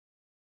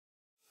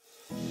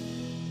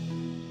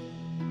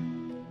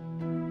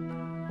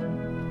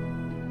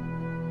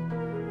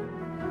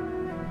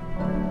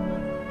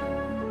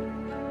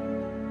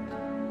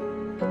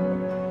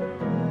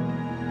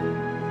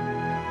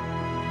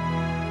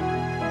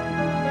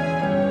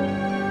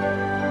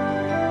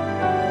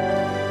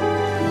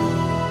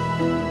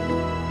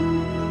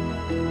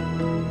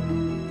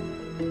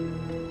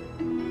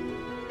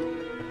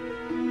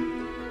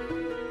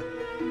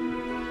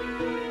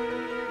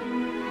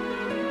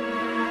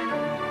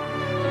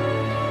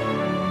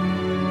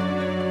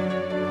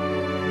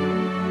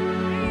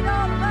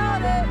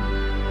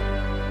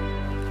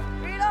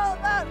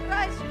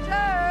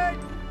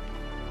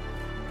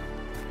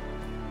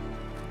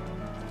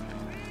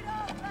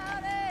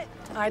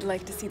I'd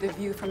like to see the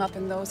view from up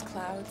in those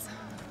clouds.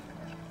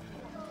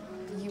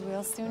 You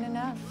will soon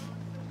enough.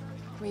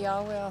 We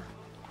all will.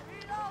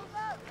 Read all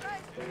about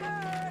Christ's church.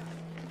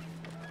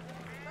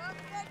 Come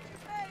get your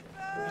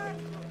paper.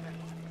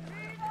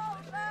 Read all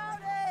about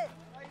it.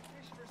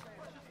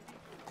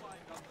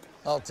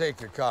 I'll take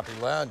your copy,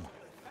 lad.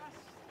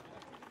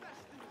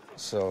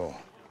 So,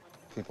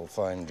 people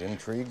find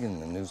intrigue in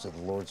the news of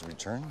the Lord's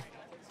return?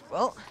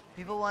 Well,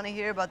 people want to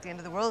hear about the end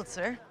of the world,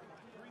 sir.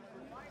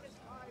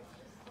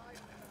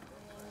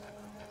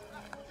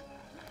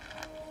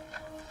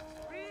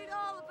 Read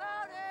all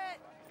about it.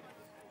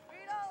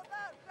 Read all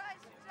about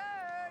Christ's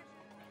church.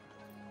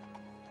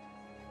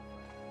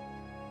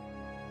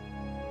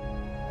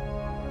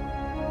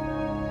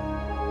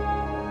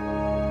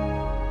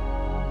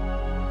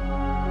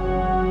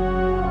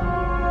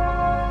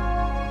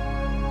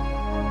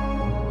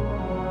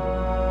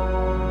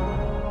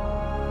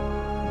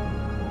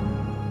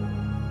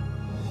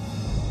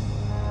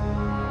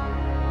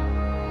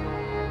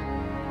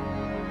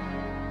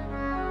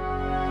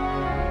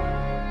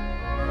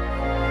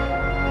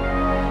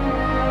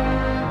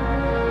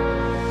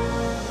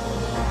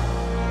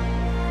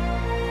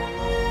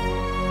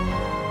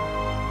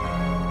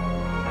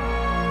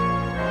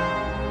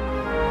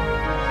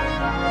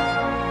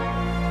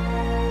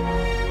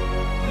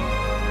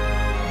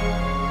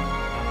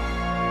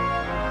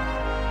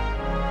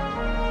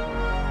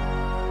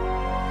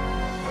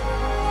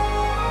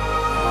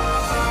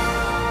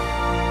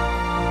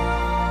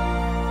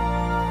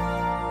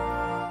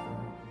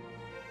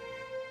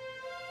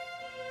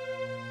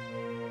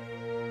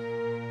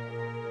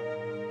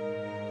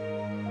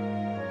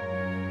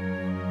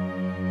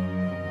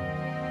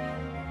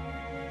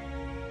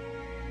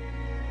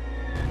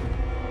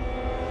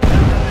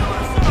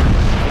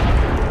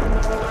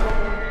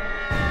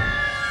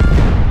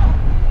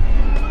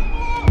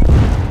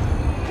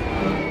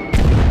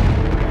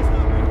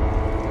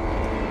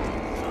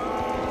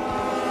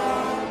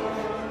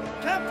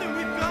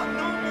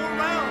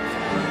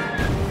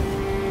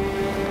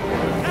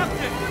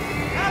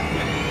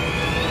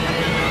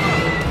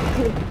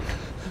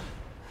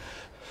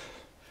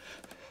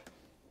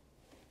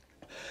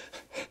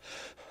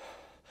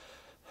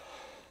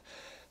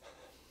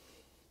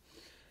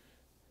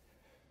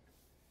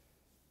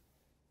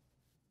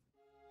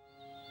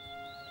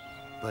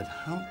 But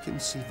how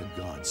conceive a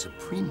God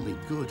supremely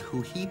good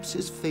who heaps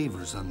his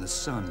favors on the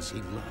sons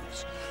he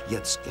loves,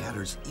 yet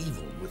scatters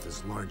evil with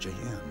as large a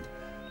hand?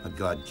 A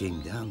God came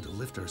down to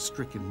lift our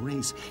stricken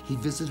race. He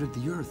visited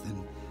the earth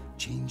and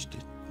changed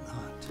it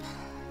not.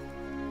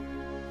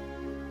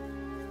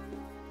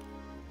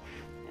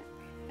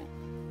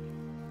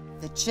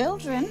 The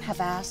children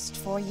have asked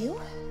for you.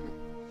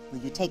 Will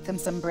you take them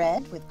some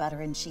bread with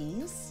butter and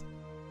cheese?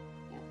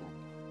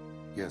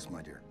 Yes,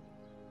 my dear.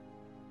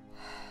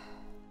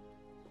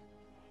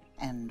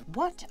 And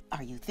what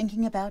are you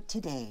thinking about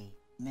today,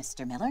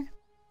 Mr. Miller?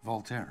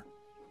 Voltaire.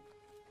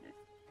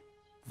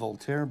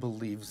 Voltaire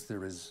believes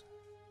there is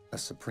a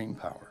supreme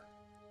power.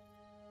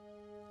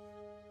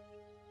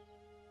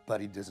 But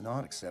he does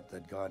not accept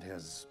that God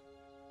has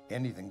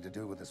anything to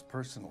do with us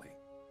personally.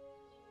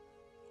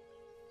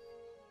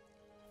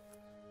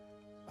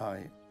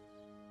 I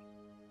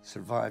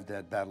survived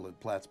that battle at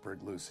Plattsburgh,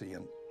 Lucy,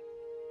 and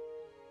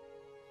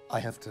I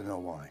have to know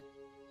why.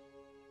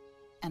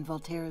 And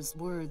Voltaire's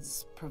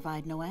words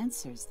provide no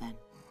answers, then?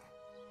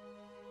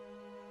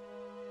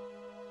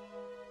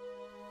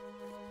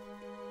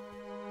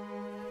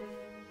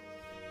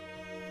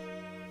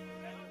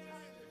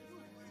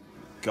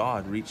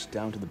 God reached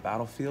down to the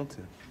battlefield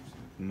to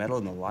meddle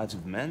in the lives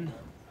of men?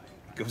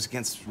 It goes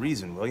against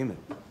reason, William.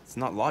 It's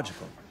not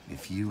logical.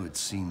 If you had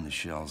seen the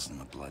shells and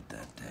the blood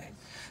that day,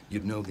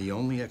 you'd know the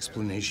only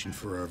explanation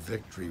for our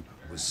victory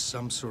was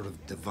some sort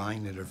of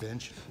divine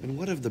intervention. And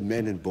what of the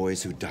men and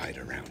boys who died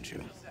around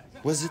you?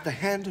 Was it the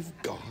hand of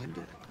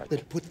God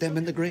that put them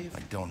in the grave? I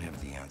don't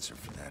have the answer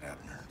for that,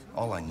 Abner.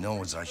 All I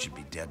know is I should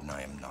be dead and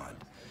I am not.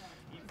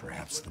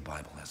 Perhaps the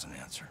Bible has an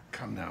answer.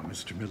 Come now,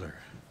 Mr. Miller.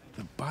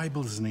 The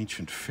Bible is an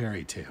ancient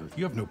fairy tale.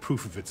 You have no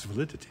proof of its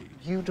validity.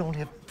 You don't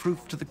have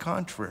proof to the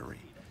contrary.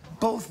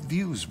 Both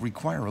views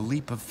require a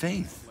leap of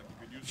faith.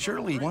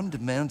 Surely one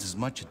demands as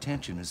much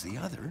attention as the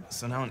other.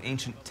 So now an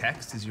ancient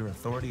text is your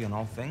authority on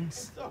all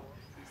things?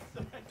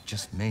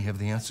 Just may have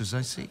the answers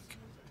I seek.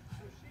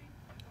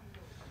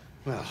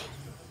 Well,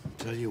 I'll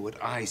tell you what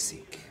I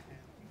seek.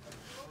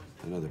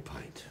 Another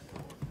pint.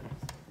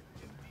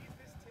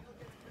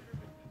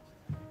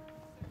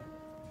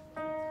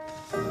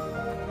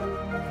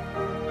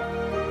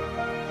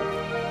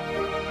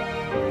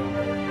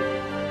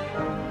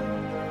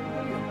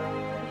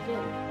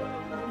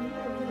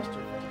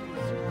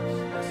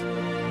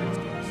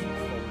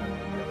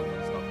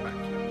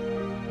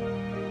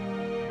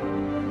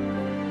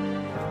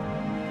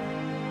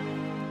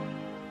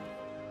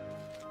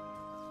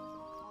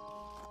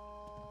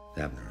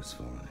 Abner has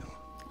fallen ill.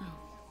 Oh.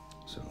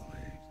 So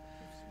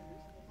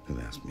they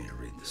have asked me to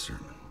read the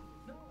sermon.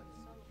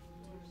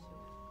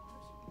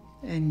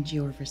 And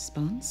your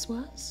response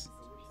was?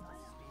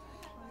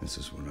 This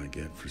is what I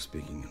get for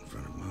speaking in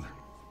front of Mother.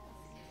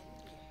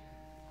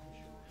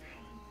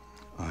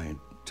 I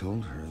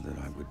told her that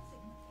I would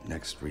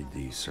next read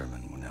the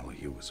sermon when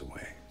Elihu was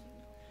away.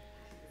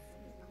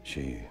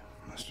 She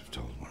must have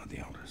told one of the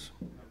elders.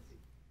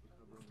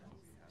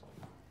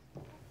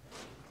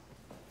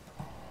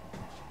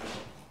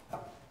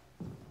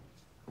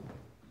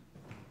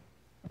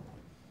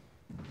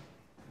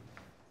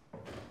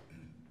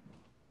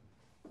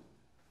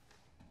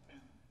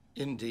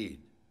 Indeed,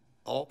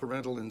 all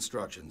parental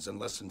instructions,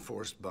 unless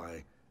enforced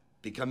by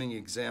becoming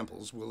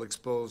examples, will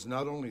expose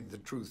not only the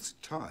truths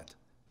taught,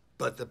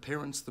 but the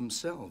parents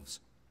themselves.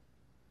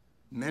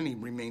 Many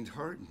remained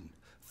hardened,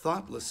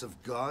 thoughtless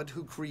of God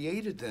who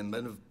created them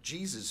and of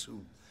Jesus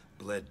who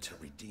bled to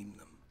redeem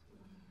them.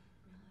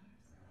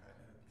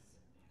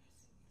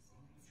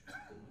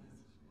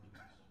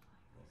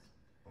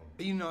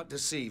 Be not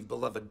deceived,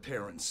 beloved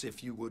parents.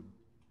 If you would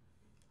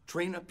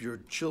train up your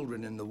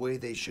children in the way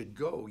they should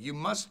go, you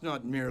must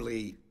not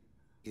merely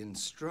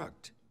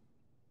instruct,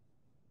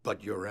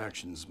 but your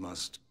actions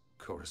must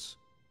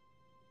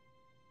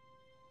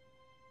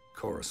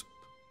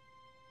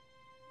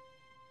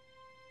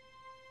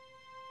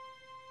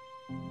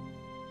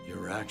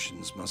Your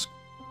actions must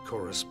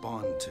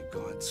correspond to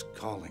God's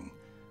calling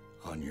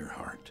on your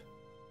heart.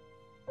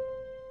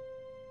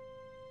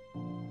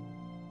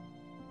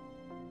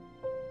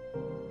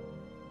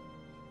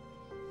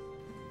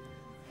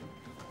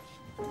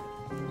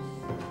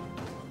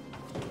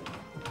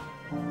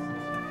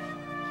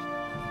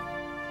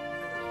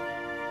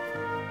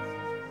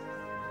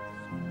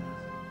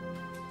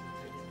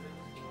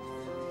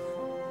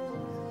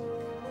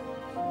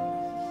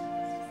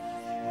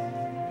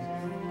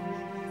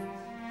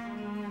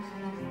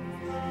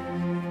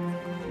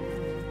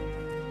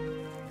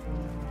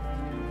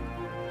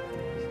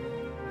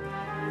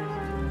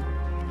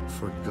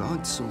 For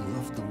God so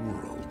loved the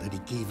world that he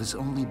gave his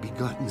only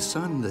begotten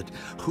Son, that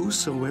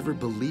whosoever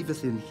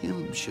believeth in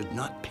him should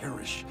not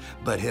perish,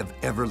 but have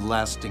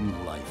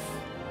everlasting life.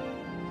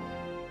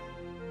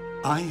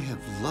 I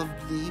have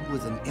loved thee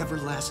with an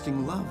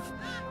everlasting love.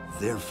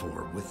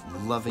 Therefore, with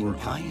loving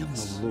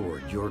kindness, I am the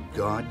Lord, your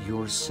God,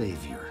 your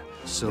Savior.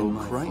 So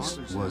Christ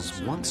was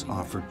once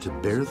offered to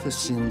bear the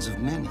sins of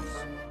many.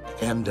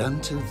 And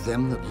unto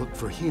them that look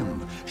for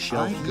him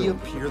shall he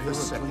appear the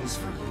second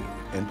time.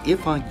 And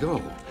if I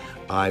go,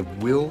 I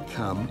will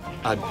come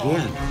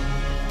again.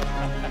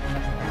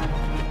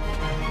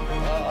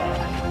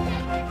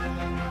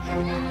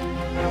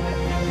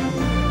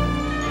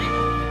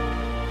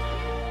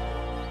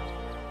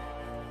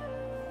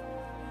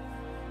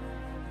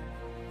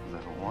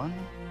 Little one,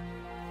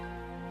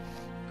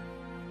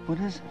 what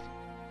is it?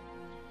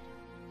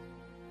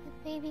 The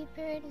baby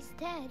bird is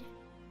dead.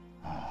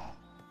 Oh,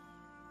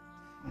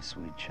 my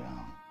sweet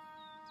child.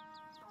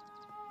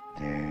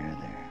 There.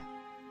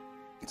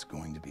 It's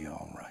going to be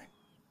all right.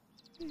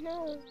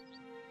 No,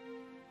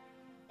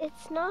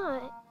 it's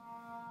not.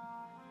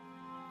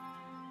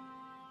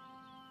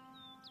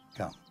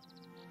 Come.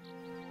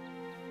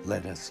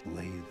 Let us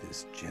lay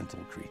this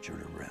gentle creature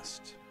to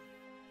rest.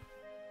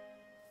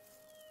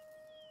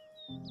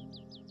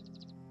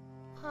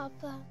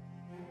 Papa,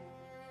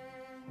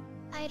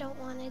 I don't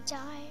want to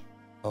die.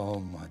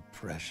 Oh, my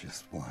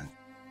precious one.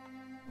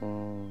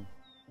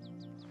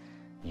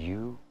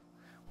 You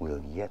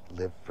will yet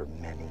live for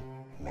many,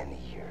 many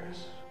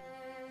years.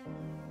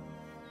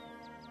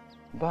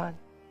 But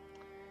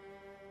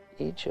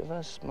each of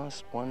us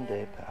must one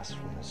day pass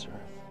from this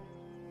earth.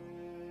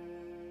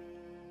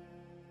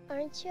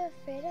 Aren't you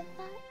afraid of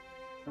that?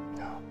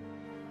 No,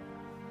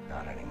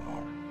 not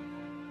anymore.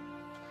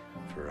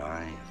 For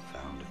I have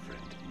found a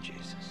friend in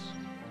Jesus.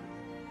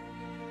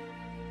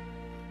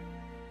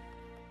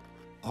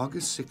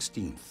 August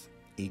 16th,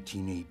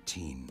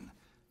 1818.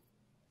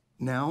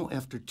 Now,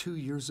 after 2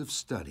 years of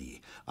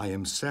study, I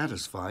am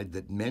satisfied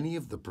that many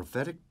of the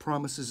prophetic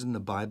promises in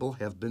the Bible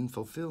have been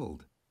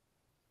fulfilled.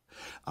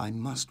 I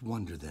must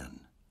wonder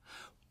then,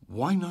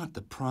 why not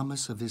the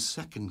promise of his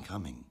second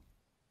coming?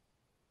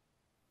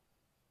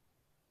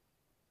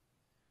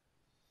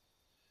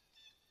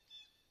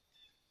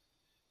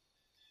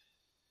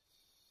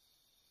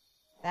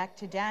 Back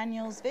to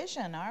Daniel's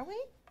vision, are we?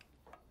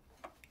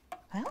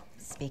 Well,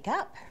 speak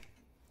up,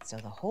 so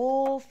the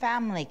whole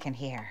family can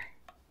hear.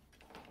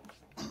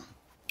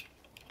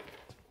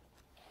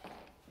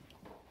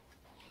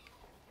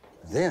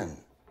 Then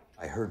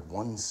I heard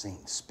one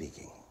saint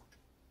speaking.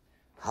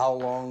 How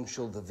long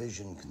shall the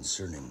vision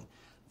concerning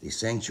the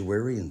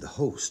sanctuary and the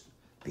host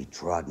be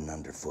trodden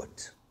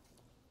underfoot?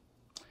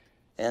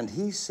 And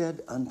he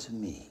said unto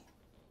me,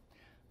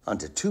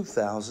 unto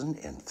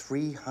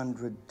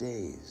 2,300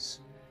 days,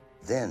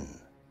 then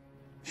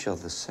shall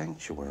the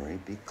sanctuary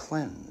be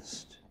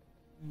cleansed.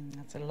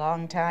 That's a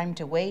long time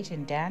to wait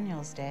in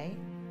Daniel's day.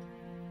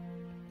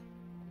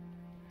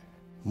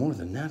 More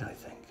than that, I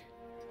think.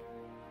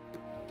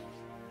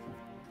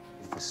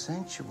 If the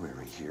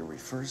sanctuary here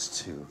refers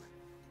to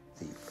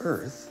the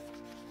earth,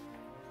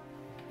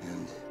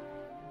 and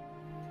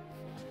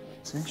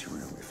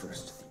sanctuary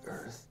refers to the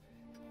earth,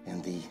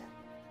 and the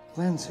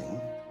cleansing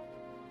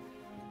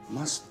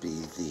must be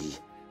the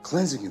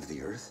cleansing of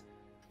the earth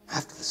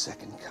after the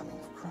second coming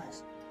of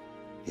Christ.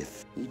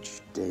 If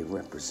each day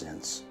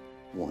represents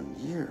 1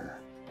 year,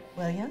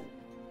 William,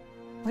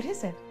 what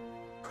is it?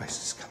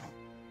 Christ is coming.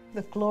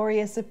 The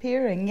glorious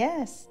appearing,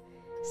 yes.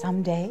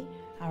 Someday,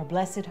 our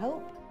blessed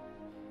hope.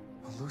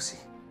 Oh, Lucy,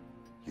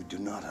 you do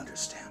not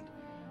understand.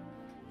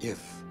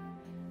 If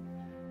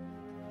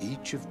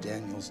each of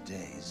Daniel's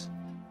days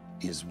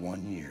is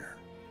 1 year,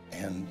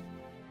 and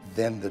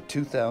then the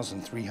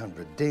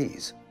 2,300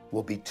 days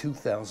will be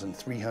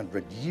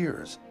 2,300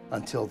 years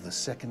until the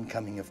second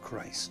coming of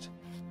Christ.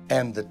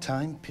 And the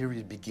time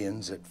period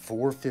begins at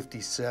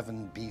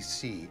 457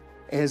 BC,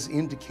 as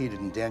indicated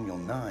in Daniel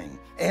 9,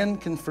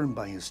 and confirmed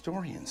by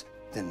historians,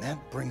 then that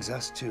brings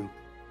us to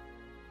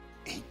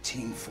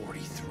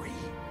 1843.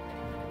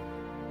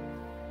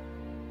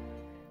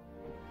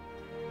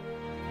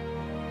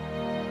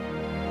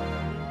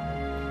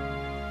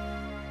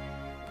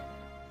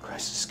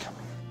 Christ is coming.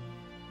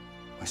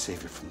 My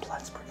Savior from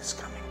Plattsburgh is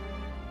coming.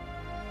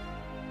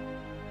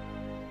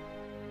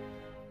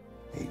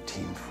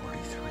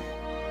 1843.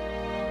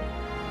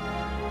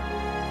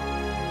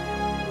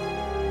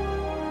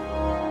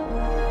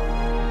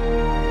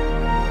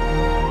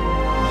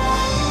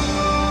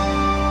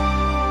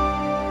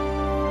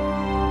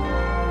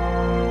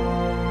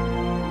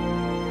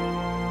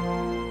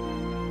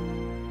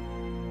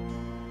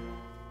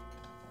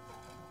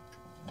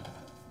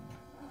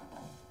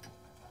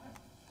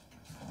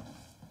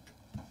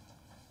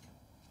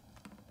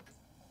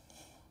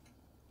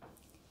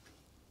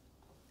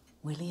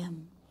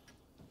 William,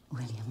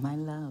 my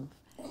love,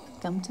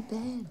 come to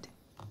bed.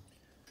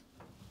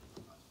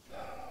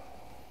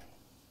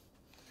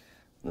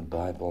 The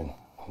Bible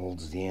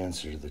holds the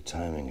answer to the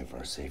timing of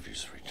our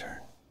Savior's return.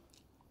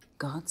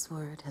 God's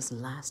word has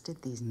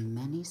lasted these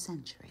many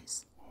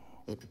centuries.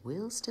 It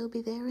will still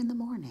be there in the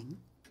morning.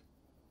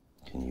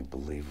 Can you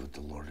believe what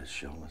the Lord has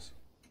shown us?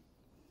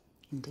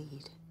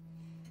 Indeed,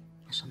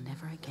 I shall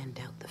never again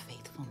doubt the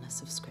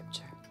faithfulness of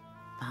Scripture.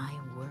 Thy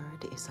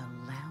word is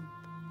a lamp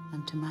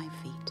unto my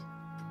feet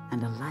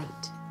and a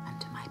light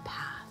unto my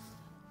path.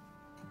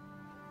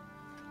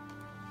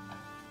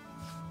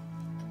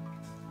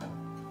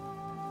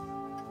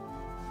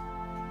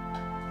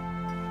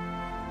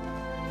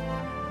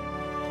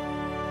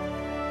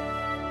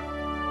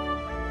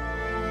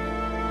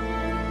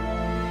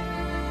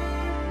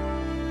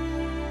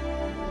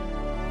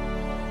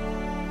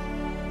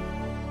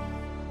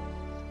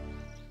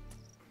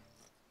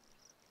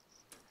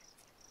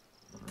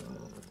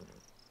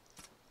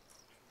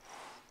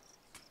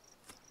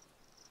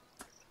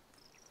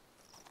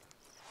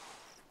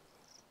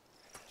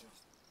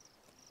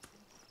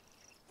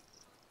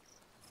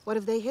 What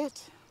have they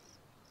hit?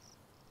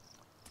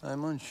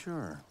 I'm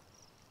unsure.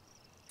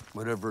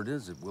 Whatever it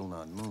is, it will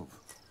not move.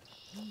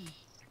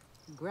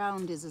 The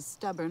ground is as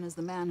stubborn as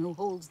the man who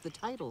holds the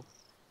title.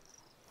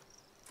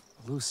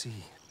 Lucy,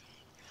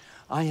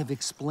 I have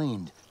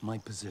explained my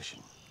position.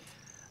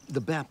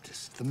 The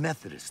Baptists, the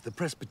Methodists, the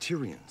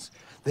Presbyterians,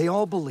 they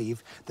all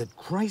believe that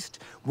Christ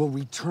will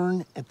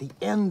return at the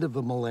end of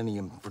the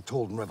millennium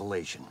foretold in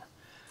Revelation.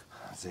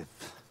 As if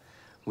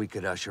we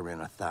could usher in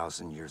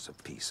 1,000 years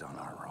of peace on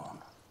our own.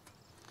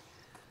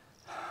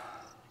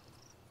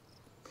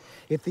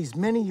 If these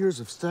many years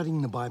of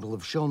studying the Bible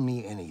have shown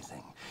me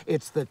anything,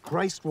 it's that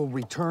Christ will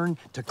return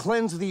to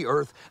cleanse the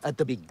earth at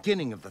the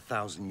beginning of the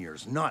 1,000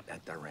 years, not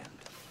at their end.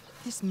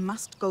 This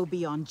must go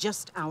beyond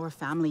just our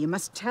family. You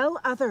must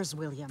tell others,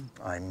 William.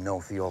 I'm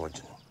no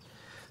theologian,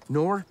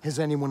 nor has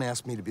anyone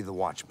asked me to be the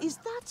watchman. Is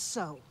that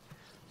so?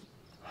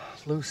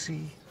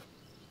 Lucy,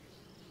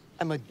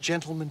 I'm a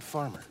gentleman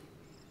farmer.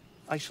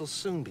 I shall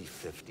soon be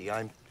 50.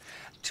 I'm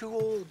too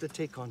old to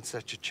take on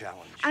such a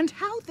challenge. And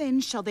how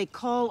then shall they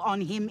call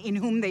on him in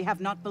whom they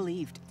have not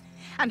believed?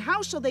 And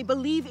how shall they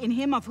believe in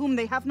him of whom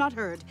they have not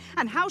heard?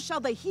 And how shall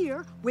they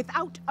hear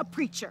without a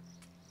preacher?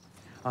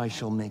 I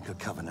shall make a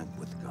covenant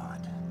with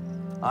God.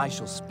 I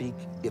shall speak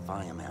if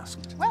I am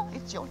asked. Well,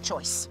 it's your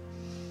choice.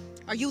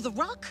 Are you the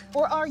rock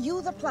or are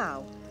you the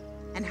plow?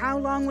 And how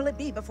long will it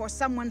be before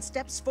someone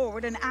steps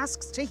forward and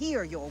asks to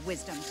hear your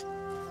wisdom?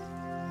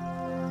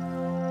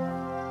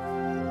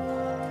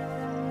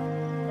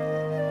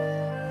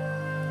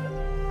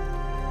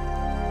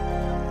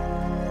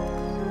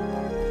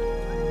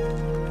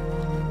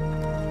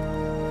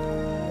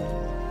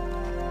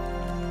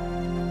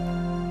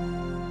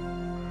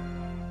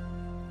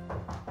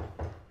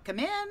 Come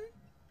in.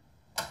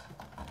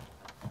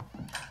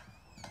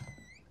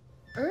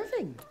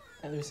 Irving.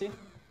 Hi, Lucy.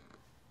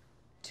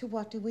 To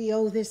what do we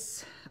owe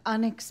this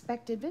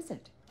unexpected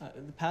visit?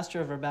 The pastor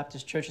of our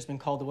Baptist church has been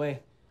called away.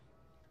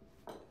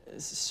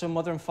 So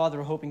Mother and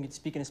Father are hoping you'd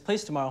speak in his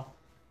place tomorrow.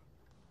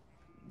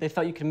 They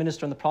felt you could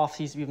minister on the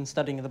prophecies we've been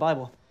studying in the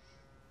Bible.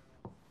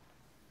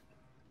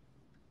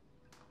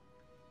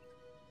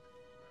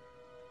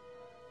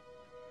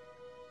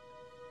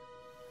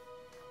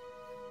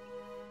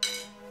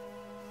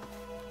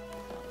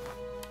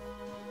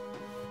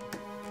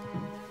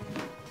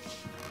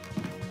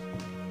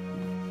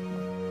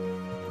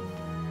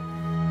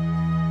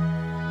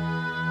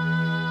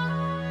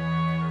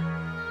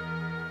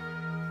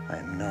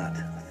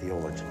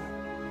 theologian.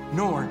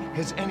 Nor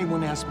has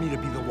anyone asked me to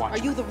be the Are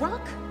watchman. you the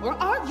rock, or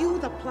are you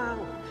the plow?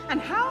 And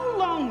how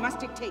long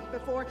must it take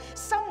before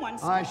someone...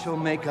 I shall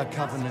make a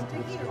covenant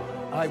with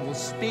God. I will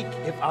speak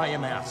if I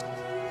am asked.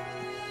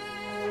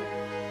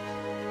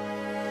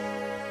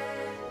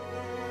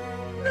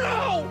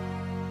 No!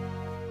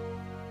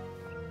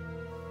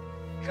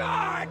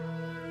 God,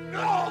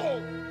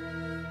 no!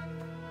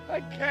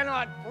 I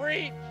cannot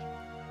preach.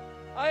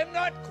 I am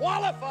not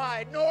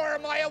qualified, nor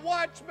am I a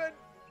watchman.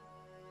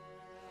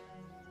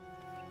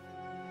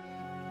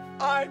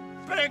 I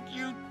beg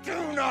you,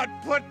 do not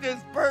put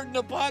this burden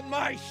upon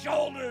my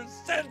shoulders.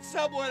 Send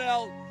someone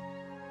else.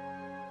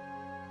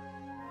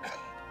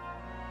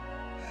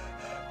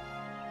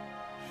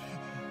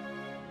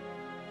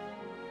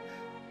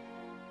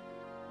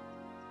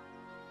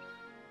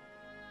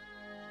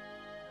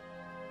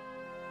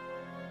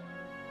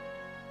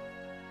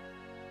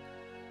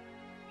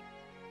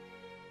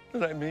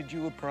 But I made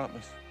you a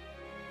promise.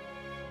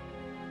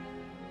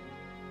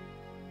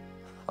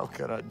 How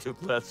can I do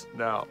less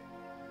now?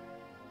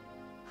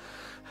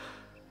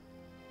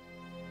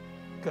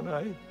 Can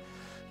I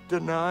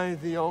deny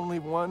the only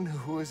one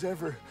who has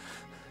ever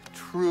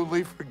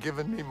truly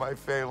forgiven me my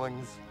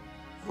failings,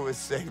 who has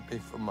saved me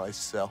from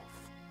myself?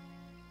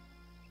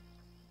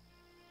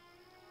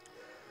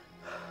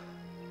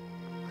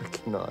 I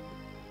cannot.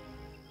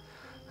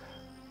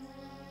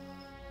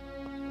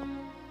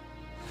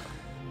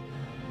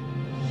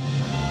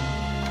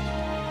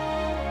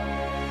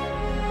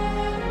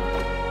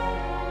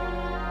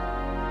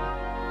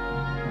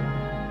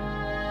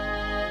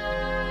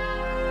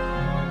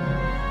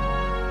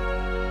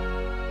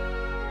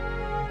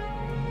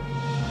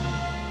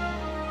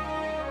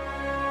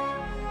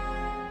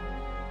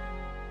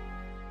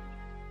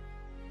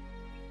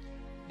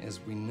 As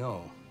we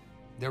know,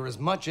 there is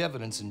much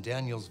evidence in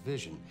Daniel's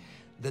vision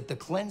that the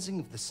cleansing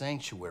of the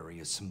sanctuary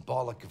is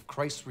symbolic of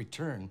Christ's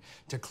return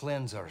to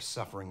cleanse our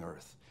suffering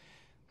earth,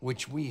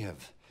 which we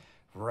have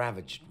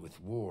ravaged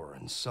with war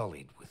and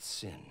sullied with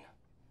sin.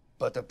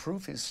 But the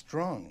proof is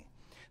strong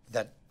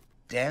that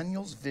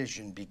Daniel's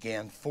vision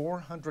began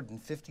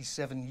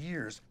 457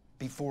 years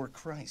before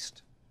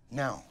Christ.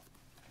 Now,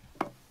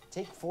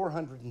 take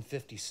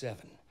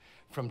 457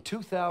 from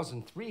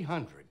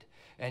 2,300,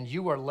 and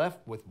you are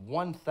left with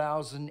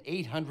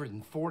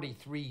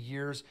 1,843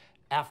 years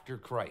after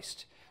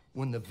Christ,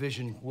 when the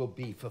vision will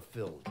be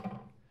fulfilled.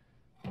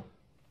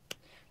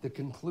 The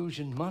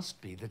conclusion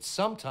must be that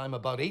sometime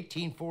about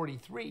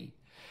 1843,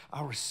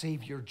 our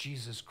Savior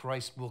Jesus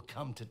Christ will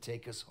come to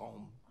take us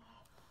home.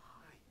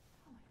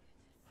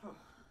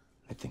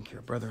 I think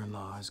your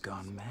brother-in-law has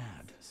gone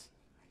mad.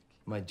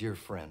 My dear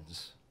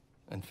friends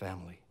and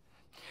family,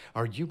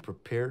 are you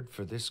prepared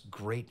for this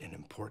great and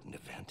important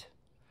event?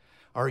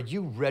 Are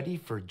you ready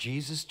for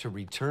Jesus to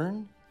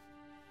return?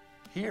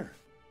 Here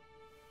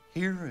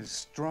is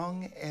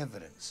strong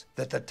evidence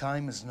that the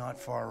time is not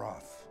far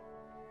off.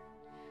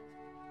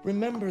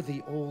 Remember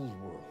the old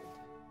world.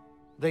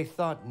 They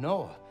thought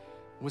Noah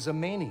was a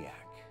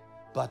maniac,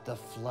 but the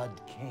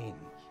flood came.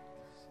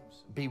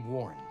 Be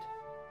warned.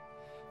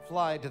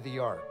 Fly to the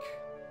ark.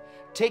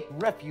 Take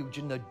refuge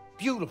in the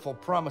beautiful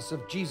promise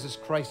of Jesus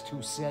Christ,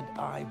 who said,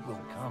 I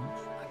will come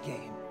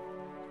again.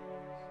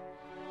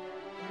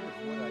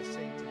 What I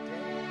say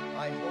today,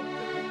 I hope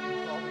that we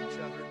can call each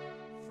other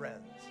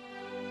friends.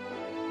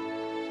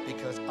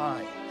 Because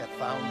I have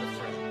found a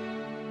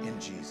friend in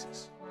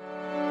Jesus.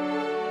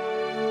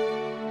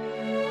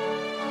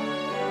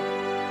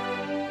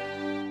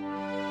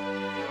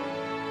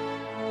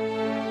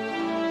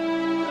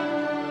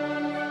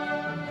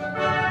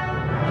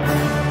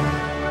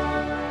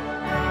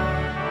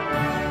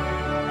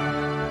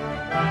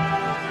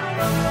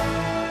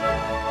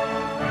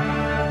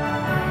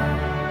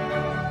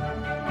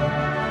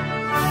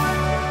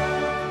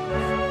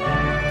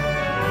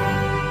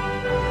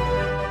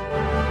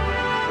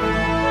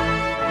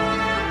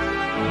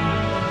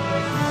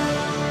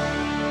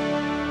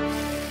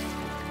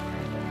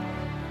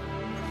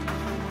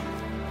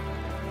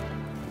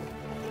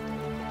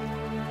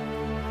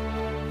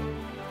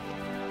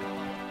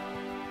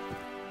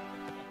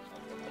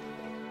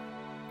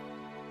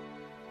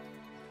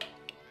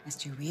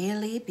 Must you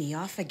really be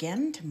off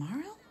again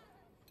tomorrow?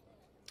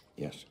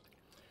 Yes,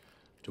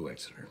 to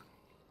Exeter.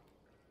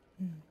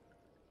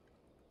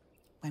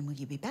 When will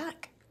you be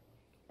back?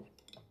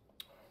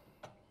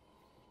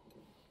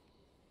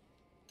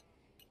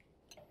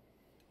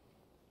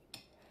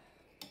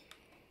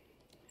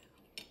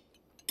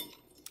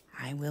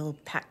 I will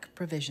pack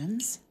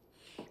provisions,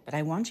 but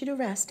I want you to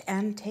rest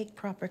and take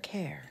proper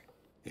care.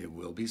 It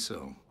will be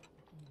so.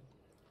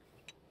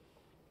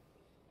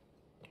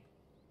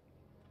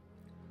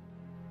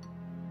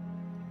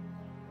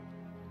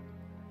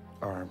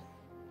 Are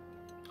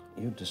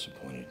you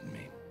disappointed in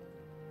me?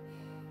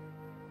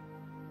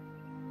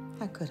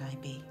 How could I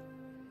be?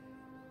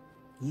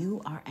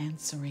 You are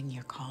answering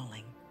your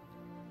calling.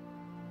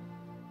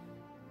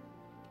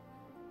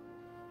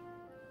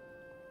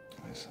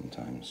 I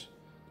sometimes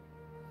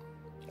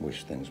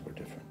wish things were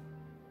different.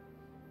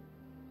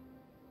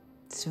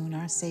 soon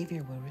our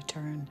Savior will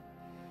return.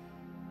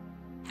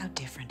 How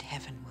different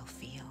heaven will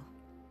feel.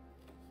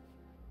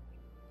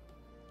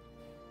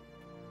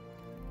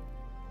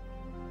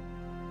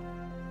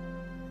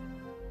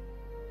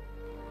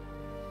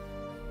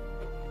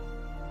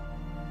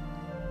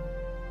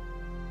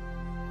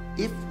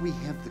 If we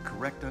have the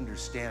correct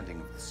understanding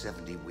of the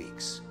 70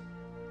 weeks,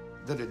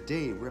 that a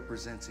day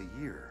represents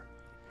a year,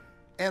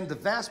 and the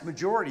vast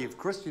majority of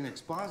Christian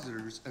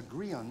expositors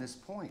agree on this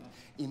point,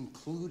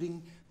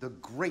 including the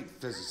great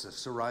physicist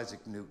Sir Isaac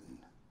Newton,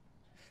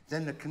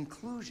 then the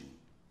conclusion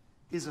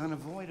is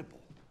unavoidable.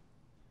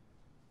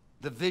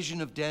 The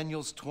vision of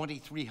Daniel's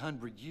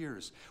 2,300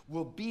 years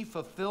will be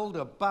fulfilled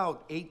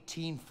about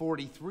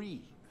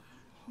 1843.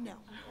 No.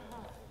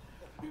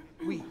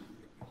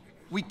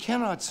 We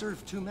cannot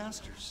serve two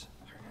masters.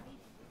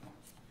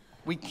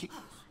 We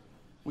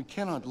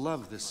cannot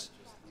love this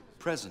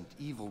present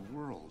evil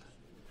world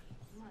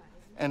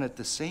and at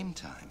the same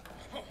time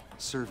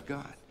serve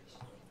God.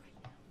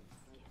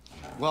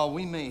 While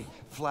we may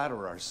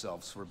flatter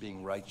ourselves for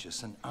being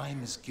righteous, and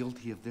I'm as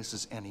guilty of this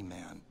as any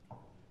man,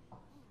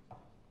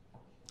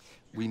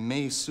 we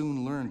may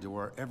soon learn to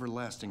our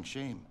everlasting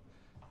shame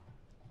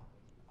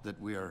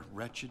that we are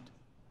wretched,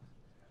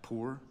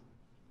 poor,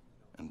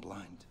 and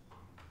blind.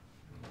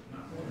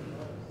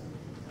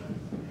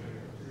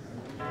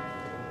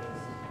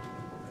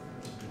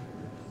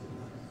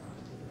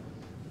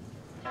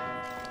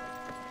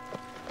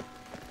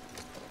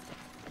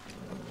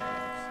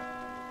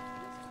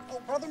 Oh,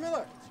 Brother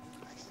Miller.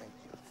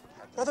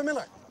 Brother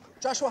Miller,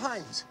 Joshua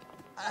Himes.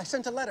 I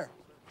sent a letter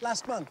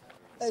last month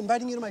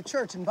inviting you to my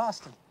church in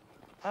Boston.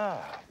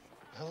 Ah,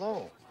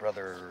 hello,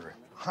 Brother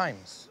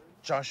Himes,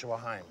 Joshua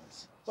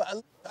Himes.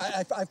 Well,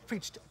 I've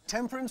preached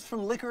temperance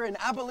from liquor and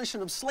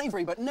abolition of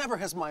slavery, but never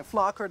has my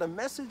flock heard a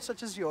message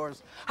such as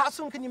yours. How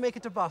soon can you make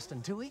it to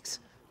Boston? 2 weeks?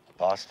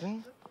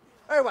 Boston?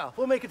 Very well,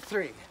 we'll make it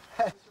 3.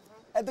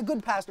 The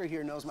good pastor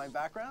here knows my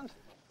background.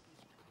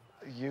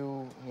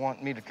 You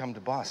want me to come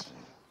to Boston?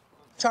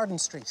 Chardon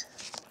Street,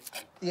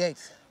 the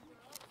 8th.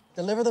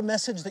 Deliver the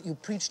message that you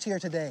preached here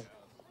today.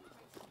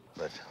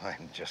 But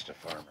I'm just a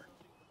farmer.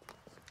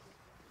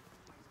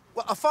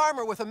 Well, a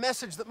farmer with a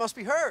message that must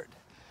be heard.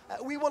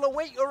 We will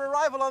await your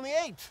arrival on the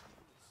 8th.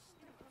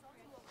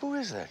 Who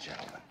is that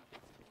gentleman?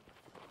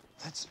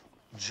 That's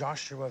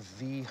Joshua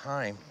V.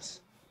 Himes.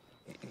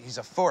 He's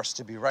a force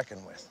to be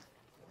reckoned with.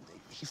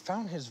 He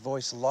found his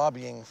voice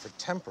lobbying for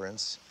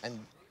temperance and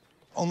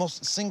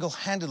almost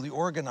single-handedly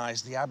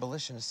organized the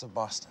abolitionists of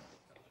Boston.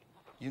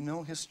 You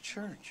know his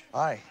church?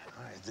 Aye,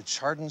 the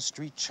Chardon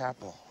Street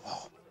Chapel.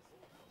 Oh,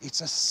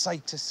 it's a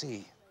sight to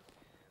see.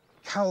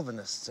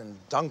 Calvinists and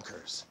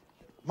Dunkers,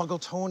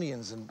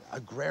 Muggletonians and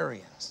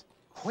agrarians,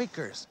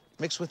 Quakers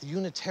mixed with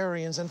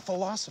Unitarians and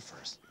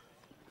philosophers.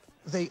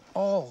 They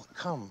all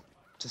come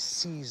to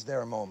seize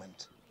their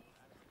moment.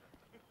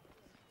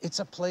 It's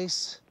a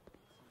place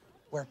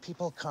where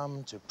people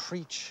come to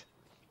preach,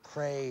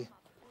 pray,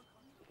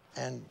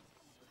 and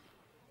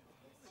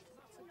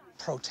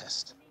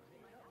protest.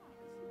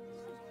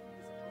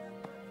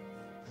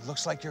 It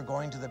looks like you're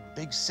going to the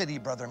big city,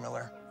 Brother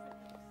Miller.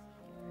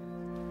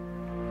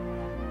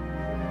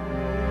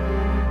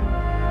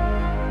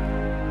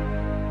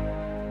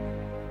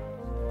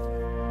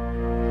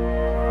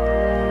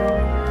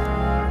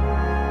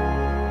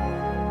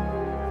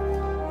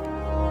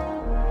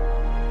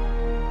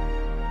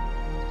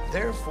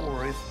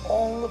 Therefore, if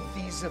all of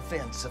these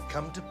events have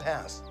come to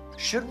pass,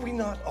 should we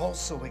not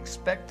also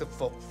expect the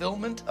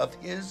fulfillment of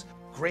his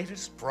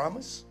greatest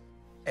promise?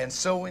 And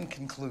so, in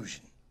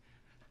conclusion,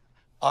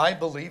 I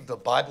believe the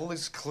Bible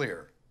is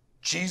clear.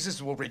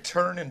 Jesus will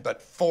return in but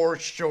 4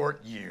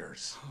 short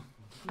years.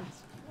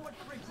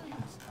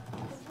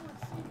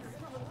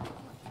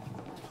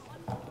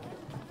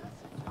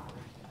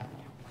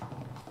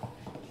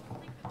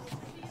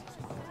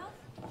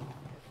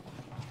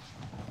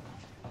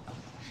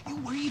 You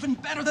were even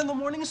better than the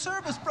morning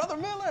service, Brother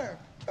Miller.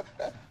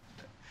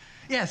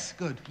 Yes,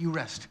 good. You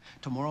rest.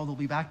 Tomorrow they'll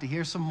be back to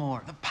hear some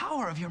more. The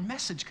power of your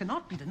message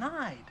cannot be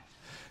denied.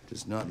 It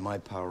is not my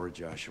power,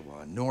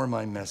 Joshua, nor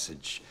my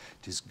message.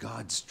 It is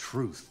God's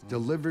truth,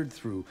 delivered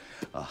through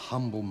a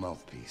humble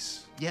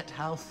mouthpiece. Yet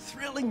how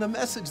thrilling the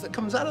message that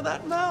comes out of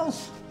that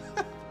mouth.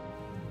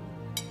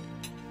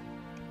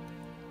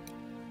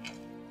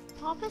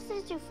 Papa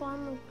says you fought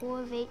in the War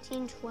of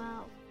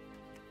 1812.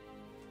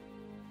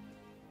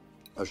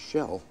 A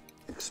shell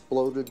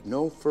exploded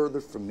no further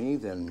from me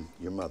than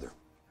your mother.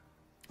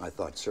 I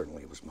thought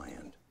certainly it was my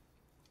end.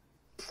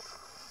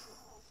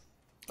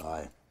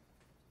 Aye.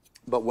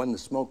 But when the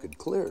smoke had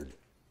cleared,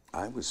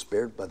 I was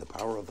spared by the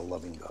power of a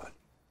loving God.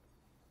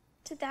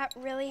 Did that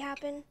really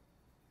happen?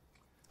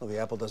 Well, the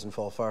apple doesn't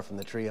fall far from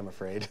the tree, I'm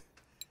afraid.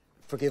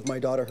 Forgive my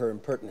daughter her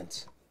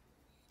impertinence.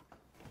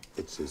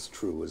 It's as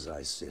true as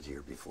I sit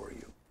here before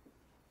you.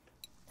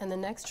 And the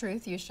next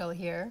truth you shall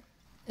hear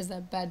is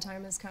that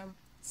bedtime has come.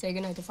 Say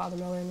goodnight to Father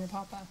Miller and your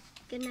papa.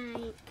 Good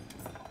night.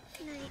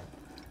 Good night.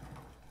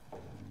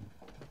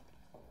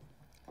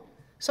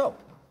 So,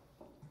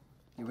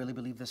 you really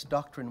believe this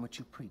doctrine which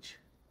you preach?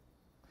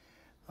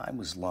 I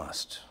was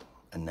lost,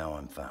 and now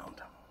I'm found.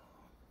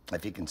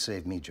 If he can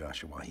save me,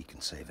 Joshua, he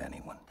can save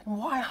anyone. Then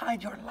why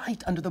hide your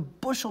light under the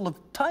bushel of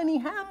tiny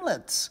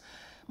hamlets?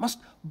 Must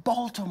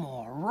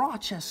Baltimore,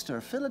 Rochester,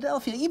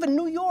 Philadelphia, even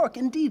New York,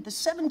 indeed, the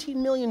 17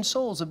 million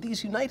souls of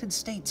these United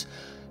States,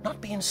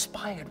 not be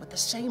inspired with the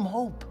same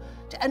hope?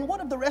 And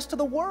what of the rest of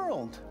the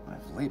world?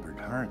 I've labored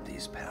hard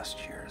these past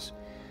years,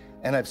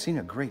 and I've seen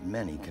a great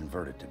many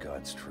converted to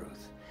God's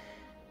truth.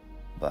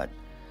 But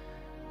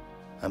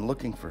I'm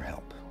looking for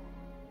help.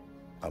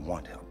 I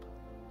want help.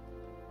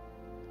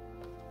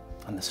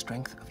 On the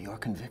strength of your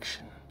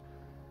conviction,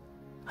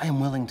 I am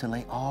willing to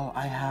lay all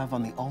I have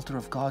on the altar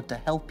of God to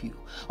help you.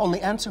 Only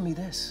answer me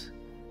this.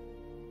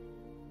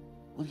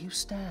 Will you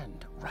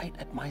stand right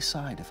at my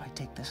side if I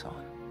take this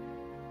on?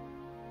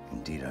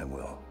 Indeed, I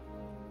will.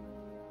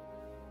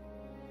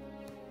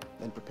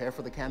 Then prepare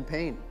for the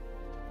campaign.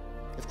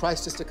 If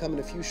Christ is to come in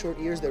a few short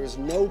years, there is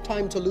no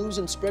time to lose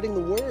in spreading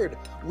the word.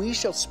 We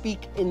shall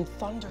speak in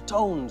thunder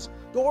tones.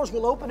 Doors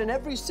will open in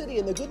every city,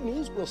 and the good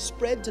news will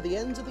spread to the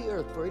ends of the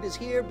earth. For it is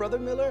here, Brother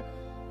Miller,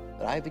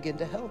 that I begin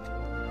to help.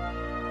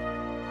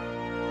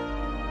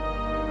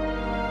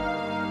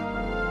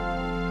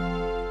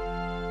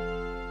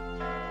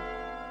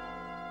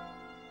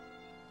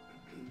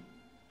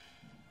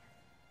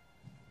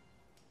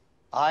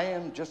 I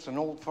am just an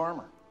old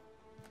farmer,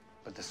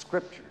 but the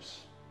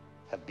scriptures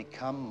have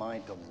become my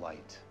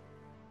delight.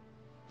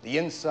 The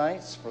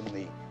insights from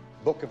the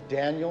book of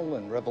Daniel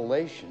and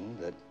Revelation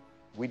that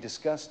we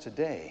discuss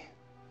today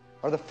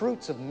are the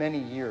fruits of many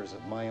years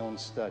of my own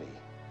study.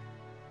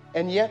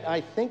 And yet I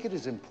think it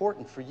is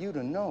important for you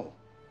to know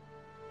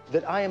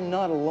that I am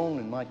not alone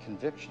in my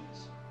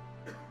convictions.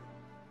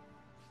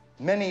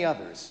 Many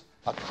others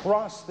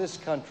across this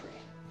country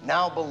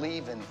now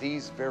believe in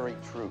these very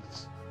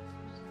truths.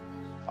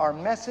 Our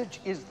message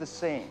is the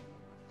same,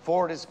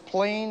 for it is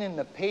plain in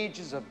the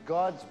pages of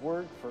God's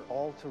word for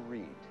all to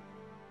read.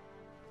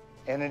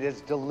 And it is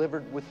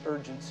delivered with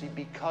urgency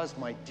because,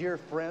 my dear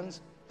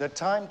friends, the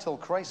time till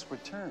Christ's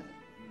return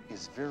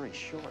is very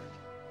short.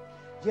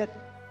 Yet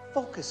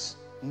focus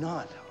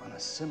not on a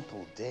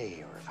simple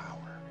day or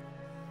hour,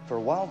 for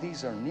while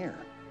these are near,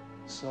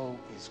 so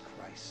is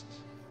Christ.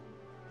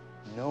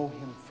 Know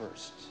him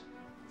first.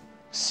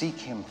 Seek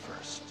him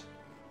first.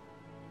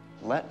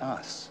 Let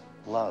us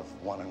love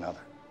one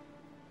another,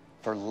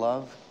 for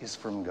love is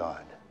from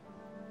God.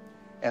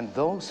 And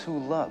those who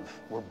love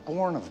were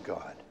born of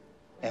God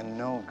and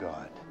know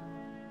God.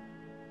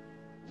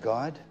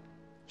 God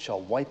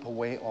shall wipe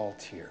away all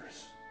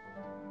tears.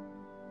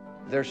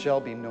 There shall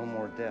be no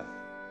more death,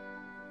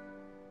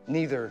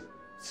 neither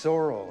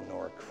sorrow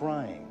nor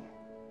crying,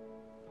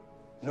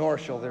 nor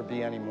shall there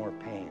be any more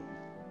pain,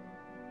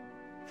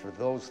 for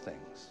those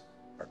things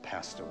are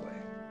passed away.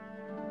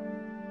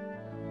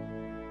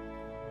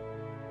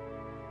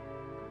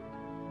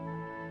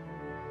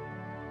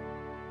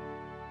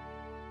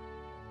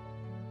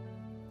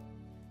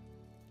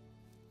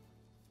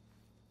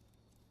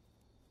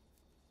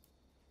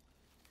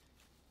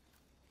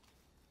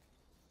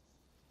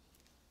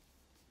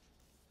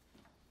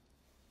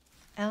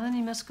 Ellen,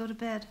 you must go to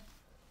bed.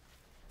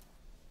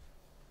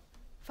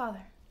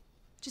 Father,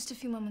 just a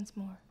few moments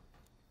more.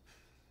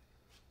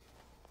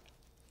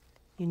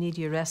 You need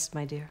your rest,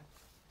 my dear.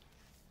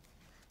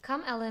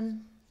 Come,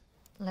 Ellen.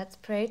 Let's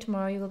pray.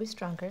 Tomorrow you will be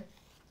stronger.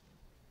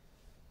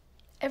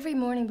 Every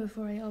morning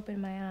before I open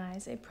my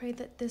eyes, I pray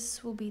that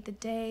this will be the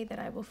day that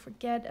I will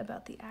forget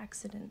about the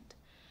accident.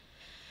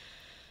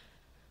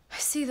 I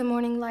see the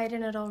morning light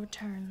and it all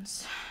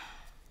returns.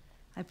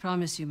 I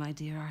promise you, my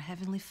dear, our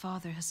Heavenly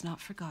Father has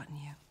not forgotten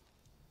you.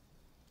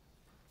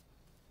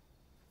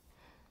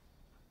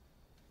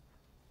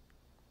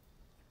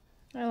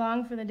 I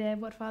long for the day of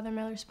what Father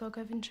Miller spoke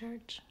of in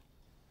church.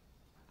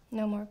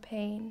 No more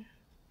pain.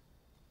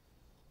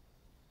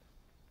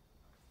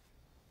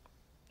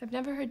 I've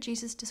never heard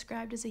Jesus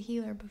described as a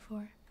healer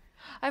before.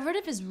 I've heard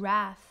of his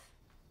wrath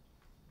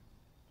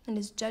and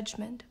his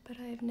judgment, but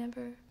I have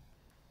never...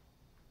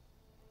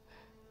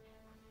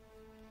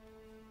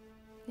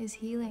 his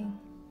healing.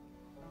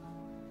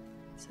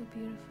 So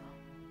beautiful.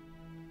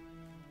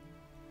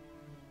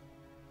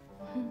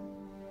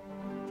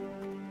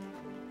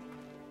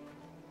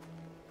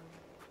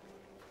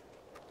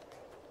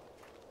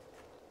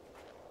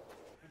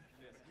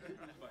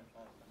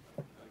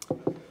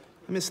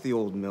 I miss the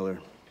old Miller.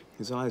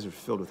 His eyes are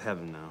filled with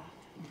heaven now.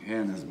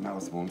 And his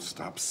mouth won't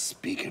stop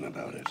speaking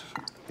about it.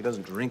 He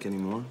doesn't drink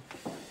anymore.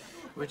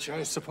 Which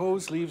I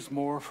suppose leaves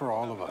more for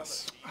all of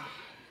us.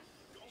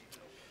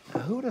 Now,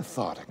 who'd have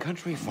thought a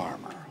country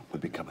farmer would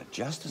become a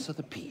justice of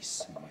the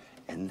peace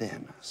and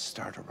then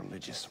start a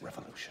religious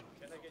revolution?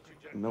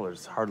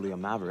 Miller's hardly a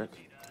maverick.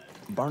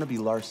 Barnaby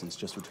Larson's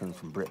just returned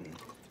from Britain,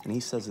 and he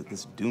says that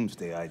this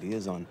doomsday idea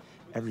is on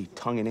every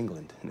tongue in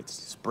England, and it's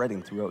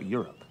spreading throughout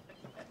Europe.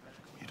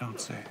 You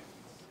don't say.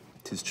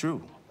 'Tis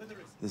true.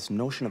 This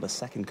notion of a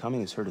second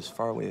coming is heard as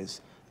far away as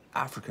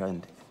Africa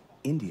and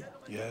India.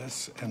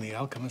 Yes, and the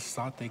alchemists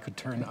thought they could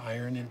turn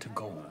iron into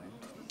gold.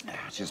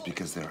 Just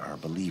because there are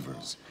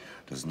believers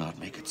does not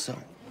make it so.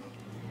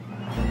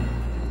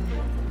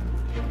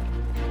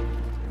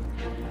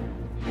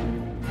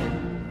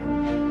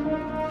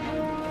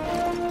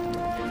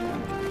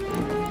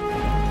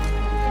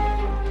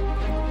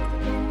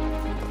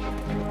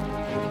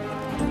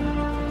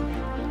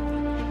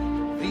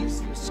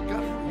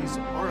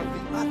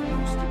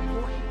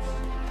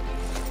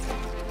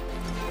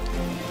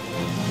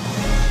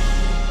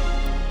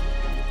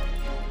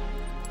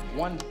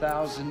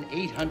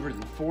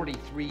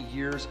 1,843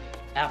 years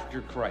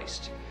after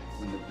Christ,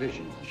 when the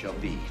vision shall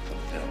be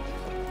fulfilled.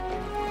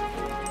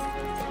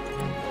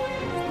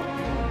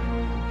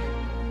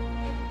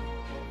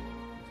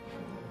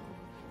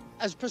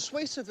 As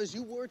persuasive as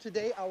you were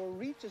today, our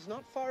reach is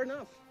not far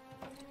enough.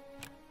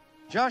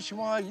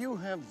 Joshua, you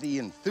have the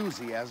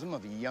enthusiasm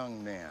of a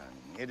young man.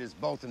 It is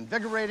both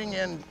invigorating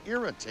and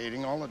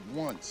irritating all at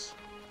once.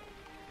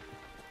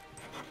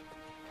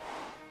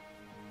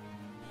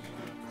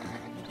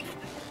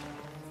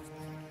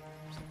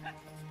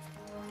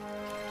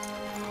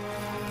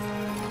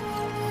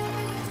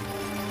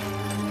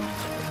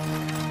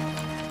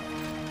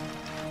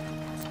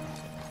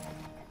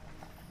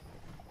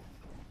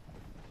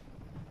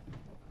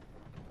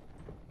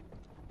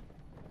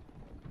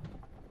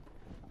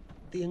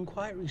 The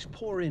inquiries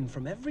pour in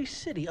from every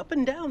city up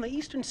and down the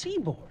eastern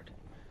seaboard.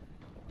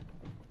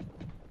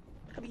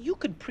 I mean, you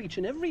could preach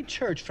in every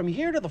church from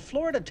here to the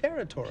Florida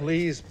Territory.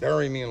 Please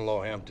bury me in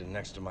Lowhampton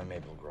next to my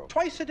maple grove.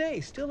 Twice a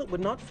day, still it would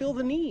not fill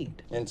the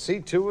need. And see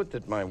to it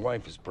that my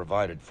wife is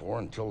provided for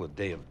until the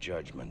day of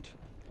judgment.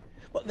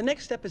 Well, the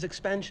next step is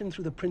expansion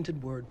through the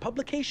printed word.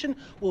 Publication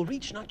will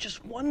reach not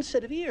just one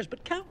set of ears,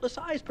 but countless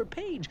eyes per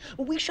page.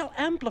 We shall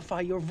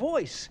amplify your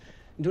voice.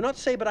 Do not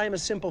say, but I am a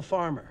simple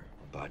farmer.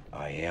 But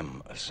I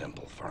am a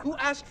simple farmer. Who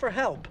asked for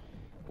help?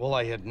 Well,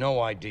 I had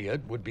no idea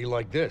it would be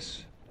like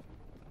this.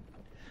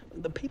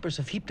 The papers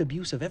have heaped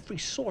abuse of every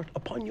sort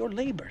upon your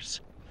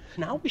labors.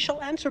 Now we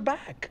shall answer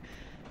back,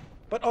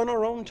 but on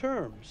our own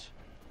terms.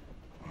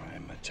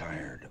 I'm a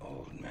tired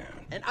old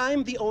man. And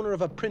I'm the owner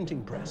of a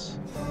printing press.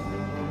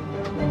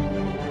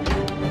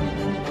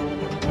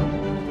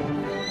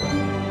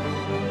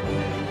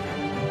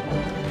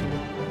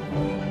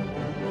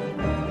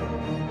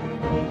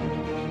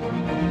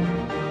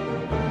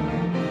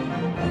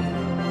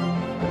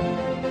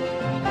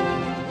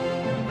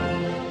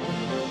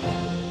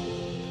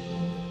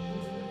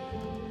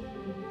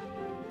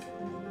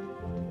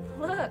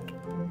 Look,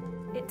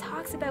 it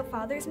talks about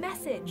Father's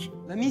message.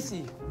 Let me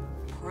see.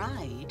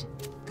 Pride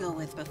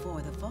goeth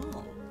before the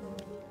fall.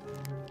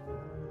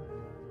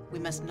 We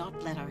must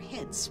not let our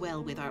heads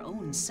swell with our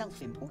own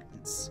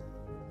self-importance.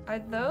 Are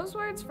those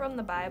words from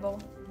the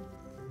Bible?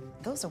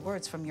 Those are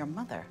words from your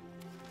mother.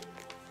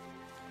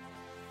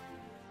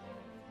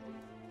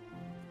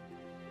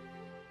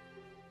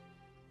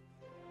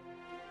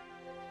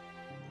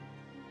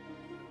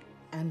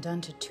 And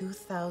unto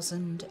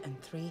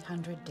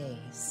 2,300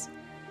 days,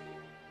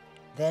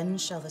 then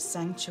shall the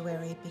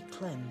sanctuary be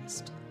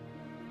cleansed.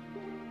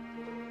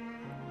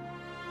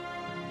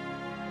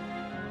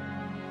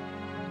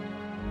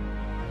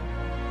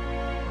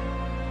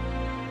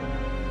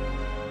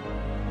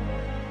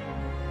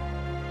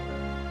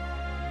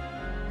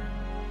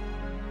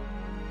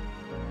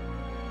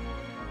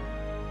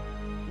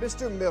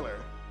 Mr.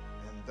 Miller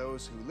and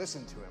those who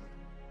listen to him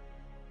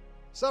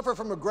suffer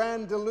from a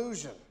grand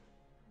delusion.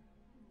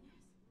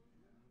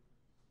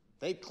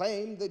 They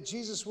claim that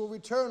Jesus will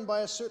return by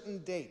a certain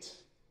date.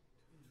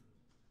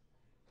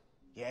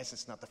 Yes,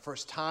 it's not the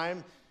first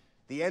time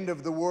the end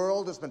of the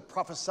world has been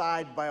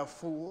prophesied by a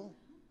fool,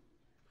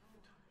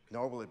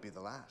 nor will it be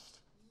the last.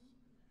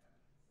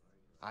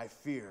 I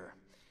fear,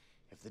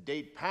 if the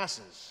date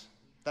passes,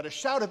 that a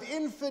shout of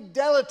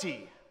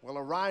infidelity will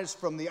arise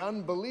from the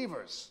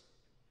unbelievers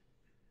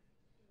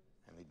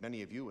and lead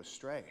many of you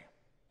astray.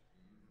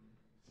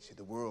 You see,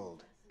 the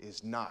world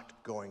is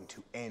not going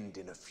to end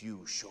in a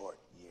few short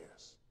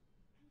years.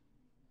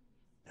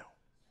 No,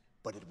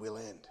 but it will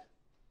end.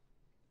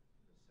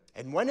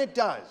 And when it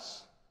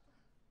does,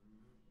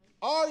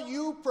 are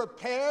you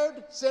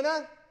prepared,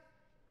 sinner?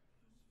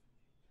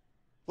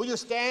 Will you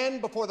stand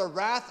before the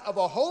wrath of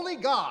a holy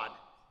God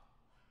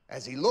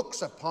as he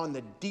looks upon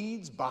the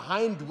deeds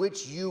behind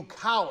which you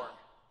cower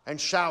and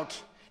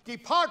shout,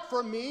 "Depart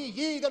from me,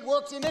 ye that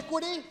works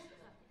iniquity"?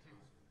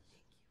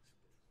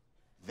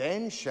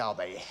 Then shall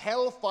the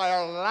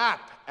hellfire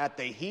lap at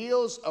the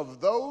heels of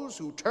those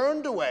who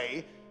turned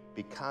away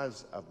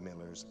because of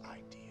Miller's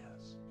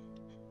ideas.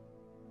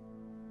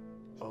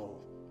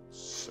 Oh,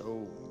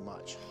 so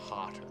much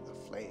hotter the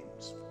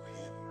flames for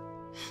him.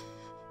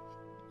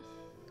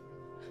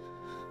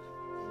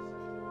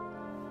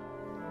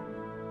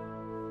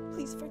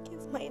 Please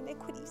forgive my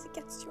iniquities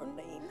against your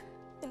name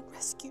and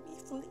rescue me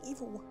from the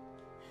evil one.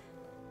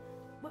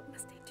 What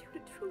must I do to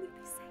truly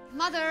be saved?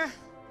 Mother!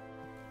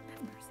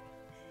 Have mercy.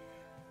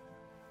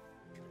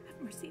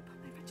 Have mercy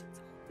upon my wretched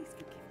soul. Please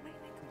forgive my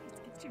iniquities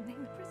against your name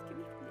and rescue me from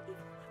the evil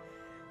one.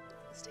 What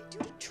must I do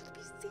to truly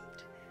be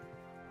saved?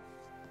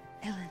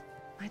 Ellen,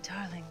 my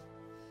darling.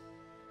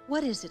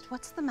 What is it?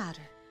 What's the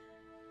matter?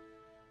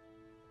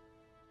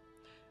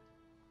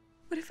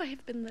 What if I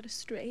have been led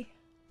astray,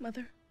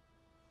 Mother?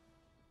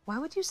 Why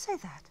would you say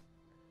that?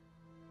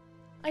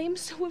 I am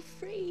so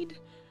afraid.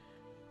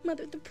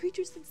 Mother, the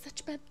preacher said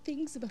such bad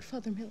things about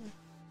Father Miller.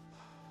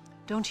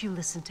 Don't you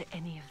listen to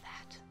any of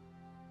that.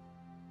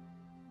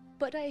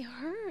 But I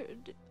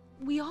heard.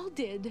 We all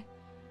did.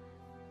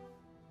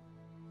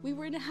 We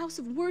were in a house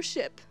of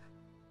worship.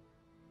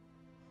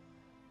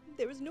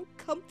 There is no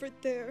comfort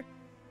there.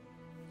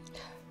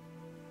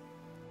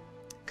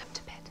 Come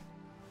to bed.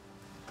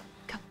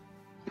 Come.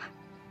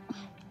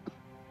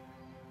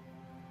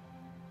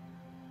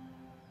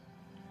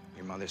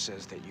 Your mother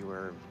says that you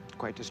were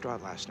quite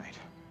distraught last night.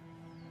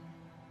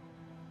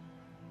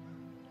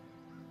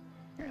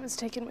 I was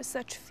taken with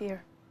such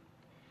fear.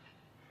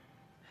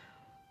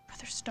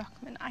 Brother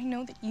Stockman, I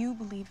know that you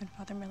believe in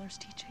Father Miller's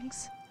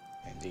teachings.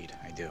 Indeed,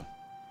 I do.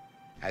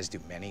 As do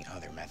many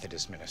other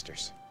Methodist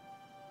ministers.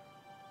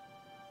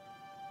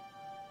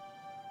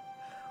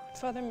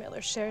 Father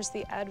Miller shares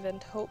the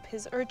Advent hope.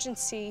 His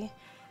urgency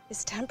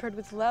is tempered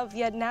with love,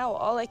 yet now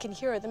all I can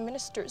hear are the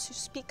ministers who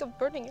speak of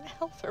burning in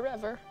hell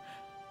forever.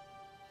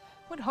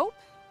 What hope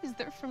is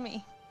there for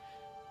me?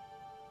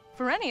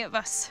 For any of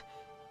us?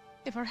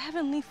 If our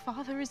Heavenly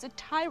Father is a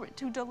tyrant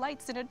who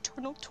delights in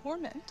eternal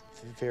torment.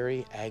 The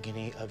very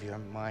agony of your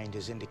mind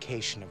is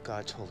indication of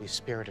God's Holy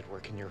Spirit at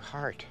work in your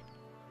heart.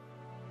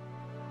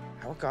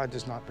 Our God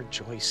does not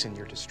rejoice in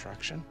your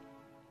destruction.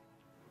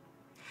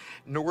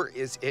 Nor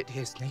is it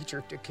his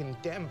nature to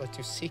condemn, but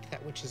to seek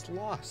that which is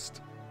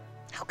lost.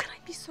 How can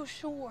I be so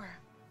sure?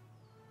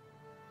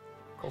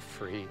 Go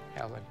free,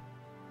 Helen.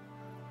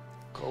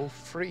 Go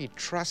free.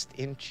 Trust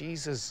in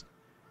Jesus,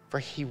 for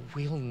he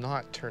will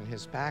not turn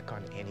his back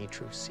on any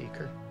true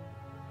seeker.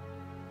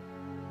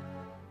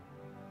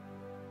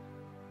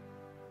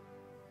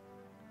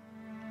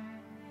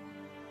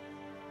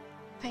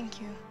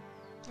 Thank you,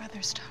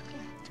 Brother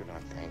Stockman. Do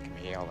not thank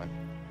me, Ellen.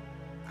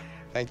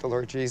 Thank the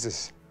Lord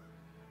Jesus.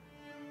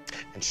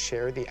 And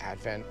share the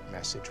Advent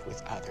message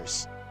with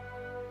others.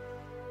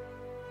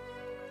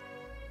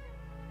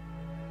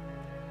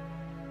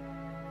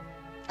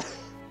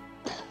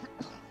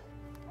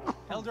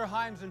 Elder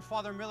Himes and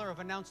Father Miller have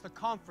announced a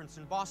conference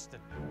in Boston.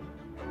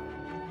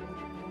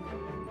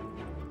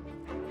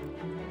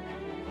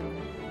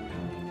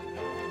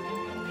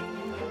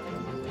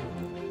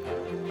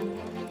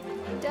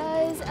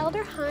 Does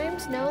Elder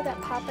Himes know that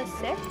Papa's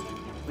sick?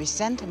 We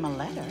sent him a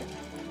letter.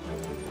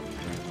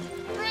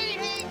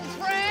 Greetings,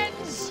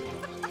 friends!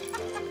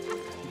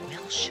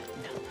 Will should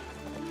know.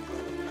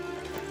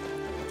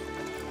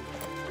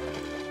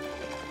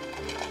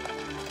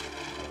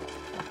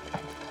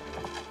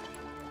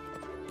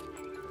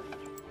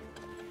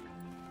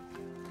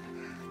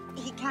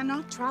 He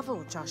cannot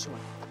travel, Joshua.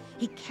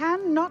 He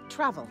cannot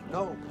travel.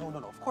 No,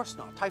 of course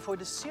not.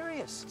 Typhoid is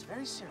serious. It's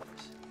very serious.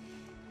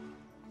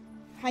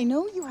 I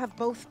know you have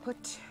both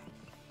put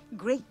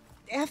great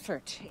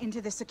effort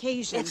into this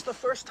occasion. It's the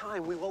first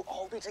time we will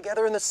all be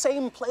together in the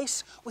same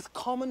place with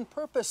common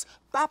purpose.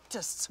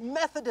 Baptists,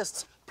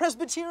 Methodists,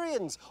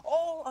 Presbyterians,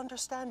 all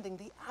understanding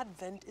the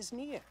Advent is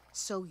near.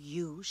 So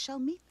you shall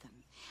meet them,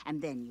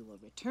 and then you will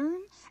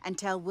return and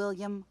tell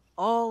William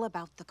all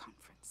about the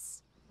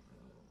conference.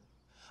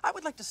 I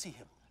would like to see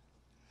him,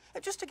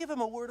 just to give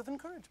him a word of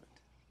encouragement.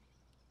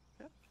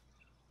 Yeah?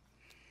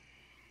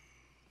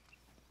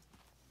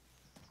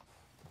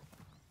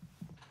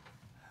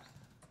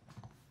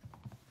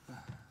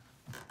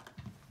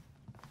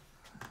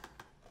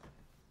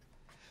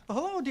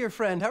 Well, hello, dear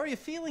friend. How are you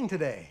feeling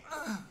today?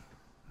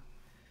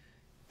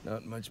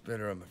 Not much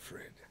better, I'm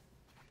afraid.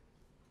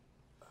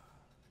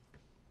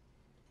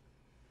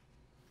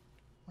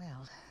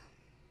 Well,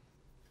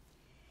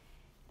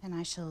 then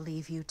I shall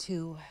leave you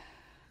two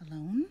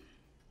alone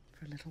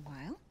for a little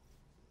while.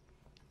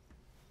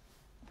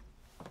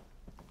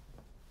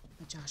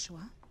 But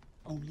Joshua,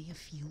 only a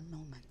few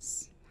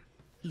moments.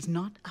 He's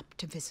not up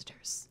to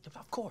visitors.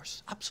 Of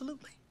course,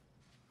 absolutely.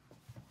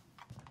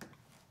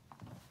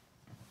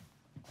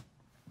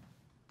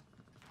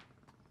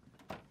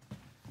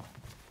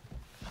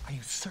 Are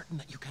you certain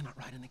that you cannot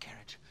ride in the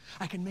carriage?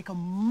 I can make a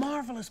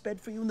marvelous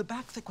bed for you in the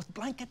back, thick with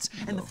blankets,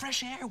 and the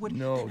fresh air would...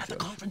 No, at the Joshua.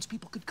 conference,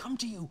 people could come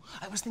to you.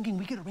 I was thinking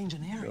we could arrange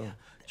an area. No,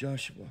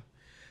 Joshua,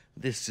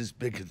 this is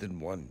bigger than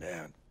one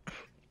man.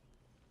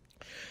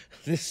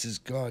 This is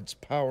God's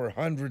power.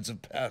 Hundreds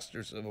of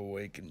pastors have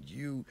awakened.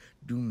 You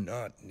do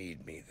not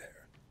need me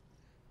there.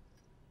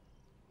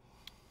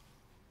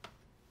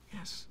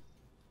 Yes.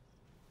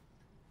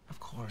 Of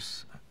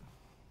course.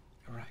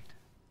 You're right.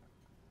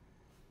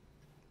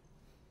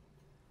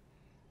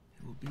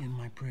 It will be in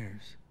my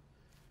prayers.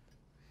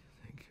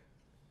 Thank you.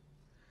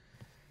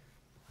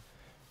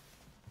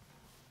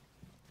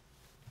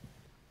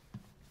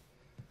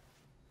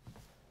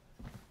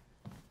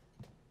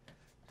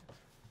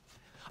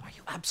 Are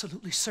you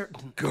absolutely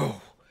certain?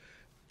 Go.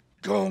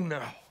 Go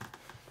now.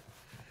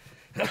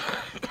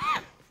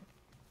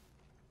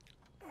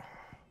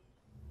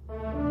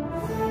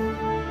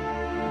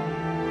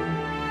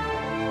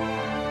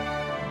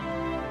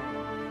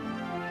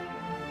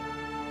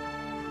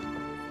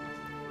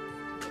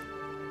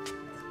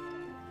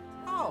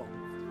 Oh.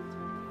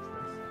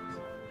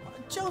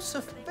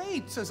 Joseph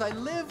Bates, as I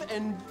live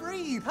and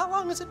breathe. How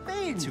long has it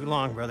been? Too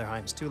long, Brother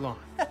Himes, too long.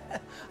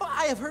 Well,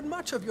 I have heard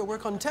much of your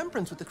work on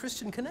temperance with the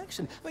Christian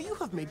Connection, but you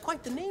have made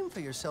quite the name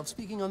for yourself,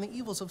 speaking on the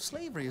evils of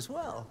slavery as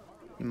well.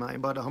 Am I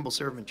but a humble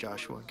servant,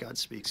 Joshua? God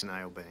speaks and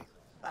I obey.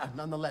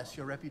 Nonetheless,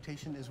 your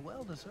reputation is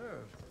well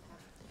deserved.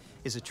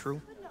 Is it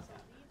true?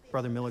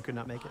 Brother Miller could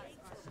not make it?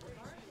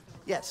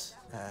 Yes,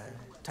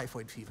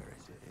 typhoid fever.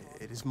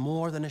 It is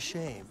more than a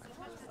shame.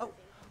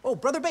 Oh,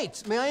 Brother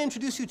Bates, may I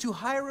introduce you to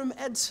Hiram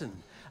Edson?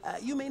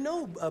 You may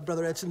know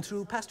Brother Edson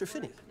through Pastor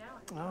Finney.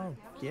 Oh,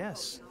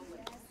 yes.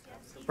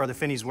 Brother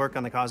Finney's work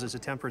on the causes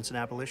of temperance and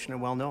abolition are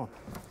well known.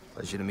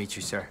 Pleasure to meet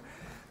you, sir.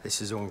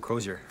 This is Owen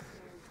Crozier.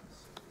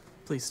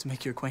 Pleased to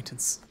make your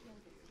acquaintance.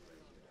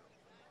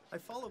 I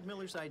followed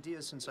Miller's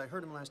ideas since I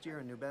heard him last year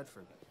in New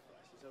Bedford.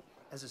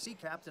 As a sea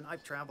captain,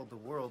 I've traveled the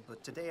world,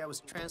 but today I was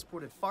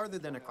transported farther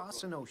than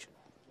across an ocean.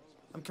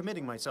 I'm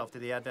committing myself to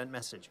the Advent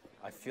message.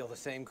 I feel the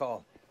same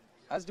call.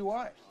 As do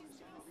I.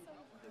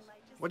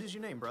 What is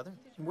your name, brother?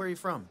 And where are you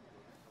from?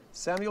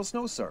 Samuel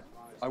Snow, sir.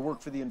 I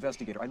work for the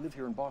Investigator. I live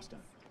here in Boston.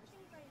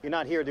 You're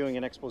not here doing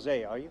an expose,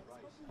 are you?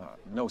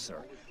 No,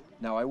 sir.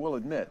 Now, I will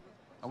admit,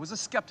 I was a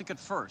skeptic at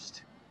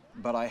first,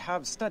 but I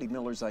have studied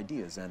Miller's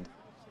ideas, and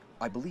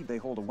I believe they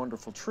hold a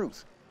wonderful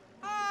truth.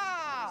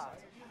 Ah!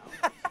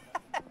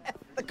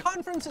 The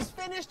conference is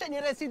finished, and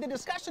yet I see the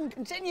discussion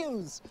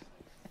continues.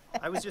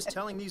 I was just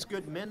telling these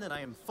good men that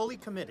I am fully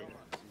committed.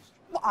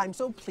 Well, I'm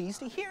so pleased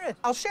to hear it.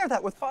 I'll share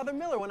that with Father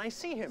Miller when I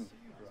see him.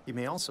 You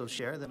may also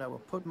share that I will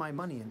put my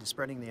money into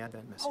spreading the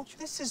Advent message. Oh,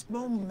 this is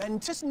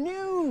momentous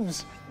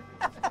news.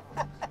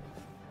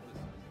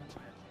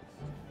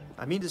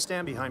 I mean to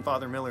stand behind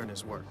Father Miller and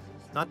his work.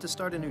 Not to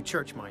start a new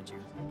church, mind you,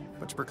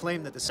 but to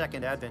proclaim that the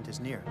second Advent is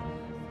near.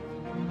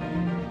 You,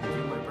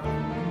 my brother.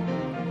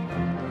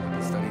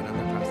 Studying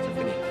under Pastor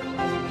Finney.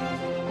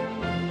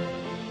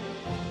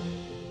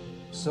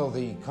 So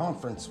the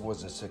conference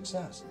was a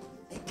success.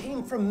 They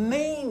came from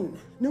Maine,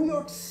 New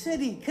York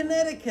City,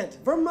 Connecticut,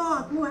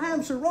 Vermont, New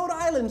Hampshire, Rhode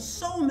Island.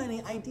 So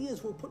many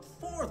ideas were put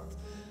forth.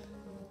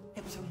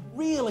 It was a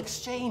real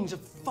exchange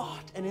of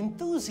thought and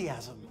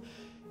enthusiasm.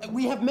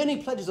 We have many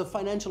pledges of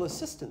financial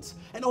assistance,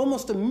 and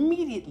almost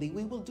immediately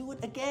we will do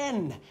it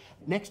again.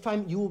 Next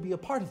time you will be a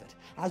part of it,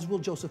 as will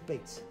Joseph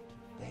Bates.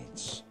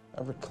 Bates.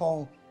 I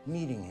recall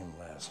meeting him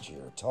last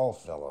year. A tall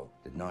fellow,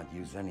 did not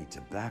use any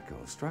tobacco.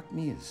 Struck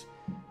me as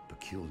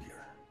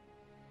peculiar.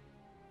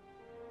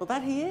 Well,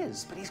 that he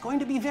is, but he's going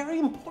to be very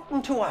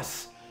important to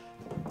us.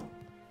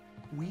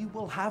 We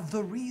will have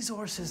the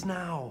resources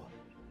now.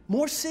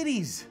 More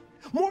cities,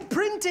 more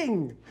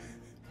printing.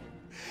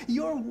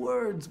 Your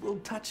words will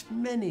touch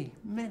many,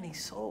 many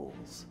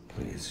souls.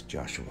 Please,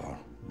 Joshua,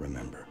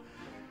 remember,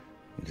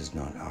 it is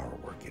not our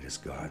work, it is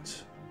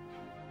God's.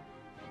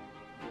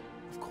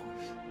 Of course.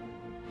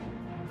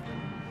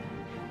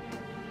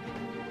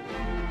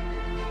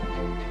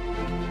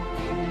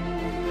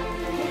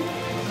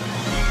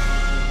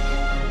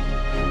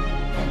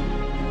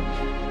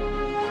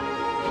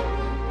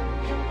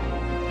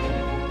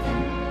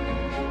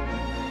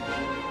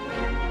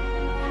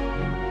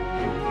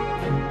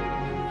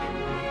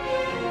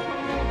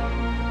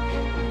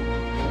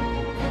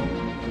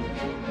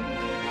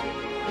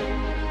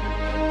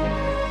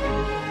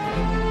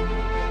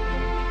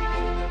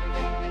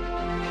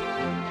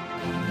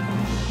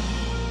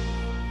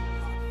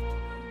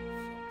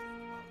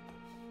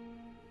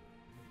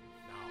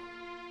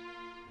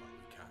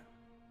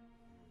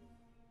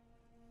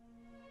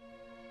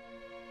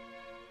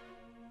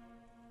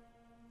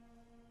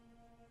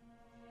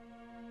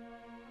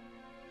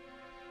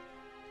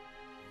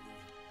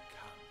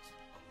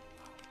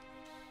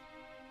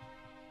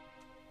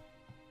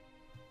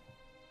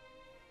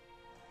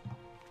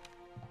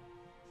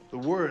 The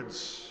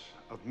words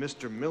of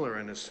Mr. Miller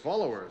and his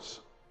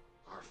followers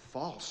are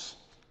false.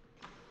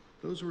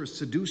 Those who are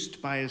seduced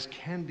by his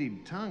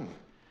candied tongue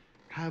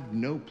have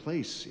no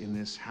place in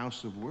this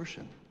house of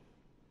worship.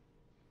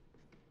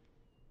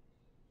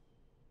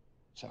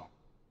 So,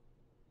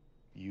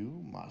 you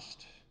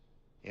must,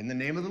 in the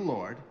name of the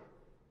Lord,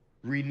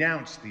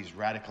 renounce these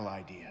radical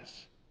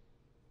ideas.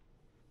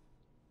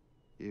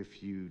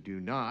 If you do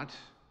not,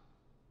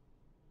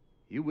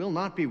 you will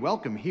not be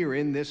welcome here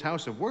in this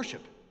house of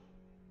worship.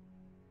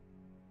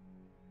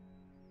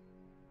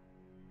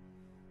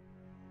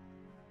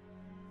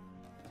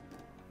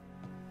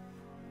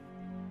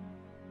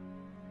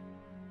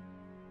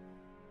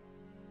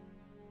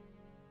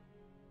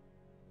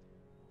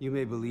 You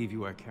may believe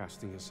you are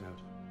casting us out.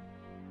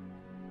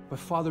 But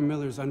Father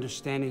Miller's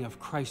understanding of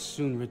Christ's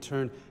soon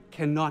return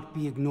cannot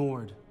be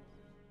ignored.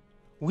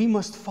 We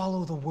must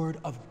follow the word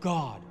of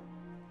God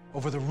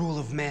over the rule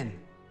of men.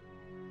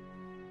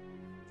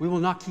 We will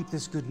not keep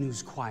this good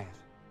news quiet.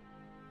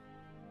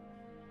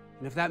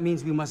 And if that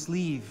means we must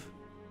leave,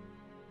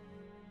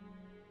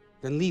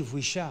 then leave we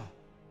shall.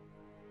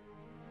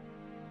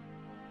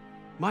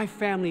 My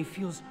family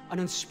feels an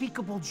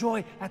unspeakable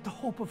joy at the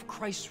hope of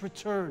Christ's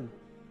return.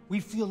 We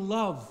feel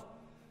love,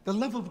 the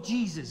love of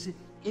Jesus.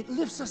 It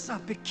lifts us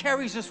up, it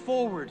carries us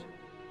forward.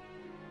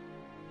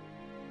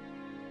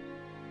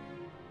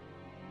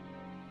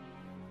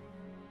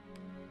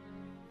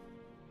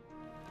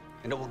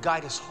 And it will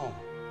guide us home.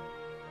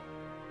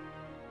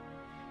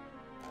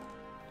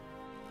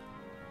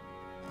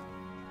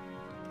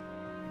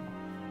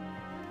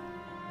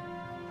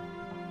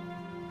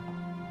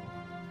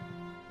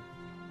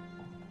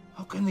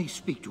 can they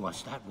speak to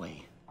us that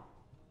way?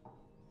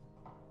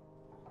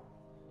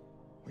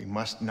 We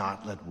must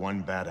not let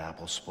one bad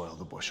apple spoil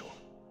the bushel.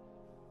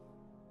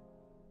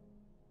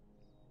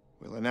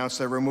 We'll announce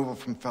their removal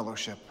from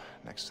fellowship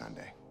next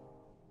Sunday.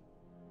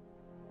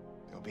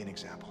 It'll be an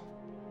example.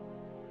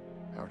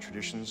 Our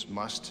traditions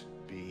must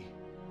be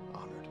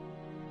honored.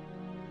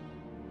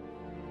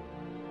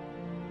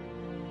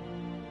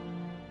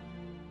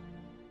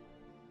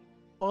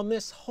 On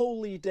this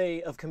holy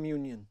day of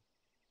communion,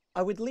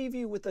 I would leave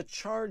you with a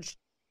charge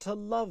to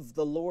love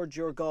the Lord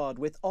your God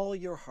with all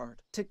your heart,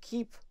 to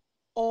keep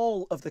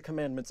all of the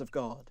commandments of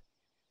God,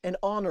 and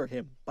honor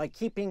him by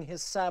keeping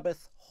his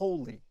Sabbath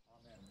holy.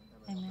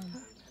 Amen.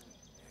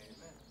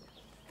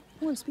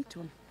 I want to speak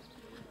to him.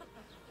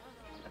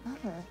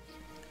 Mother.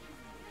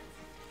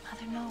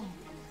 Mother, no.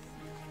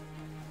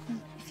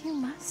 If you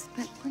must,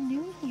 but we're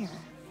new here.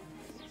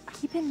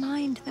 Keep in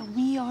mind that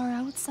we are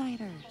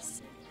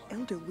outsiders.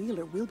 Elder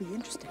Wheeler will be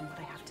interested in what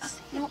I have to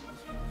say. No.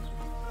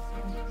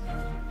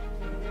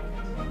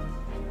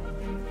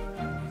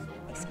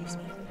 Excuse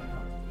me.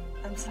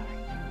 I'm sorry.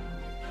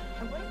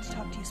 I wanted to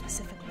talk to you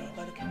specifically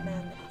about a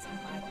commandment in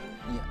the Bible.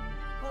 Yeah.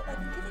 Well, I've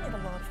been giving it a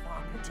lot of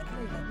thought,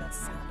 particularly about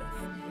Sabbath.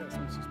 Yes,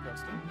 Mrs.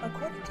 Preston.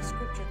 According to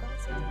Scripture, God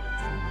said to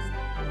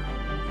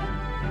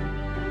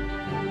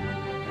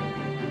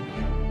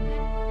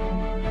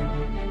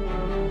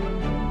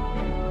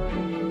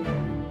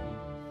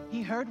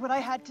He heard what I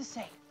had to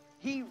say.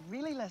 He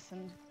really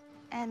listened.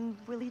 And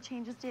will he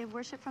change his day of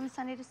worship from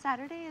Sunday to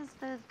Saturday, as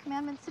the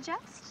commandments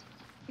suggest?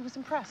 He was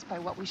impressed by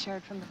what we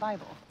shared from the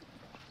Bible.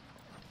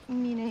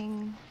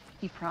 Meaning?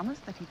 He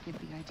promised that he'd give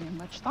the idea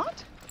much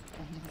thought,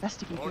 and he'd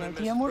investigate the Morning,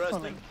 idea Mrs. more Preston.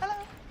 fully. Hello.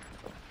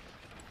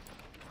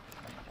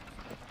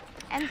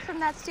 And from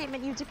that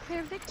statement, you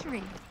declare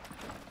victory.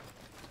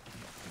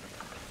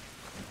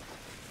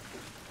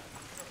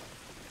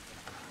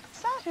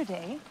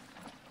 Saturday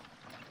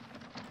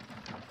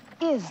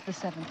is the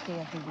seventh day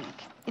of the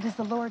week. It is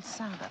the Lord's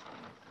Sabbath.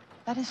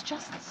 That is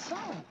just so.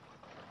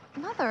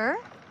 Mother,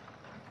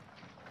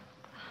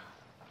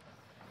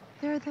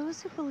 there are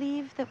those who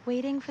believe that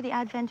waiting for the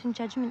Advent and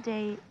Judgment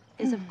Day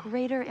is of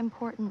greater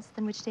importance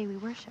than which day we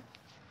worship.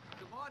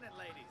 Good morning,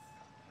 ladies.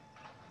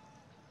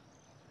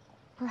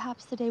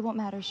 Perhaps the day won't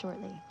matter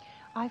shortly.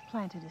 I've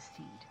planted a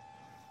seed.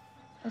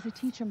 As a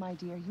teacher, my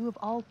dear, you of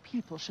all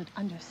people should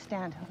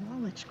understand how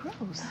knowledge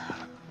grows.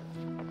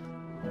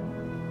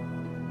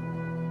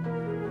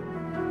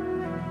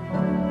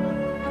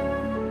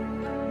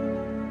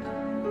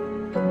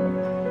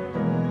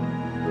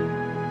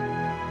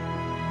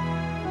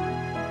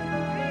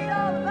 Read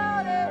all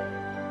about it.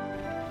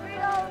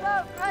 Read all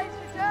about Christ's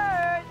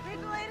return.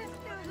 Read the latest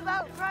news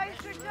about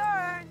Christ's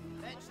return.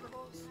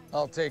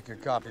 I'll take your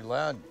copy,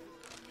 lad.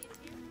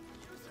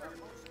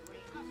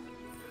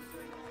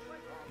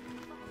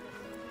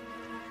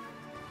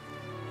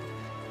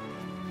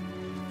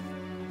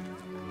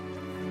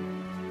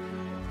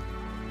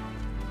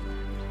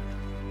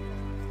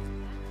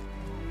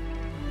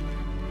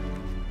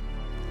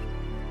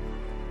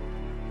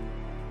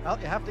 Well,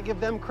 you have to give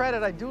them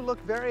credit. I do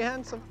look very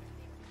handsome.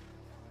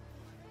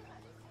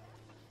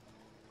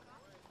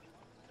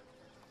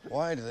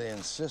 Why do they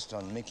insist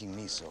on making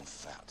me so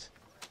fat?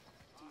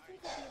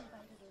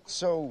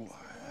 So,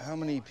 how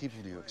many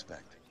people do you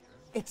expect?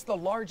 It's the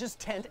largest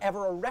tent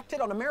ever erected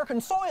on American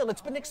soil.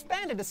 It's been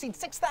expanded to seat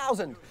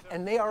 6,000,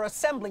 and they are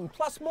assembling,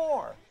 plus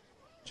more.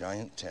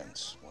 Giant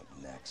tents. What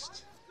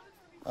next?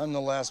 I'm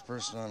the last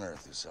person on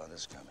Earth who saw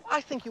this coming.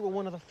 I think you were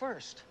one of the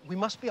first. We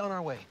must be on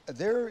our way.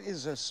 There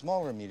is a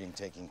smaller meeting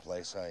taking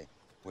place. I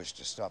wish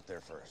to stop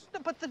there first.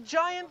 But the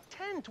giant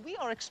tent, we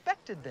are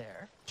expected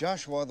there.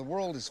 Joshua, the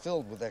world is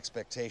filled with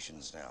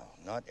expectations now.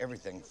 Not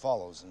everything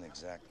follows an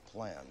exact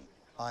plan.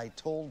 I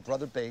told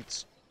Brother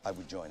Bates I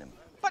would join him.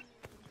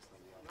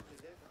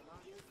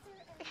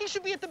 He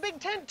should be at the big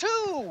tent,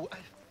 too.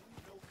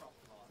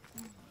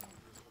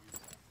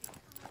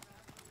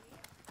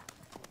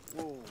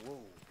 Whoa, whoa.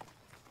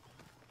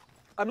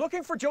 I'm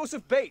looking for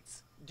Joseph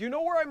Bates. Do you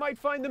know where I might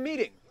find the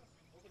meeting?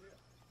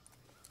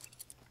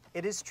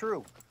 It is true.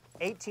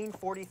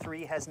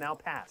 1843 has now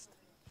passed.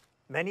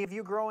 Many of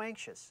you grow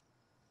anxious.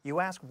 You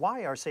ask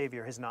why our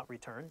Savior has not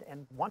returned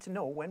and want to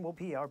know when will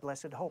be our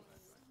blessed hope.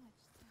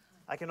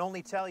 I can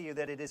only tell you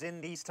that it is in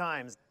these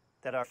times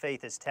that our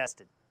faith is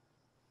tested.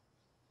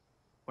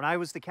 When I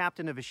was the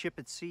captain of a ship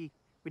at sea,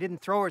 we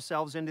didn't throw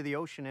ourselves into the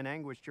ocean in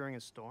anguish during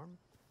a storm.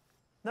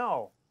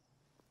 No,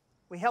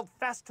 we held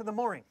fast to the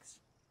moorings.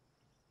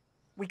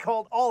 We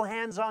called all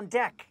hands on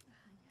deck.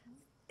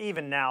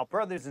 Even now,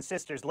 brothers and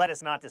sisters, let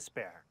us not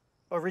despair,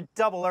 or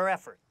redouble our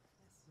effort.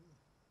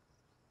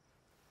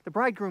 The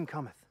bridegroom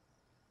cometh.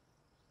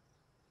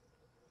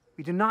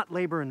 We do not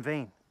labor in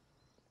vain.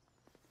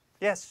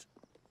 Yes,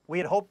 we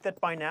had hoped that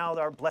by now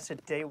our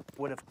blessed day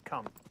would have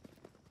come.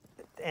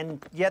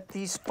 And yet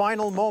these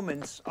final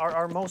moments are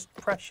our most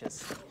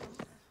precious.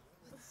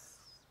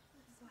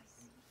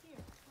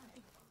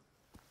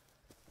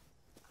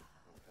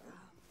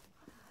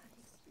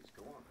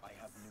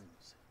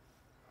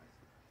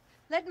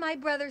 Let my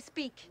brother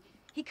speak.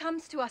 He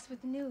comes to us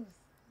with news.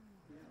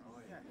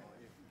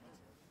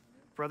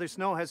 Brother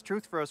Snow has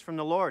truth for us from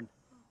the Lord.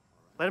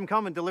 Let him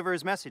come and deliver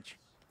his message.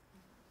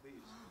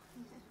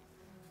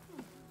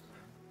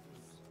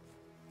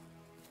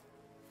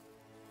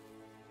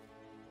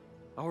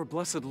 Our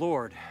blessed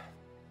Lord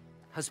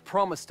has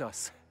promised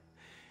us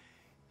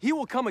he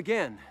will come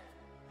again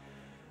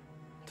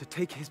to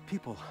take his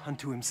people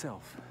unto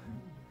himself.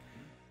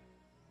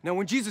 Now,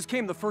 when Jesus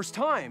came the first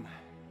time,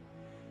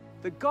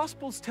 the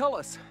Gospels tell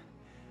us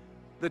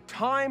the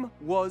time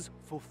was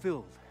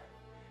fulfilled.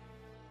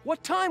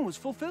 What time was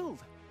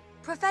fulfilled?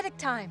 Prophetic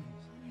time.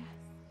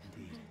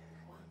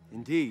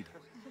 Indeed.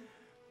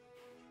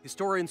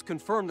 Historians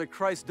confirm that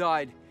Christ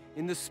died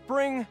in the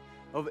spring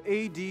of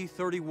AD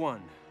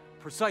 31,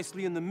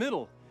 precisely in the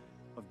middle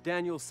of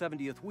Daniel's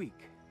 70th week.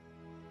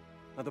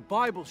 Now, the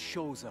Bible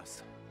shows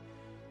us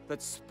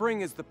that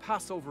spring is the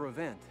Passover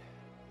event.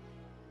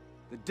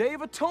 The Day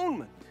of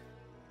Atonement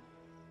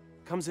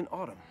comes in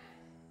autumn.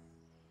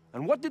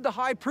 And what did the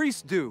high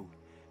priest do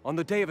on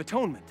the Day of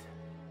Atonement?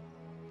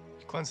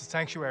 Cleanse the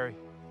sanctuary.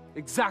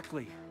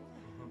 Exactly.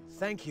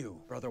 Thank you,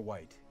 Brother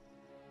White.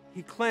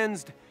 He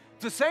cleansed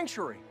the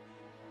sanctuary.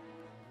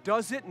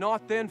 Does it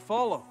not then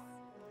follow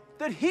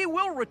that he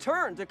will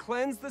return to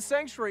cleanse the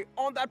sanctuary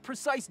on that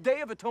precise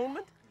Day of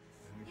Atonement?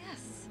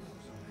 Yes.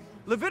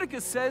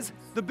 Leviticus says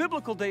the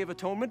biblical Day of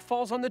Atonement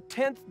falls on the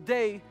 10th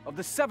day of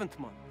the 7th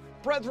month.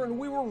 Brethren,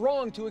 we were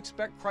wrong to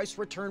expect Christ's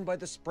return by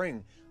the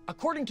spring.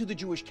 According to the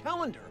Jewish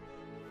calendar,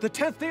 the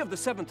 10th day of the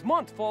 7th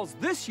month falls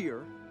this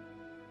year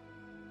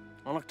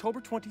on October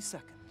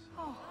 22nd.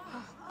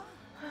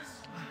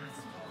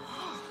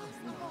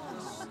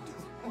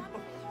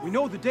 We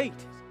know the date.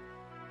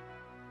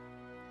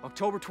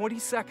 October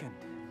 22nd,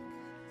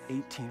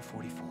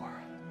 1844.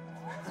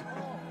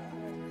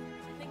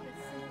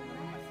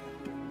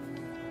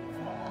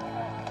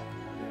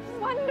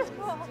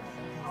 Wonderful.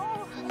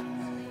 Oh.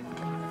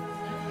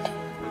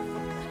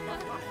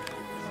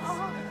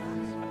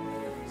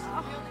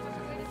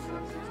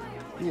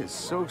 He is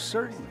so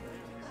certain.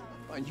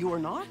 And you are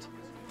not?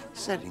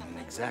 Setting an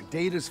exact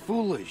date is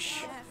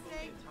foolish.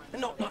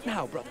 No, not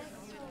now, brother.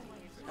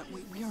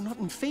 We are not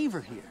in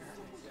favor here.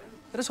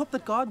 Let us hope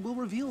that God will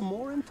reveal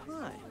more in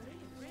time.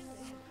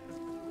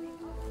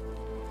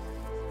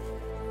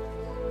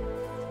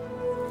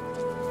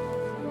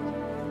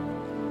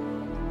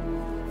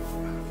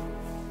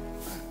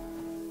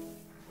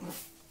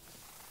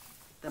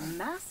 The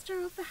master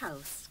of the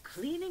house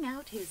cleaning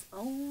out his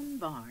own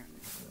barn.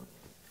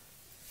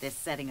 This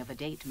setting of a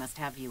date must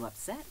have you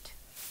upset.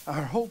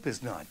 Our hope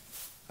is not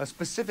a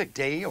specific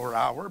day or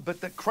hour, but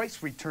that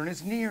Christ's return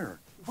is near.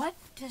 What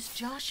does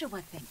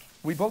Joshua think?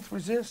 We both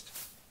resist.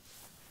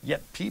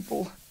 Yet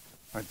people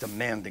are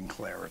demanding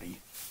clarity.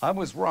 I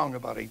was wrong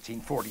about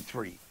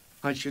 1843.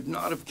 I should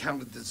not have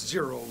counted the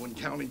zero when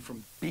counting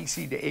from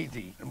BC to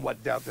AD, and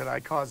what doubt did I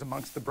cause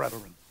amongst the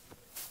brethren?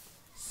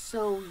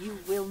 So you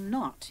will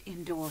not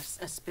endorse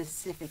a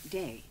specific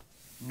day?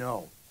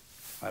 No,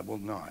 I will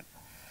not.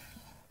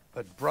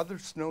 But Brother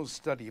Snow's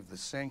study of the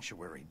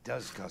sanctuary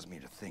does cause me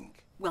to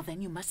think. Well,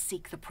 then you must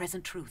seek the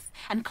present truth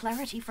and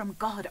clarity from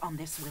God on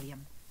this,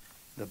 William.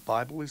 The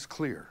Bible is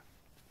clear.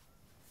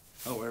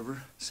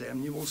 However,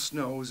 Samuel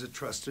Snow is a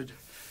trusted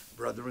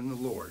brother in the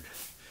Lord.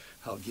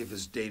 I'll give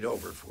his date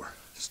over for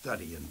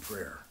study and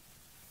prayer.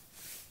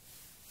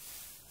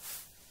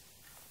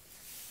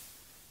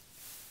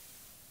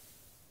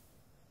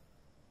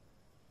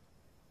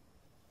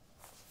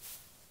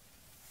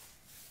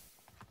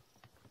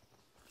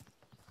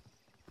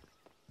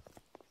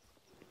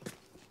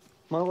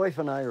 My wife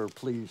and I are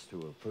pleased to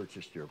have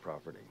purchased your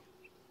property.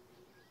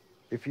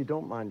 If you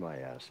don't mind my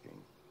asking,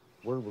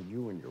 where will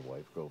you and your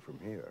wife go from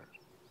here?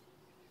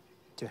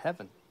 To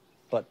heaven.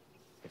 But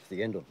if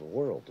the end of the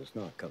world does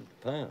not come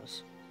to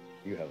pass,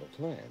 you have a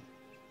plan.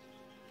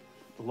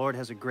 The Lord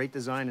has a great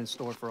design in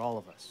store for all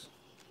of us.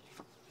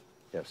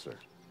 Yes, sir.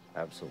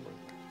 Absolutely.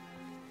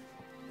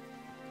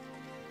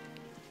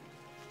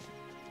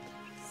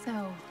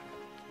 So,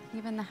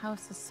 even the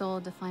house is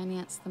sold to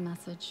finance the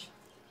message.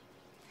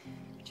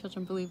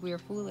 Children believe we are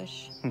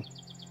foolish.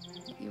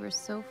 Yet you are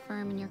so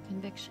firm in your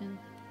conviction.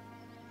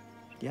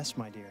 Yes,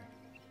 my dear.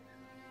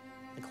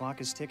 The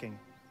clock is ticking.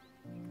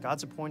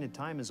 God's appointed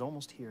time is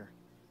almost here.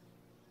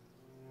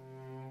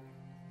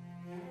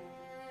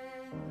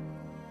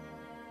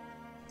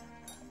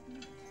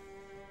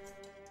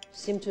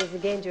 Seem to have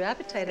regained your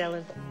appetite,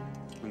 Ellen.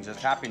 Brings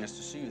us happiness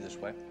to see you this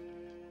way.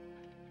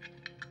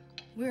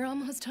 We're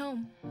almost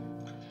home.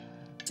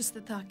 Just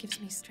the thought gives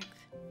me strength.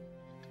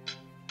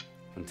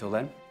 Until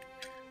then,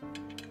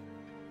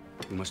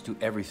 we must do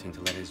everything to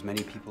let as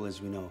many people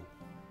as we know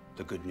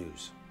the good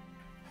news.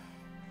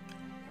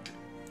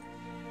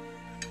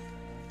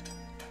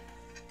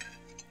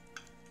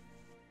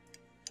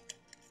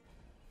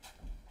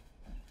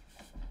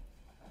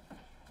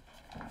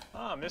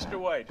 Ah, Mr.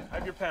 White, I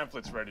have your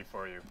pamphlets ready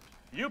for you.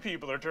 You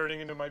people are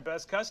turning into my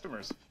best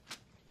customers.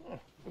 Oh,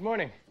 good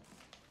morning.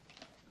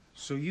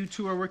 So you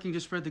two are working to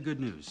spread the good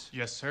news?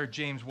 Yes, sir.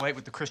 James White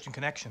with the Christian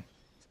Connection.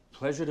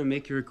 Pleasure to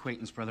make your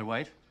acquaintance, Brother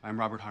White. I'm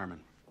Robert Harmon.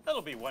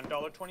 That'll be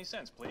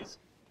 $1.20, please.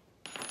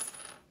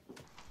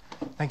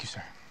 Thank you,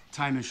 sir.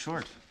 Time is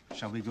short.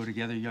 Shall we go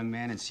together, young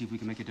man, and see if we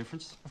can make a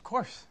difference? Of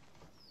course.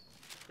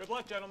 Good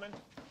luck, gentlemen.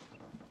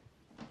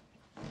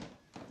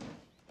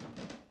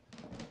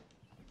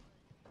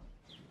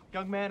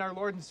 Young man, our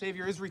Lord and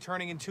Savior is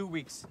returning in 2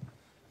 weeks.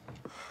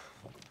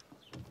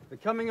 The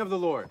coming of the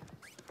Lord.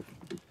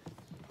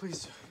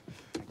 Please,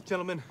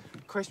 gentlemen,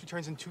 Christ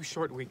returns in 2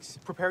 short weeks.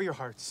 Prepare your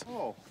hearts.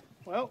 Oh,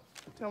 well,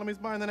 tell him he's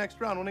buying the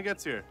next round when he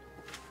gets here.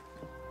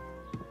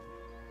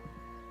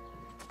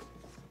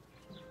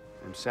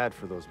 I'm sad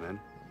for those men.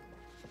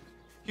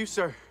 You,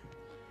 sir.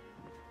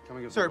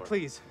 Coming of the Sir, Lord.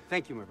 please.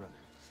 Thank you, my brother.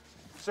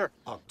 Sir.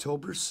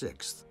 October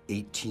 6th,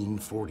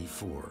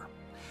 1844.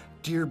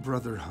 Dear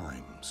Brother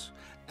Hymes,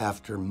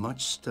 after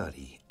much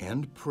study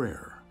and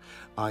prayer,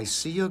 I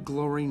see a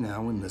glory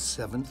now in the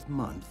 7th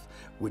month,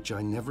 which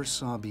I never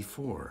saw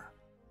before.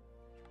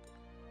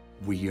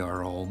 We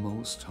are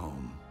almost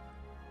home.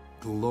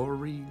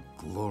 Glory,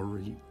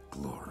 glory,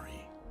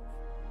 glory.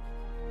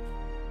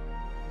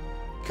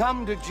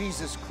 Come to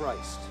Jesus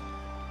Christ,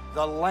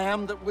 the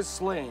Lamb that was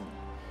slain,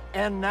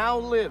 and now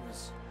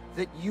lives,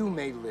 that you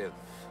may live.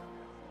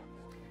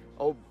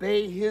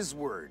 Obey his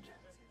word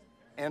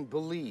and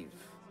believe.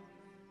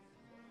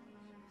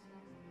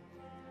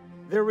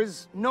 There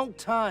is no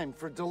time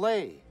for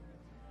delay.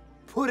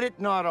 Put it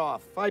not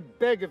off, I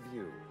beg of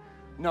you.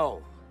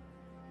 No,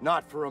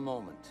 not for a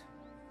moment.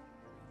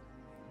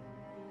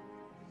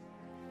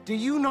 Do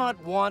you not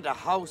want a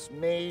house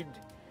made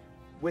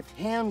with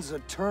hands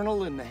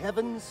eternal in the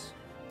heavens?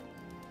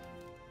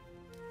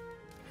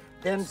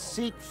 Then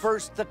seek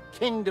first the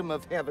kingdom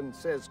of heaven,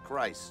 says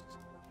Christ,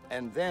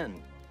 and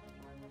then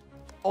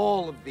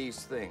all of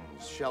these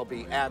things shall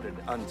be added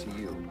unto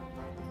you.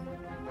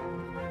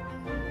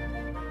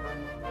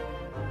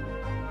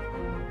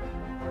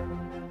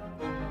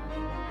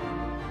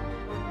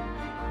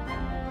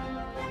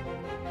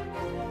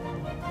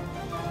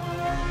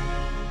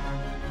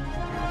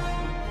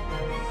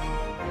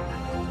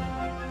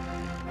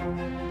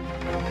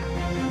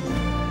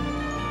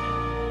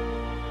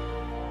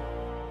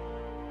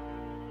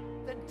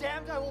 Then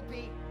damned I will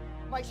be.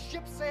 My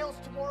ship sails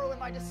tomorrow and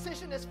my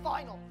decision is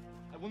final.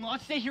 I will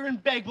not stay here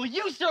and beg. Will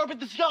you stir up at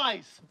the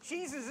skies?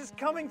 Jesus is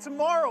coming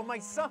tomorrow, my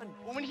son.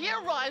 Well, when he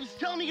arrives,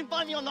 tell him he can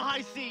find me on the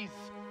high seas.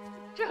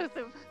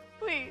 Joseph,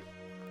 please,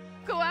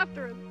 go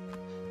after him.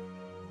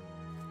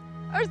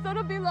 Our son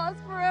will be lost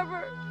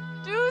forever.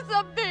 Do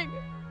something.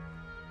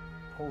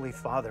 Holy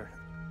Father,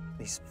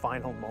 these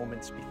final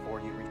moments before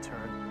you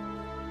return,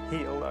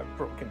 heal our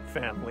broken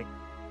family.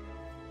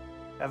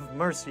 Have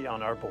mercy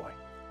on our boy.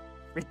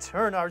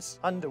 Return our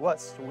son to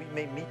us so we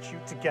may meet you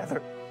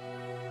together.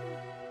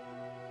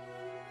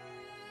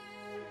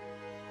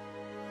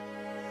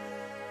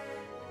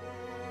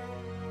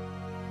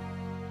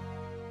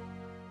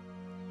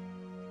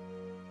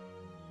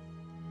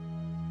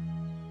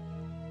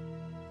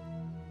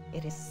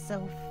 It is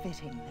so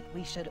fitting that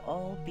we should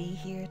all be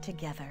here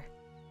together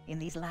in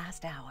these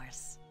last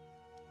hours.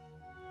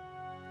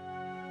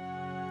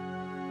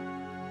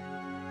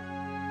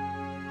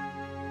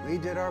 We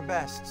did our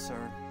best,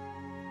 sir.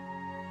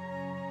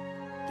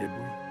 Did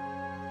we?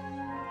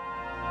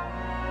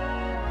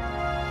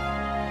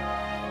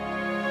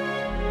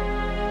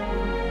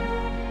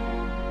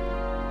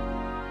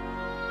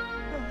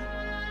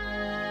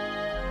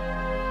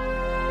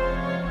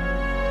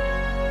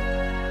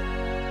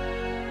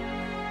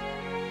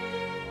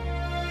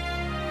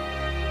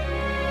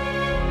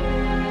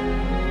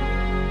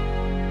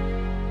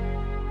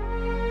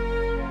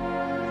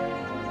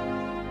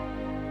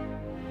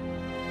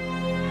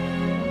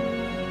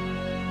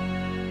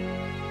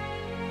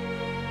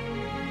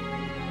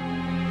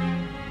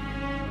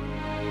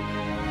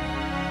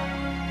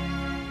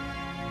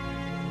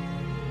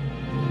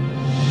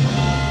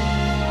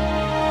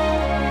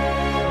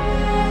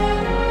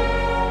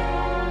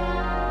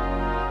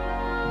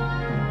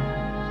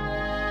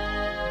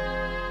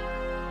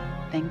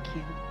 Thank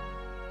you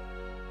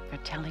for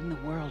telling the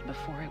world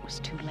before it was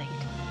too late.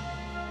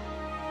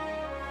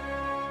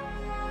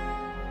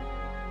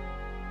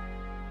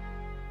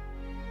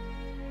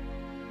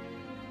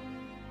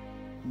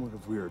 What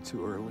if we are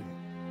too early?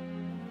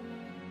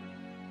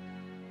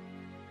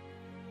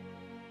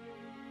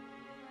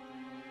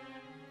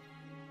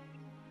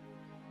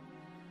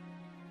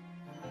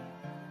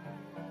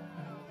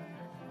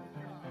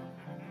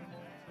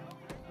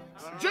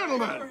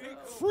 Gentlemen,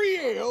 free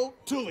ale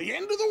till the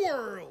end of the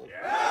world.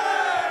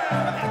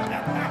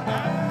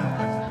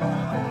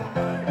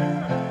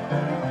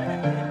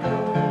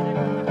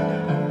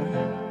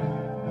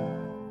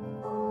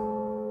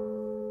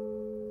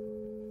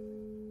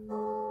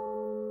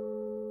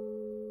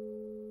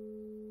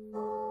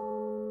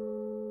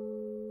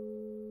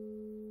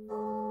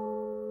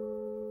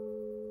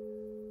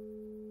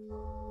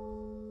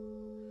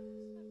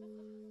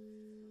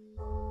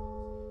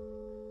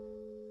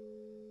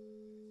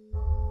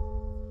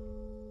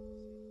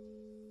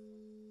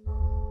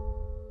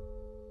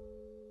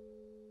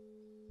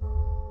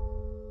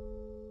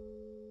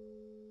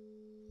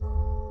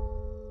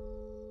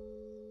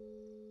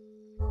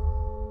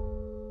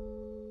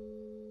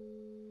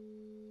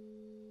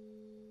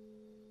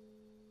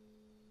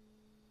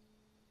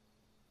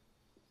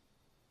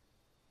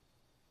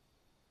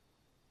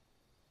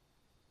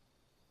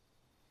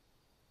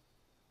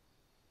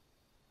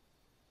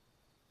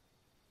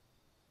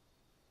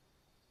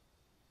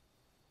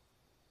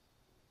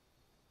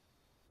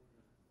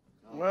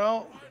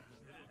 Well,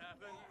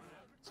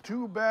 it's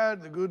too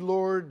bad the good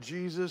Lord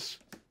Jesus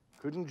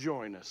couldn't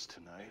join us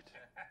tonight.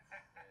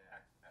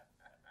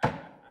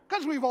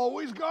 Because we've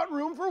always got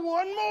room for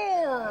one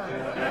more.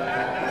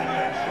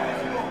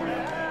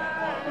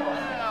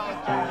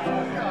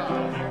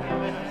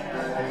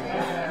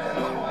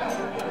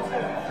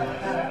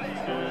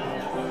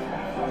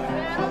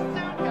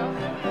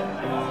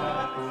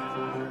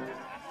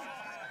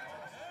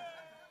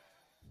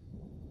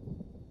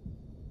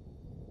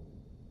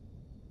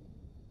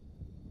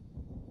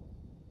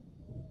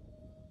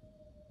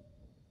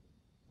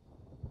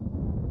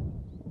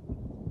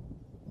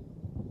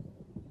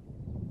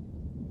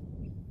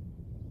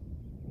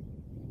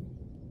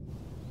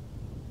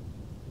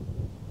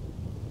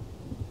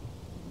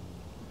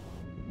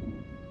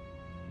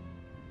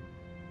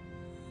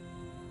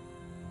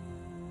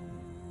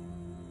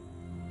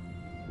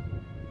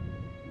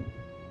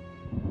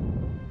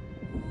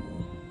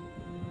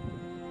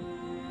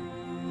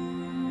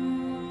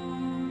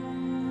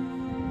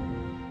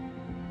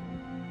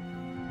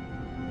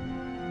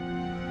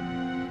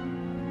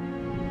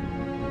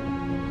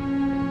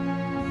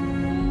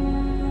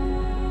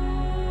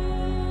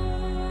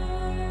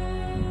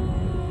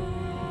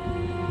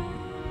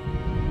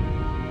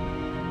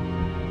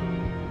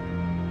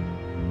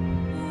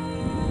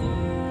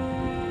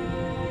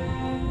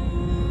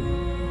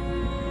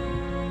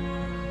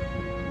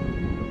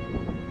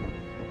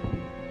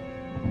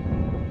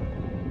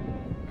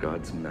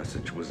 God's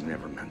message was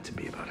never meant to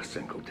be about a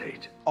single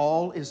date.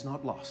 All is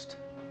not lost.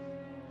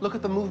 Look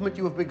at the movement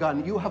you have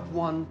begun. You have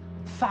won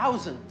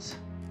thousands.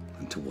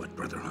 And to what,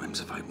 Brother Himes,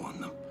 have I won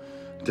them?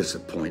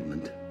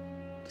 Disappointment,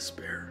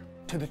 despair.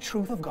 To the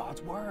truth of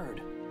God's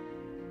word.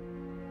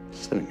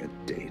 Setting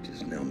a date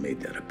has now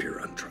made that appear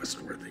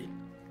untrustworthy.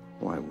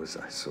 Why was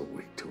I so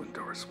weak to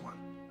endorse one?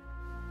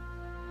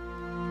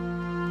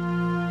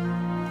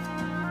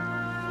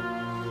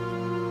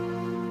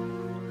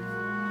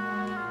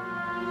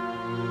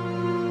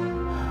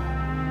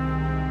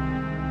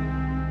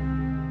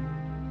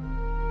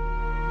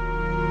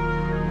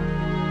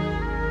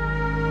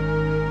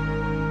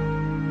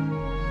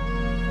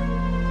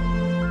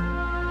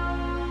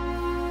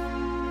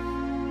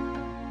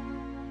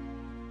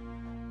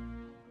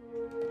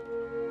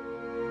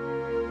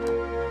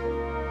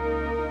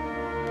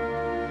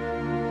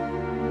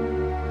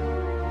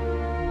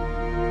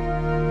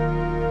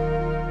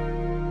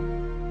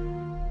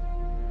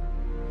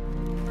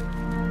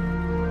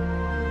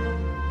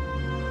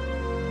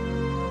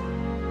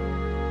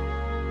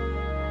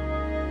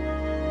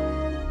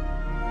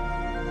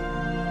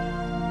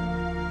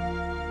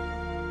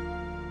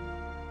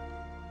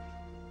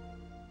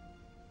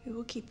 We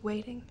will keep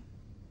waiting.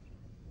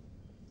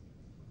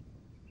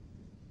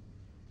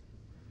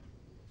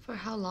 For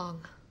how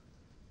long?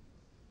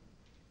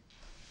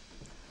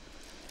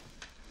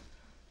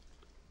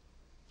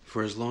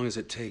 For as long as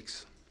it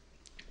takes.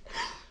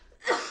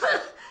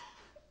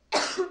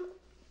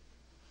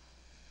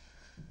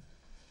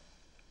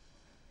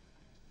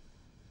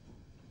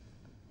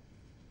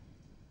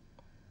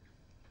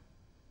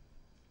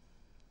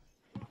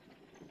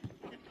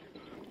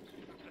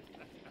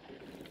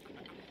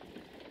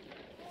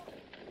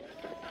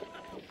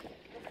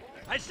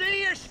 I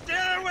see you're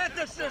still with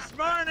us this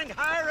morning,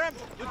 Hiram.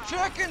 The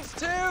chickens,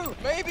 too.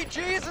 Maybe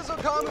Jesus will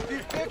come if you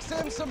fix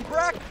him some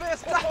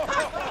breakfast.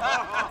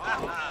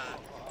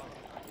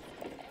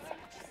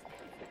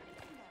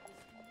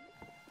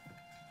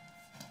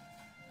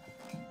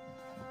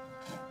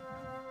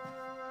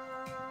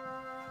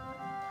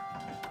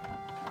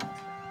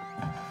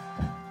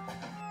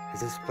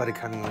 Is this but a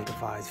cunningly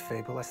devised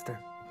fable, Esther?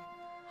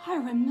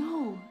 Hiram,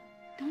 no.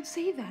 Don't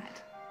say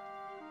that.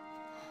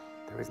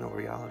 There is no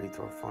reality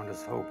to our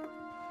fondest hope.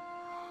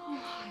 Oh,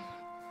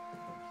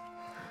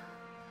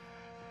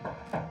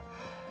 Hiram.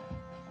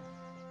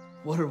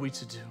 What are we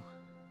to do?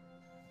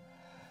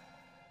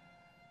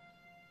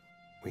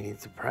 We need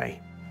to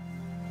pray.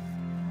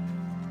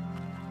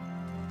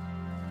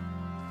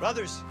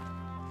 Brothers,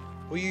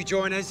 will you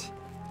join us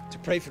to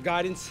pray for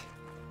guidance?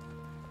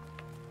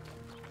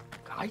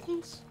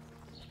 Guidance?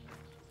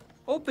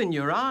 Open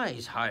your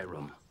eyes,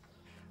 Hiram.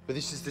 But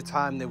this is the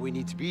time that we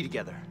need to be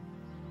together.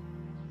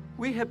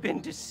 We have been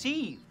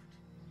deceived.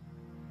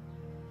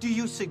 Do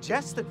you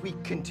suggest that we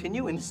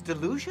continue in this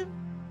delusion?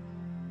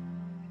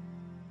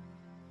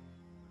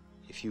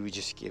 If you would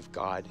just give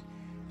God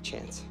a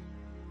chance.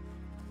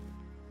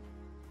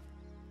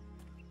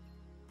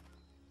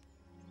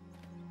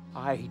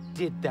 I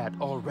did that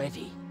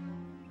already.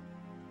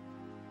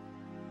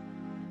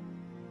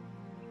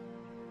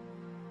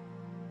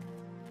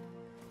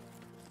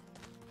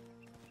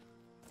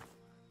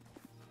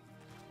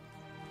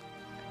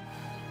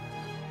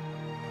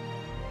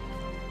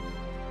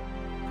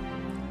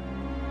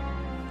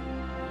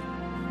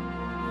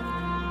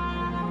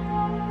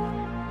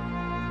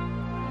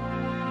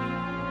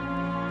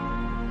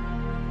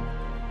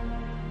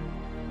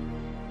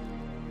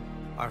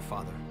 Our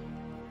Father,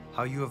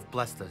 how you have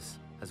blessed us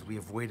as we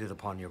have waited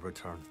upon your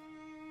return.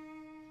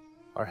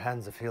 Our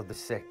hands have healed the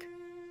sick.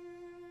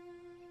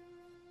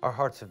 Our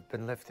hearts have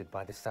been lifted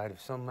by the sight of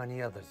so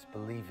many others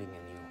believing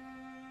in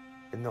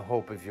you, in the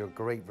hope of your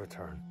great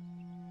return.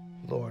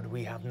 Lord,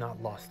 we have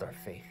not lost our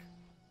faith,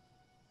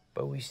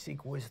 but we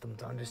seek wisdom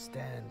to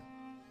understand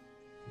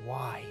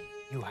why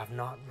you have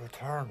not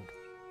returned.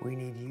 We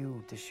need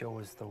you to show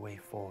us the way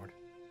forward.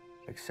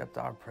 Accept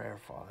our prayer,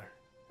 Father,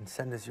 and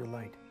send us your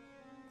light,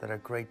 that our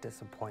great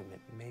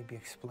disappointment may be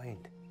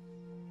explained.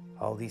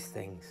 All these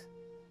things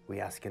we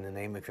ask in the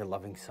name of your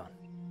loving Son,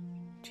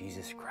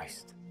 Jesus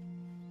Christ.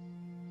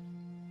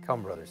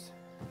 Come, brothers.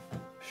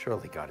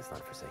 Surely God has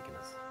not forsaken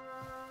us.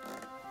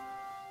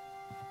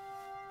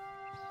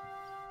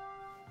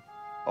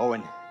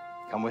 Owen,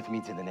 come with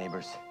me to the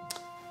neighbors.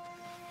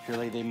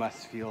 Surely they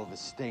must feel the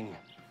sting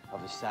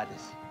of the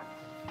sadness.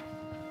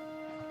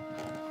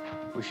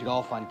 We should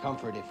all find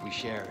comfort if we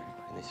share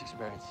in this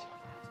experience.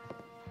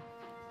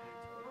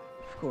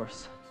 Of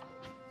course.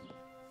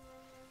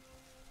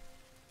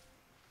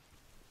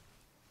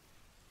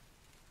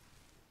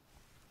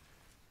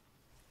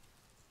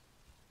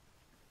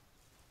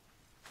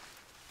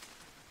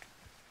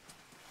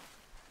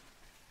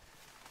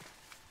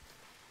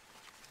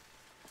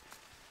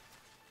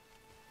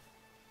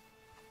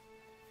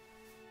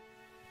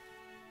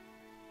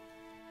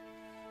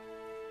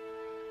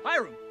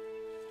 Hiram!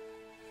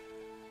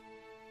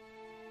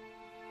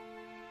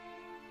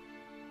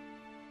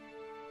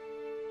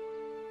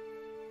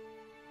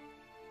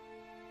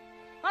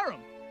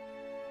 Hiram!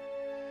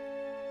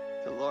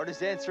 The Lord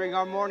is answering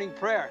our morning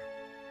prayer.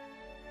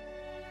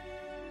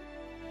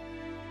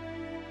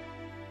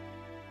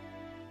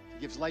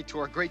 He gives light to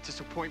our great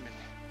disappointment.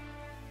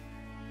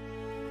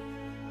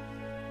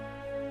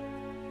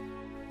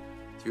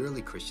 The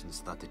early Christians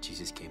thought that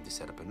Jesus came to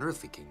set up an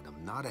earthly kingdom,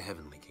 not a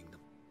heavenly kingdom.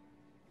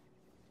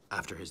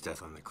 After his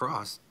death on the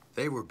cross,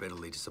 they were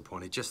bitterly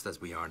disappointed, just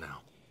as we are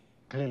now.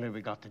 Clearly we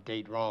got the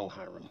date wrong,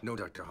 Hiram. No,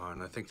 Dr. Hahn,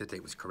 I think the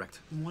date was correct.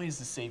 Why is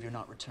the Savior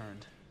not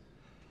returned?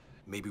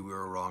 Maybe we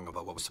were wrong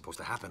about what was supposed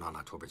to happen on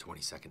October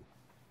 22nd.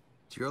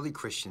 The early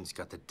Christians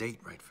got the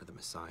date right for the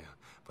Messiah,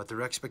 but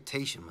their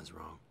expectation was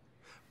wrong.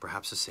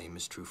 Perhaps the same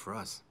is true for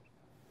us.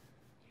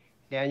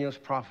 Daniel's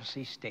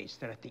prophecy states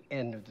that at the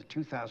end of the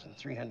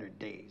 2,300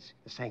 days,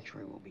 the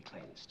sanctuary will be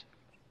cleansed.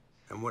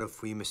 And what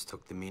if we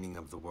mistook the meaning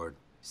of the word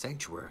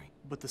sanctuary?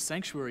 But the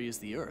sanctuary is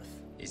the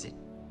earth. Is it?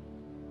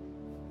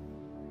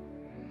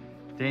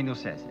 Daniel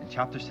says in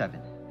chapter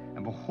 7,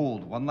 "And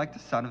behold, one like the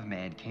Son of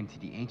Man came to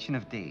the Ancient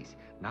of Days,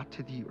 not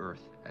to the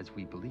earth as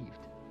we believed."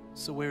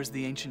 So where's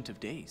the Ancient of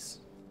Days?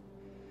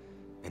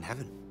 In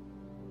heaven.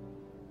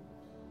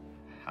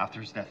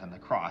 After his death on the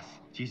cross,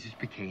 Jesus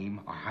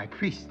became our high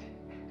priest,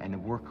 and the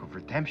work of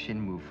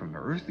redemption moved from the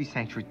earthly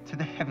sanctuary to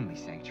the heavenly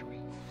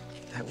sanctuary.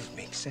 That would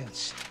make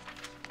sense.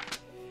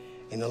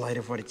 In the light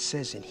of what it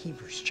says in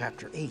Hebrews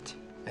chapter 8,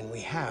 and we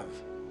have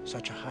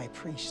such a high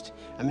priest,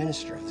 a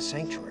minister of the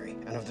sanctuary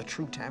and of the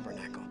true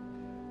tabernacle,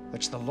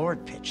 which the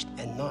Lord pitched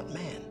and not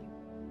man.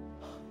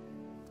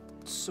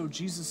 So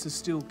Jesus is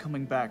still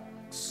coming back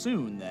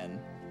soon,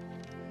 then?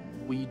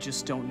 We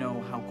just don't know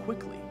how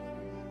quickly.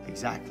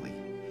 Exactly.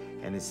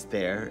 And it's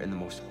there in the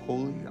most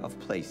holy of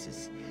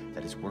places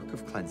that his work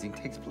of cleansing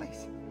takes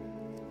place.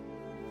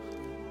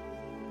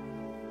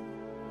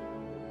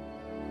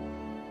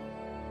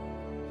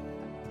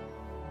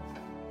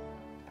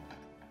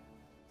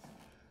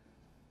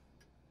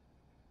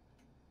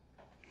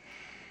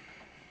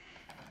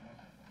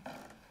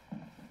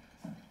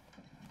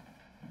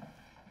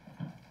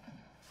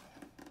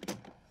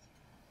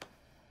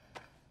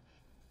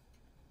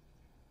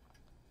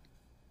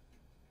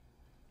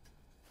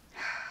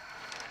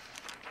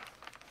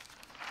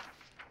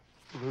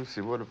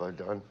 Lucy, what have I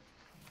done?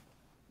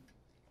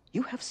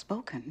 You have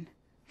spoken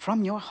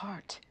from your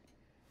heart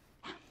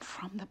and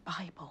from the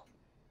Bible.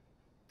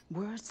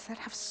 Words that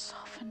have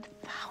softened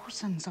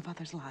thousands of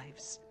others'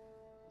 lives.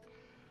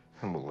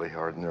 And will they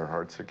harden their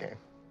hearts again?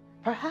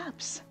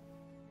 Perhaps.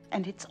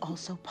 And it's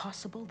also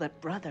possible that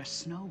Brother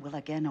Snow will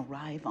again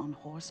arrive on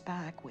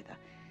horseback with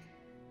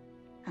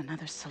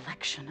another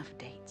selection of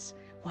dates.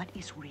 What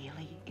is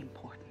really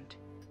important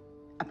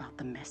about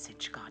the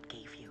message God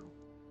gave you?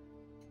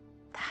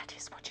 That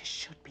is what you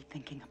should be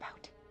thinking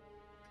about.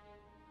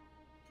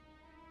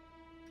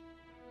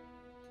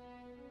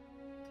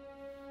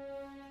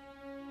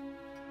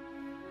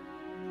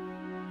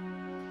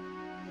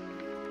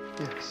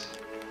 Yes.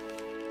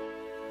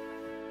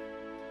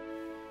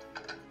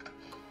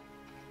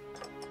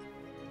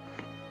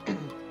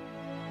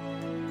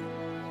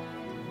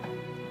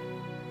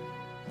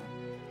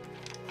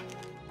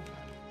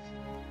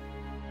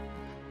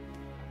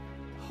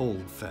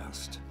 Hold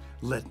fast.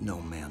 Let no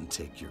man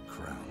take your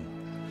crown.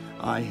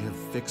 I have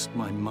fixed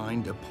my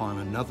mind upon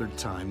another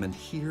time, and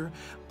here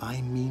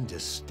I mean to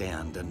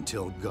stand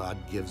until God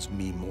gives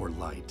me more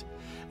light.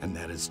 And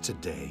that is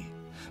today.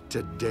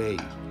 Today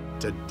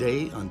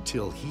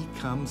until he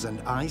comes and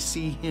I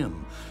see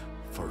him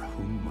for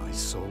whom my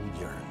soul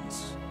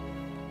yearns.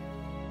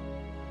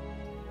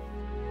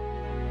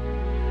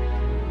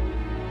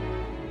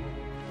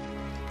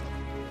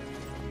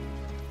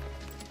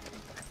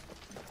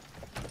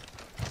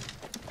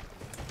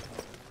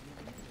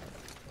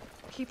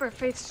 Keep our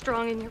faith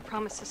strong in your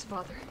promises,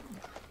 Father.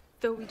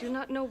 Though we do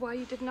not know why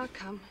you did not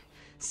come,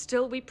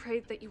 still we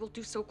pray that you will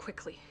do so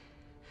quickly.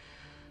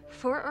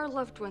 For our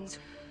loved ones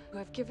who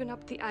have given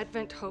up the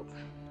Advent hope,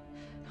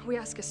 we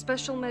ask a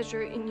special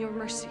measure in your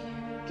mercy.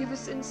 Give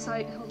us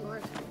insight, O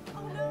Lord.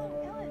 Oh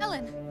no,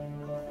 Ellen!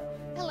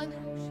 Ellen,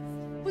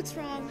 what's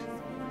wrong?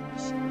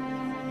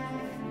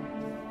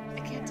 I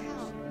can't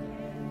tell.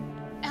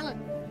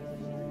 Ellen!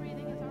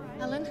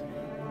 Ellen?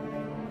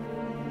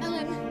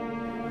 Ellen?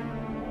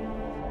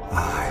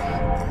 I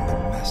am the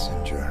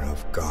messenger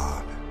of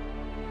God.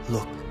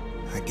 Look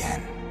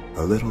again,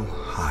 a little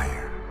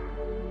higher.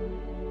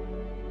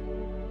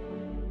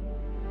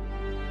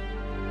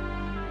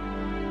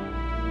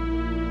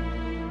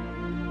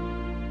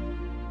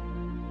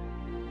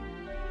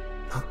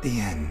 Not the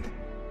end,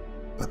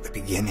 but the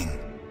beginning.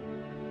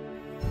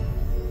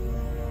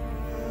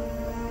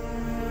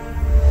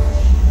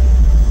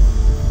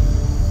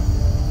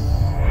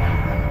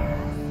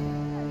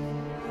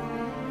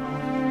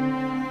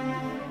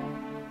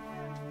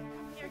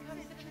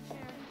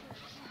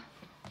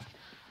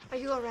 Are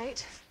you all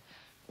right?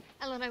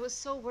 Ellen, I was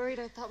so worried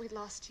I thought we'd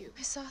lost you.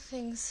 I saw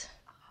things.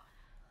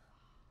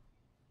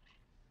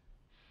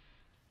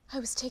 I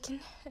was taken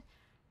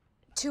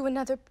to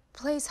another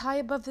place high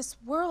above this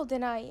world,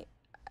 and I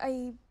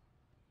heard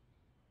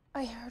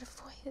a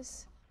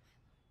voice.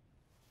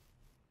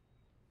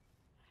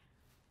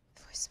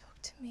 The voice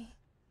spoke to me.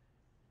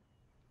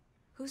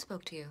 Who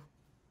spoke to you?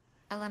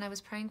 Ellen, I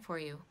was praying for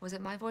you. Was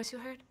it my voice you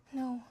heard?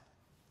 No.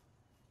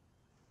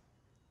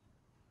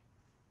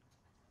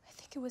 I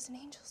think it was an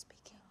angel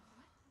speaking.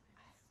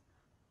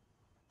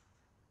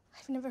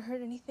 I've never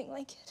heard anything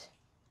like it.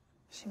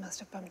 She must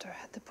have bumped her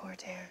head, the poor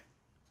dear.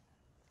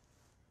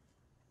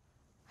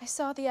 I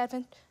saw the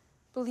Advent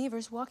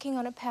believers walking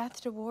on a path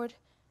toward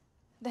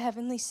the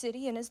heavenly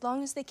city, and as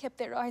long as they kept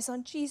their eyes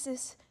on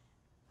Jesus,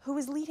 who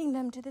was leading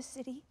them to the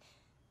city,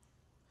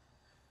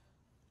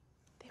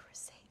 they were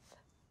safe.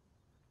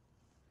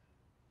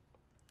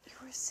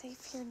 You are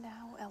safe here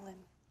now,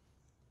 Ellen.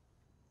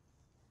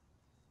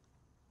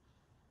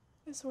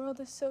 This world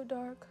is so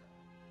dark.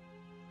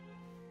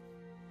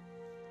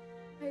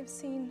 I have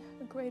seen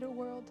a greater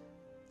world,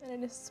 and it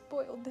has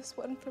spoiled this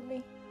one for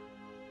me.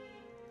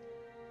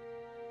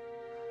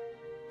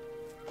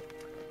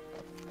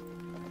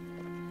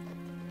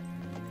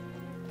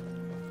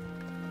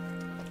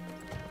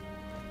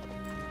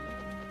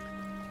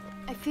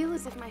 I feel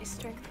as if my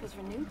strength was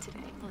renewed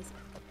today,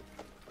 Elizabeth.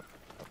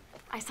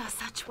 I saw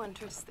such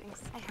wondrous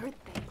things. I heard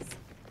things.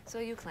 So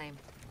you claim.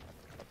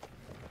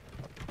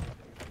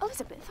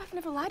 Elizabeth, I've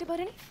never lied about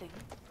anything.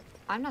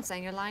 I'm not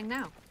saying you're lying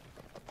now.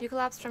 You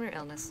collapsed from your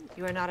illness.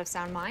 You are not of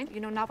sound mind.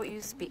 You know not what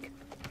you speak.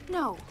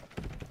 No.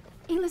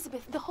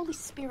 Elizabeth, the Holy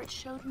Spirit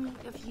showed me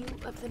a view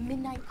of the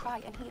midnight cry,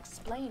 and he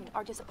explained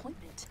our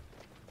disappointment.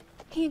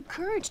 He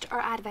encouraged our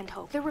Advent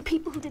hope. There were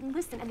people who didn't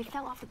listen, and they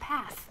fell off the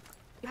path.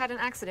 You had an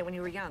accident when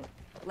you were young.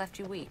 It left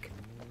you weak.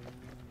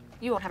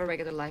 You won't have a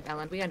regular life,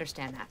 Ellen. We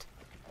understand that.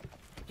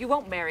 You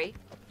won't marry.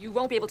 You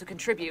won't be able to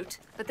contribute.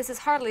 But this is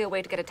hardly a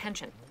way to get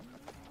attention.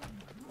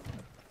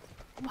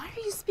 Why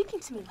are you speaking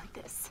to me like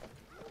this?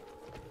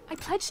 I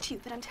pledge to you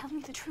that I'm telling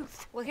you the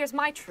truth. Well, here's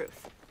my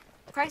truth.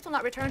 Christ will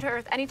not return to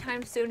earth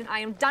anytime soon, and I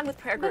am done with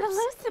prayer groups. But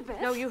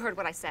Elizabeth! No, you heard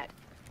what I said.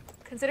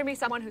 Consider me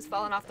someone who's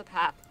fallen off the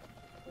path.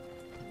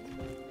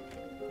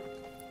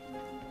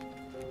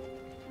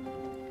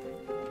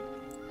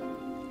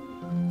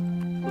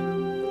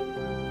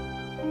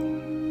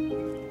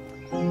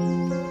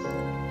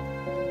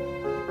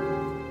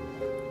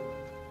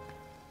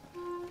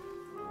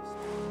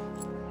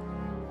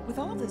 With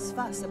all this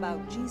fuss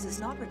about Jesus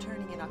not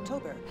returning in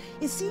October,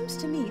 it seems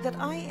to me that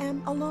I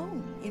am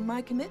alone in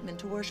my commitment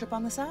to worship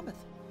on the Sabbath.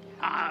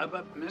 Ah,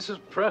 but Mrs.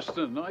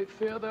 Preston, I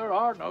fear there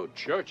are no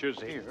churches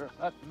here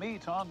that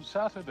meet on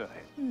Saturday.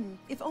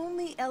 If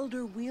only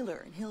Elder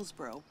Wheeler in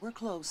Hillsborough were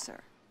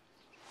closer.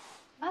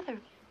 Mother,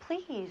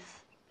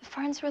 please. The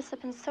Farnsworths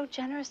have been so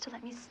generous to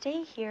let me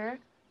stay here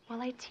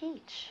while I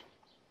teach.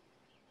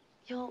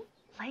 You'll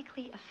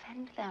likely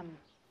offend them.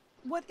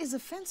 What is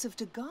offensive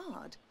to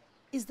God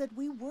is that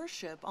we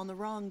worship on the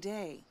wrong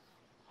day.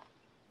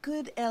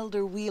 Good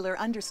Elder Wheeler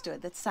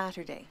understood that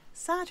Saturday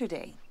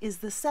is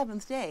the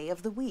seventh day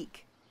of the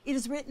week. It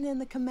is written in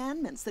the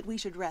commandments that we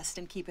should rest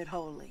and keep it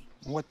holy.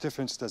 What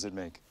difference does it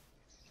make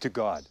to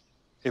God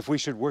if we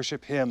should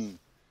worship him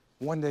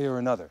one day or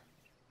another?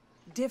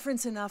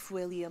 Difference enough,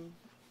 William,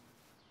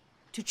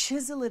 to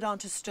chisel it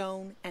onto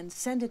stone and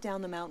send it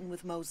down the mountain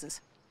with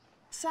Moses.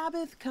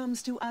 Sabbath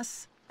comes to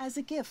us as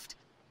a gift.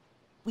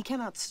 We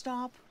cannot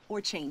stop or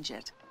change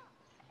it.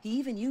 He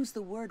even used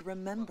the word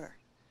remember.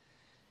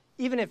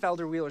 Even if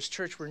Elder Wheeler's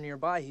church were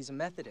nearby, he's a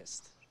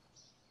Methodist,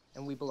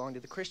 and we belong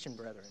to the Christian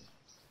Brethren.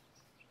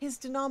 His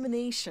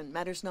denomination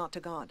matters not to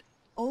God,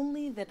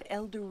 only that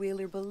Elder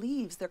Wheeler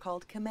believes they're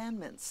called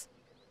commandments.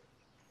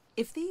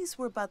 If these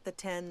were but the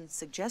 10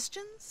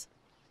 suggestions,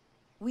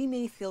 we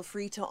may feel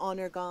free to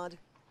honor God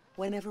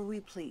whenever we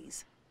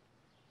please,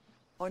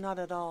 or not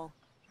at all.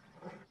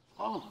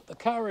 Oh, the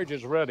carriage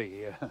is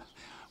ready.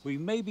 We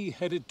may be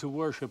headed to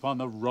worship on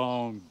the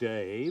wrong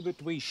day,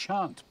 but we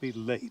shan't be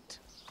late.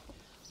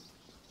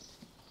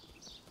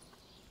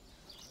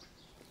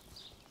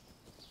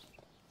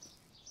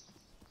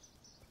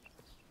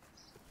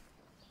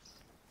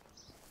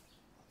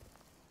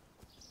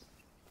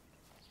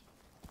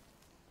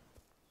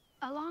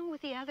 Along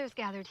with the others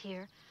gathered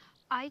here,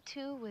 I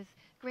too was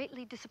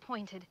greatly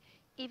disappointed,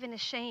 even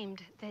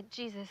ashamed that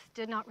Jesus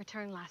did not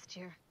return last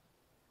year.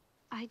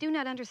 I do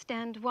not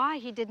understand why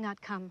he did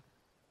not come,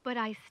 but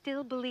I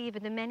still believe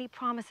in the many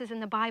promises in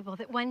the Bible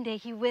that one day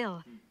he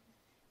will.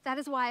 That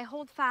is why I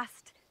hold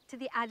fast to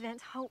the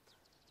Advent hope.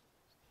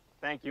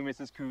 Thank you,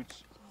 Mrs.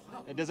 Cooch.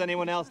 Does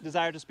anyone else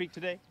desire to speak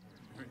today?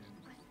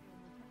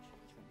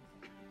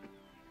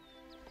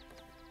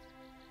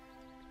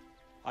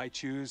 I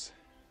choose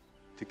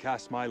to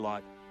cast my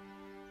lot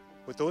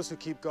with those who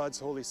keep God's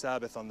holy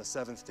Sabbath on the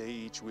 7th day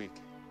each week.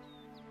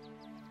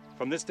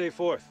 From this day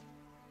forth,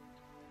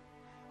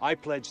 I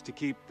pledge to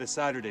keep the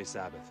Saturday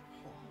Sabbath,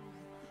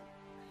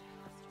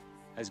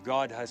 as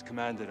God has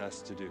commanded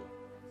us to do.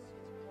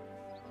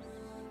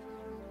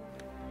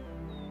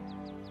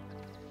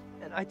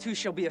 And I too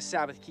shall be a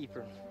Sabbath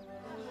keeper.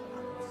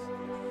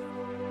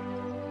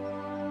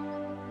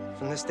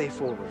 From this day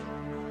forward.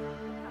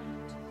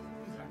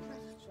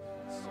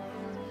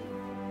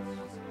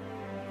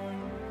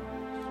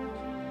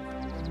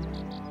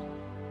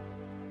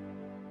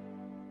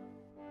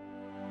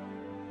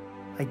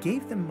 I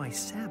gave them my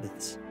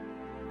Sabbaths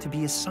to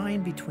be a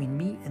sign between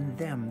me and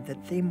them,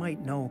 that they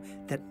might know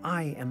that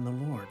I am the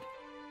Lord.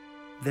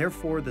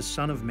 Therefore the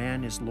Son of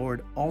Man is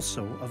Lord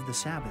also of the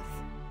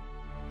Sabbath.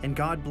 And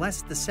God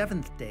blessed the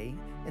 7th day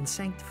and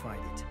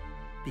sanctified it,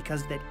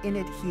 because that in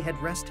it he had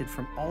rested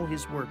from all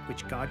his work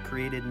which God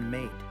created and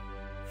made.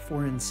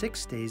 For in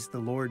 6 days the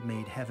Lord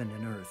made heaven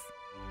and earth,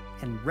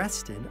 and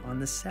rested on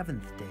the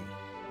 7th day.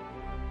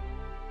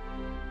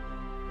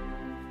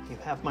 You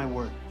have my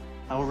word.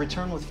 I will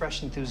return with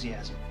fresh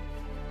enthusiasm.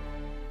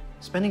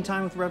 Spending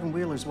time with Reverend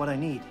Wheeler is what I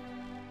need.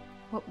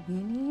 What we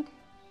need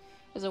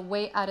is a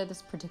way out of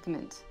this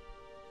predicament.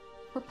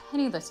 We're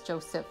penniless,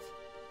 Joseph.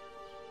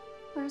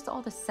 Where's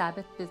all the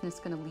Sabbath business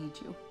going to lead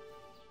you?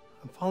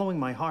 I'm following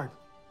my heart.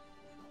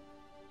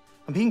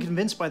 I'm being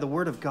convinced by the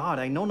word of God.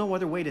 I know no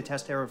other way to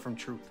test error from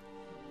truth.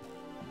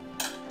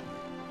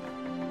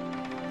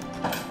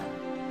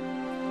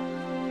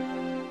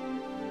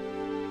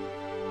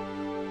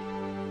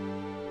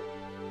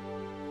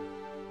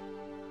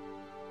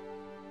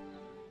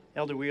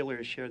 Elder Wheeler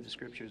has shared the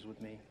scriptures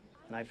with me,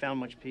 and I found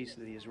much peace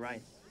that he is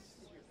right.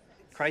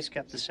 Christ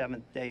kept the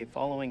 7th day.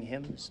 Following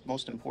him is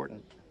most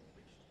important.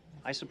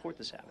 I support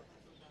the Sabbath.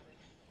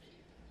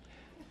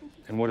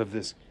 And what of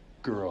this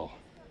girl?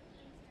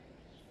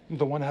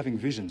 The one having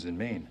visions in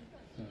Maine.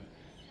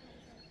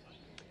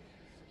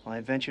 Well, I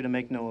venture to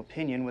make no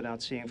opinion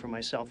without seeing for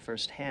myself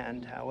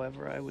firsthand.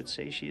 However, I would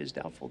say she is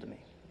doubtful to me.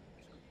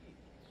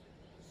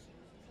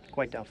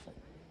 Quite doubtful.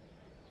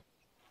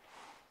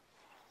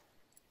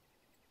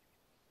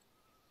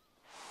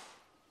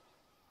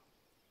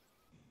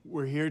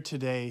 We're here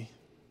today,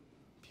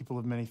 people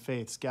of many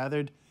faiths,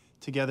 gathered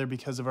together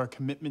because of our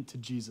commitment to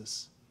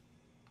Jesus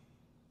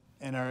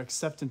and our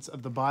acceptance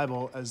of the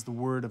Bible as the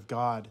Word of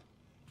God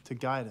to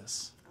guide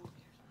us.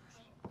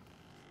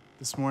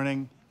 This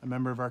morning, a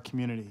member of our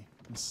community,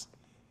 Miss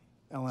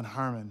Ellen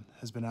Harmon,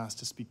 has been asked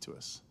to speak to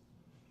us.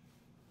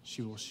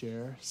 She will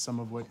share some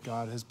of what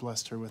God has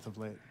blessed her with of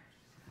late.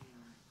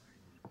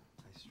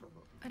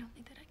 I don't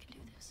think that I can do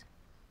this.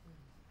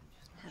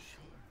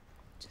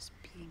 Just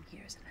being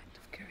here is an act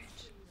of courage.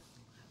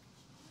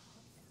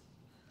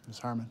 Ms.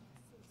 Harmon.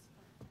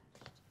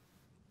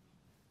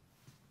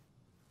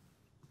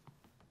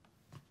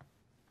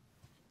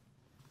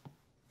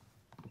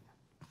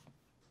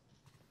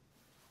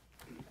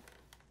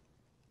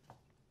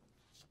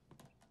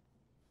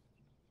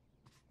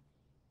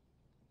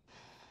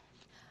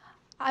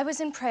 I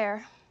was in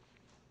prayer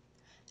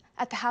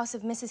at the house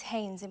of Mrs.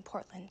 Haynes in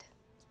Portland.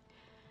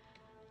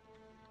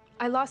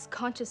 I lost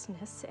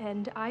consciousness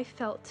and I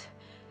felt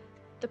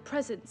the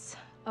presence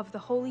of the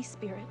Holy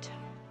Spirit.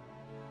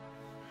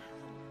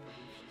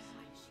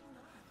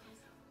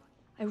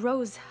 I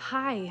rose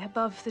high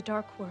above the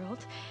dark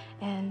world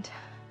and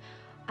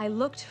I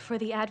looked for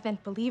the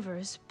Advent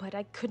believers, but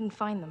I couldn't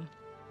find them.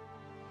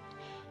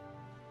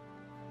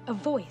 A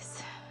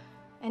voice,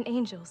 an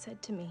angel,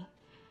 said to me,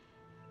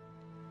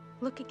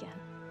 "Look again,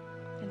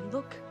 and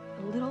look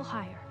a little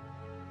higher."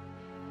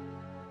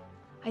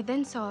 I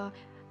then saw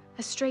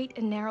a straight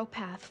and narrow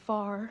path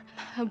far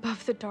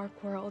above the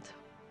dark world.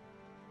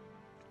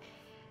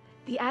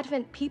 The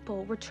Advent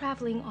people were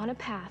traveling on a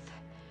path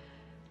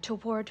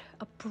toward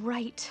a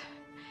bright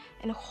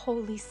and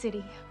holy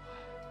city.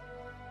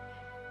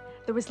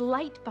 There was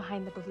light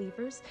behind the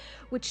believers,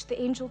 which the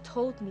angel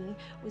told me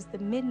was the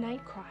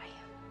midnight cry.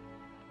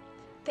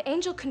 The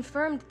angel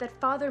confirmed that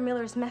Father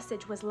Miller's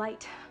message was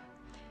light,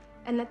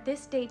 and that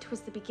this date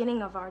was the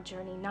beginning of our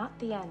journey, not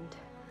the end.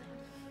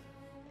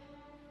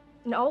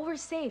 And all were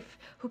safe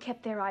who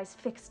kept their eyes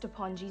fixed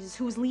upon Jesus,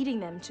 who was leading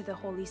them to the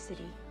holy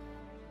city.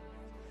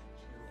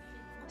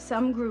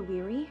 Some grew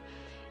weary.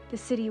 The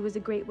city was a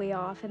great way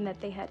off, and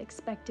that they had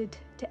expected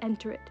to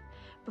enter it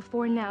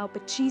before now,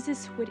 but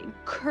Jesus would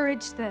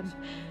encourage them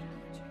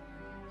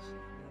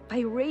by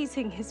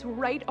raising his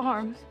right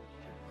arm,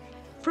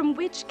 from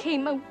which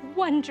came a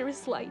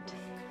wondrous light,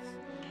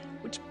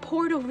 which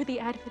poured over the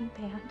Advent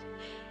band.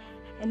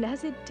 And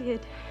as it did,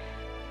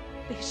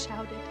 they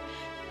shouted,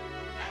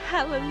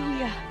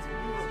 "Hallelujah!"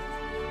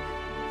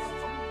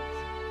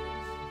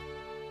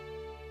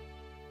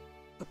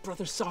 But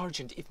Brother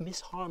Sergeant, if Miss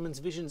Harmon's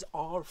visions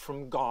are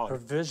from God... Her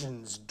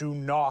visions do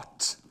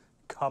not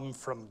come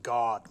from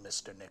God,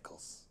 Mr.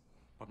 Nichols.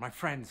 But my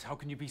friends, how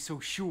can you be so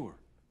sure?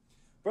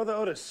 Brother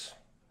Otis,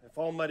 if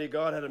Almighty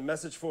God had a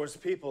message for his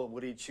people,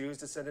 would he choose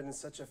to send it in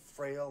such a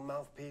frail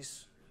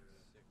mouthpiece?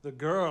 The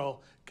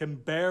girl can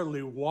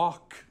barely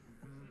walk.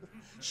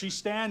 She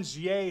stands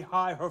yea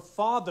high. Her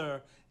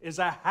father is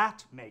a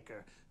hat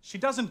maker. She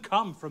doesn't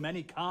come from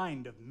any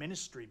kind of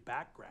ministry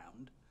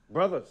background.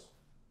 Brothers,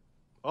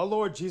 our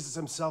Lord Jesus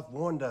himself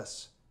warned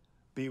us,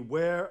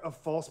 beware of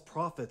false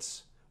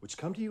prophets, which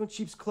come to you in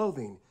sheep's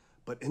clothing,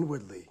 but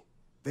inwardly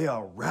they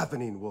are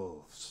ravening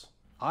wolves.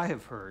 I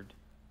have heard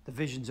the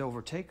visions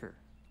overtake her,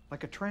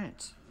 like a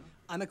trance.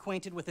 I'm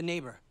acquainted with a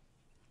neighbor.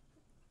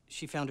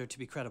 She found her to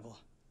be credible.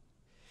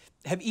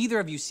 Have either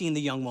of you seen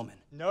the young woman?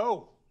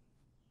 No,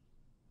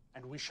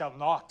 and we shall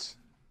not.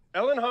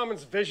 Ellen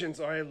Harmon's visions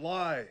are a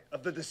lie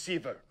of the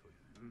deceiver.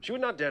 She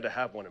would not dare to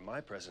have one in my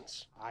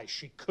presence. Aye,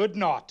 she could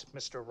not,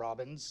 Mr.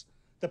 Robbins.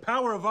 The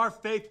power of our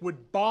faith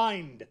would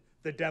bind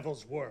the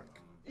devil's work.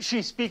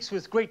 She speaks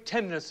with great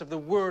tenderness of the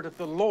word of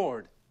the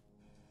Lord.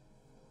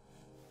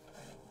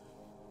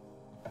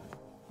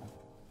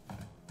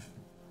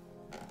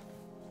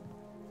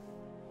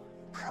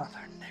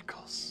 Brother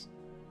Nichols,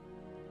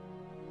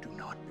 do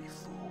not be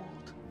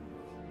fooled.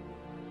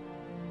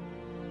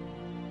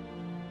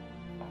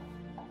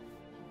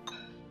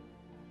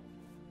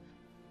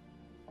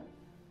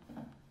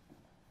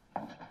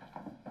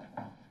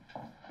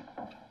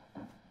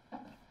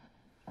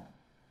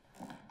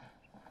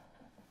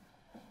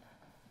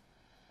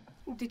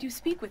 Did you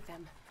speak with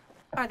them?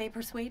 Are they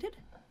persuaded?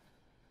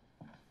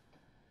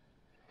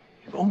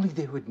 If only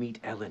they would meet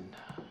Ellen,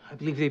 I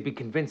believe they'd be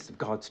convinced of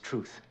God's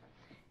truth.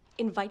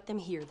 Invite them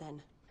here,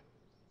 then.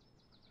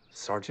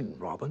 Sergeant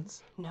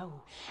Robbins?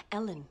 No,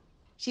 Ellen.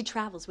 She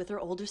travels with her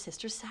older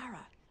sister,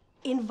 Sarah.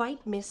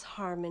 Invite Miss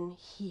Harmon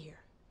here.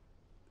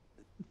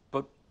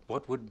 But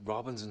what would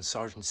Robbins and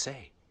Sergeant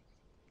say?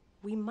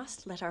 We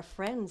must let our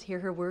friends hear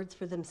her words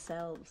for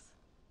themselves.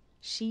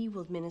 She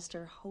will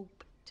minister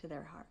hope to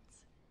their hearts.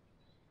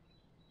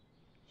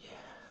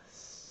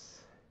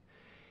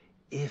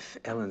 If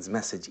Ellen's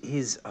message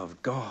is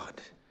of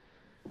God,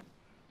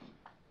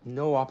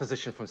 no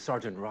opposition from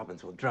Sergeant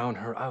Robbins will drown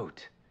her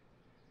out.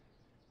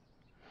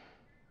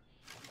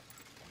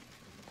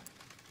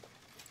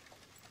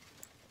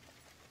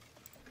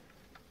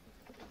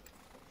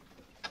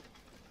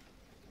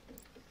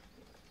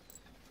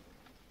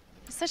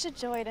 It's such a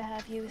joy to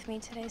have you with me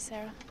today,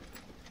 Sarah.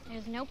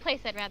 There's no place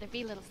I'd rather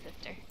be, little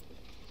sister.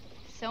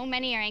 So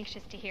many are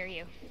anxious to hear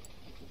you.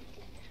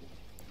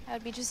 I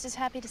would be just as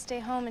happy to stay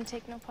home and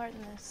take no part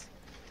in this.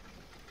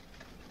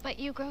 But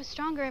you grow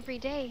stronger every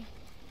day.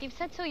 You've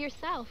said so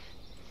yourself.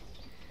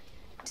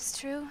 It's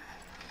true.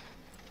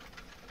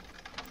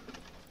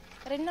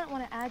 But I did not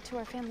want to add to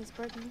our family's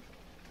burden.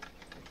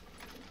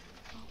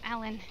 Oh,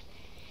 Alan,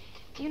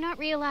 do you not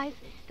realize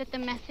that the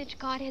message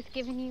God has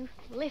given you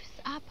lifts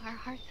up our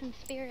hearts and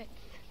spirits?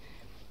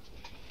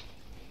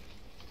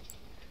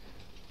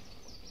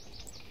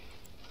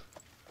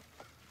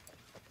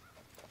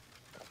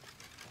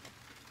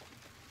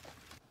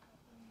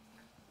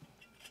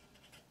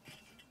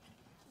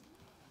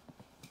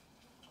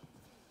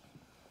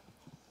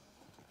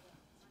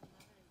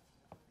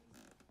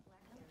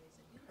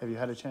 Have you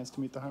had a chance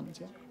to meet the Harmons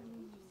yet?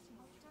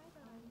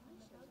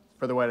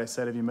 Brother White, I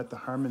said, have you met the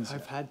Harmons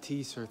yet? I've had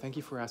tea, sir. Thank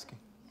you for asking.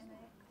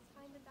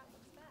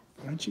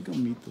 Why don't you go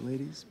meet the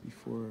ladies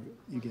before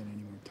you get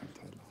any more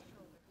tongue-tied left?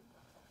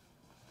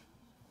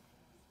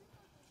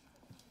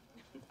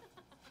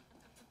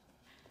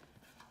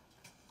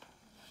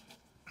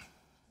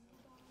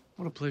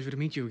 What a pleasure to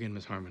meet you again,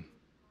 Miss Harmon.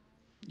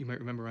 You might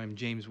remember I'm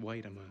James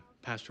White. I'm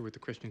a pastor with the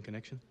Christian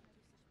Connection.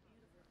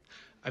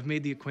 I've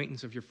made the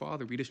acquaintance of your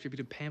father. We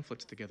distributed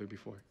pamphlets together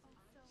before.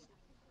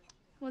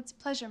 Well, it's a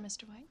pleasure,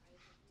 Mr. White.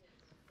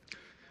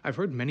 I've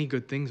heard many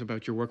good things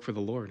about your work for the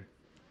Lord.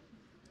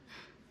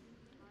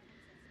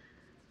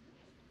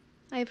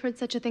 I have heard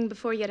such a thing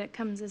before, yet it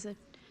comes as a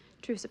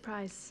true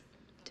surprise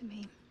to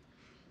me.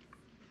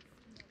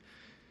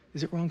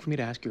 Is it wrong for me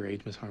to ask your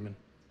age, Miss Harmon?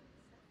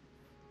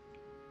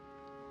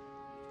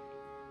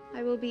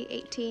 I will be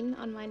 18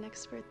 on my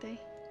next birthday.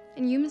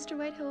 And you, Mr.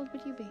 White, how old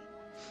would you be?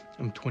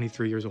 I'm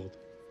 23 years old.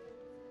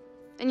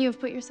 And you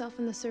have put yourself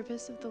in the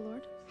service of the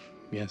Lord?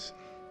 Yes.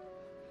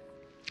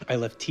 I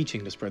left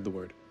teaching to spread the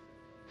word.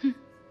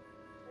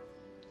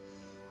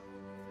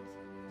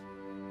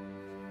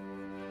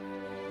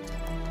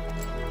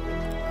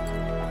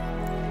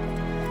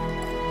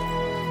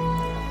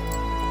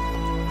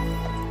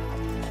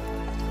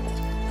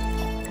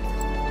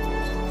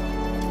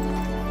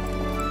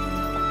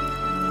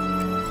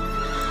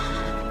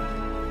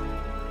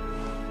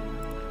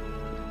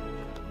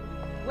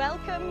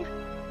 Welcome.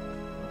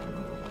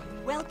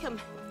 Welcome.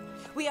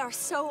 We are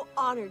so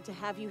honored to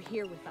have you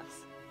here with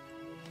us.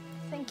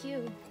 Thank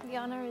you. The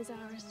honor is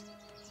ours.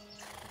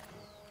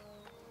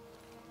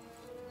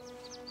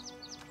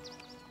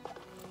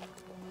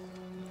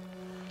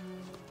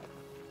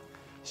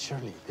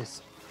 Surely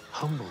this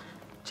humble,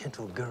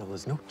 gentle girl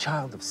is no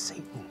child of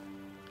Satan.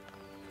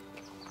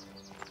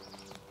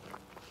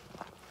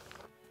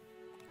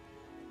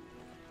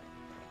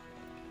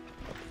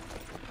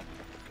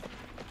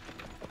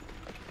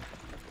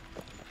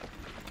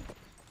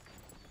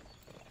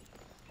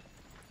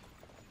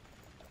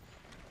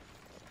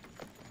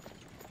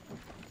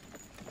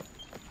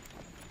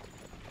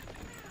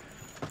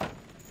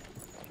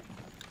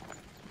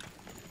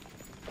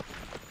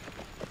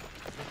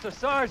 Mr.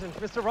 Sergeant,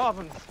 Mr.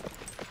 Robbins,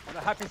 what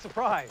a happy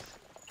surprise.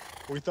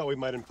 We thought we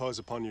might impose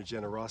upon your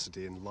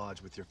generosity and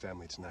lodge with your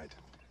family tonight.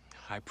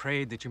 I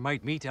prayed that you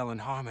might meet Ellen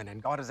Harmon,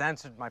 and God has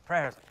answered my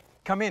prayers.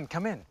 Come in,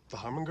 come in. The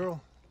Harmon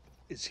girl?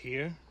 Is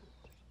here?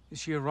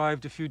 She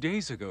arrived a few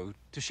days ago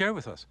to share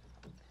with us.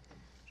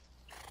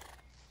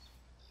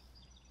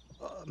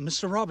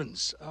 Mr.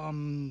 Robbins,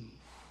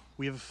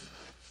 we have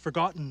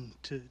forgotten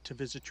to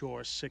visit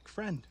your sick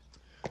friend.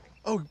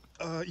 Oh,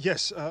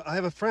 yes, I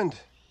have a friend.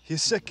 He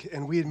is sick,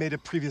 and we had made a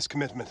previous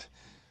commitment.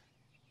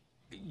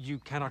 You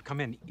cannot come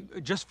in.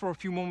 Just for a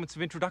few moments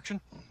of introduction?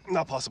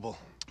 Not possible.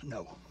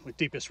 No, with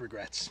deepest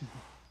regrets.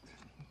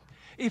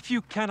 If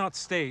you cannot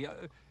stay,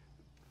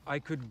 I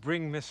could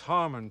bring Miss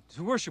Harmon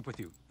to worship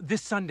with you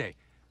this Sunday.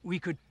 We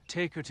could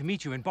take her to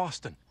meet you in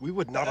Boston. We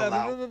would not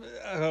allow...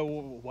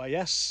 Why,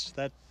 yes,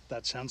 that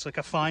sounds like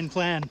a fine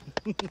plan.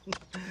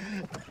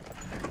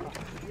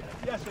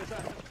 Yes,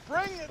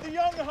 bring the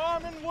young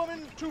Harmon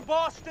woman to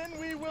Boston.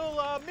 We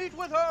will meet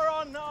with her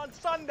on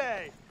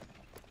Sunday.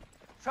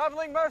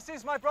 Traveling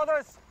mercies, my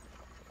brothers.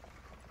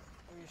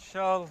 We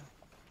shall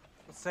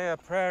say a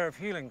prayer of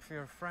healing for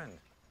your friend.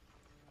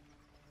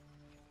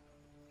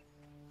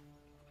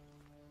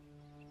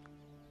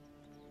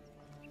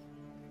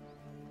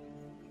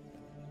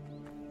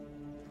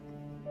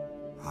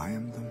 I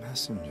am the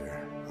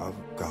messenger of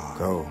God.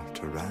 Go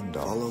to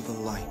Randolph. Follow the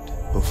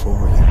light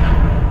before you.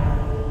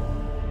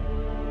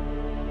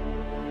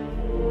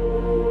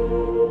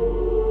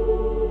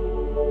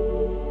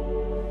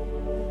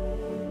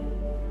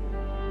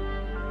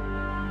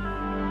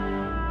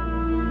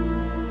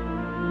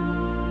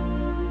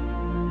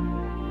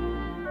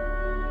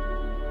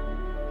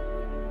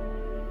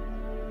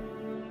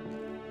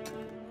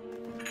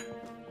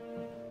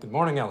 Good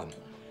morning, Ellen.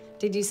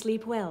 Did you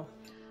sleep well?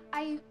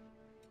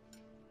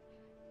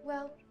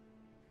 Well...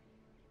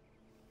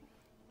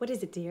 What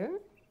is it, dear?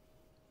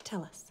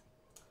 Tell us.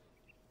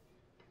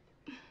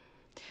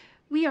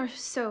 We are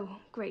so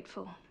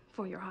grateful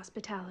for your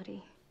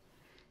hospitality.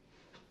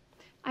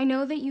 I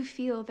know that you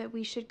feel that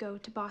we should go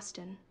to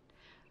Boston.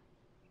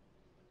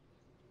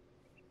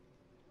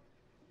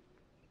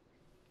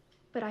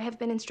 But I have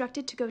been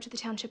instructed to go to the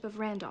township of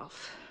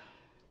Randolph.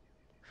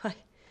 Why,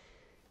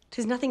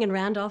 'tis nothing in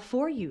Randolph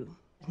for you,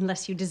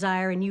 unless you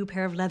desire a new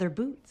pair of leather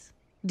boots.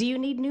 Do you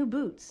need new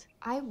boots?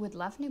 I would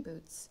love new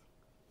boots.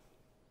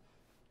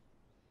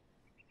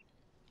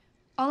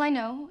 All I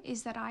know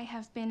is that I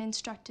have been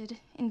instructed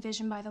in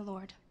vision by the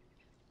Lord.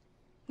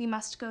 We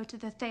must go to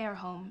the Thayer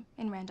home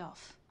in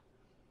Randolph.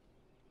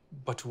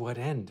 But to what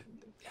end?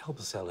 Help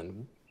us,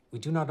 Ellen. We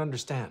do not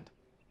understand.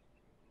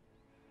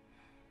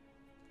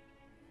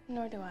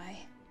 Nor do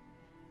I.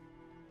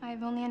 I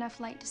have only enough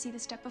light to see the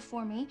step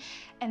before me,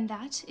 and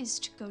that is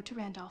to go to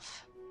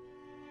Randolph.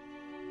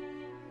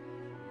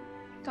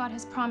 God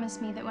has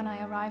promised me that when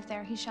I arrive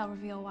there, he shall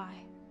reveal why.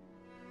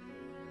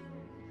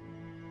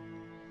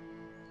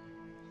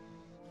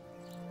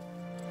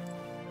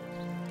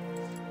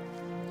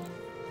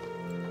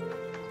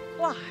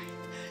 Why,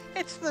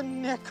 it's the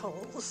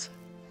Nichols.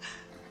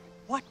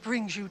 What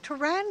brings you to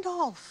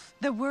Randolph?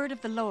 The word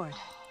of the Lord.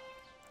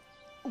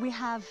 We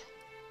have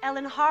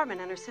Ellen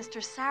Harmon and her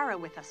sister Sarah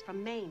with us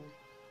from Maine.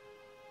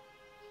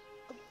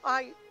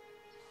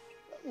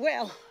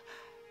 Well,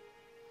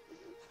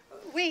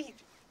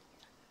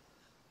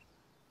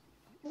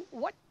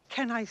 what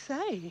can I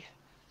say?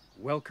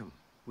 Welcome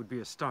would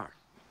be a start.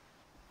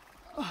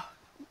 Oh.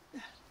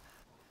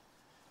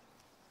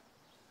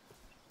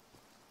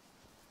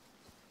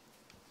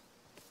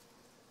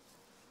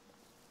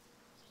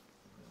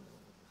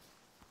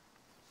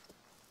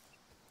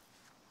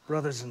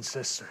 Brothers and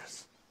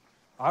sisters,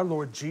 our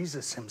Lord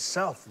Jesus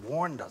himself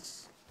warned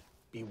us,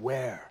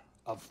 beware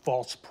of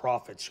false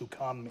prophets who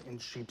come in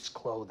sheep's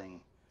clothing,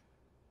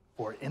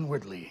 for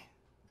inwardly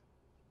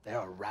they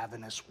are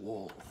ravenous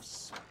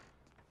wolves.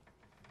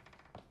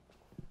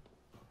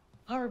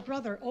 Our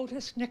brother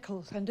Otis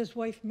Nichols and his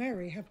wife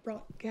Mary have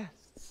brought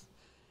guests.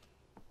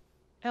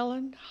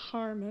 Ellen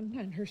Harmon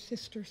and her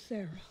sister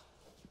Sarah.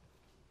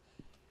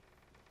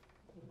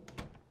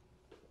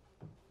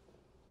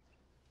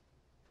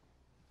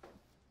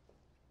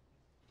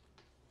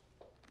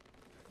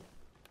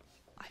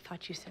 I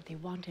thought you said they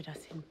wanted us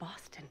in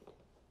Boston.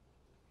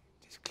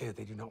 It is clear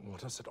they do not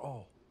want us at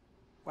all.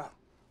 Well,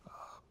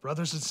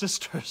 Brothers and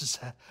sisters,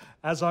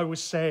 as I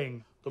was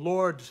saying, the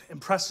Lord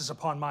impresses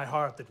upon my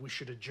heart that we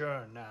should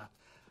adjourn.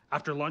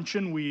 After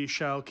luncheon, we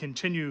shall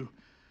continue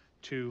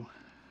to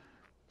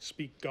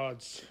speak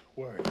God's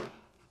word.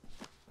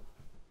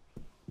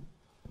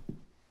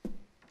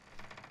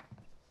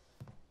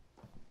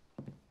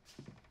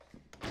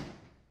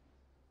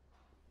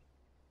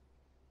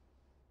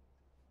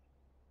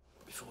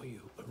 Before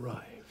you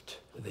arrived,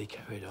 they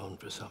carried on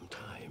for some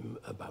time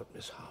about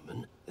Miss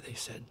Harmon. They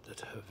said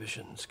that her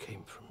visions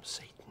came from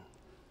Satan.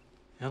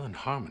 Ellen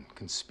Harmon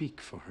can speak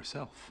for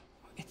herself.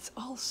 It's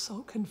all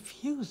so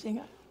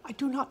confusing. I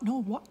do not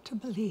know what to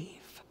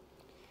believe.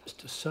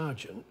 Mr.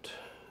 Sargent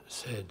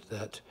said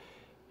that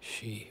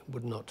she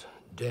would not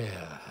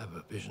dare have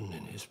a vision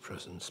in his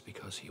presence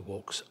because he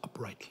walks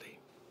uprightly.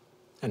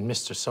 And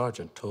Mr.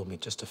 Sargent told me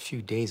just a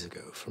few days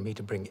ago for me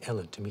to bring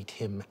Ellen to meet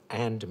him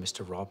and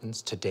Mr.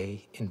 Robbins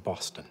today in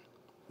Boston.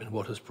 And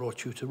what has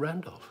brought you to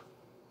Randolph?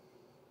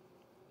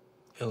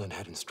 Ellen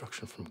had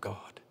instruction from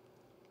God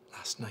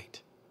last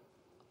night.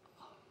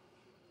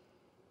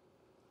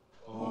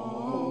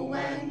 Oh,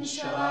 when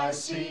shall I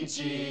see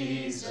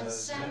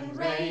Jesus and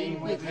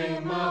reign with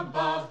him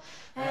above,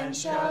 and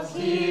shall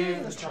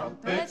hear the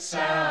trumpet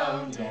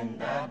sound in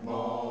that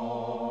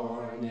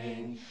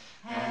morning,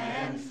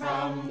 and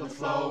from the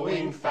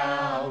flowing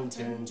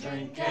fountain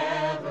drink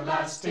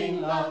everlasting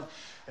love,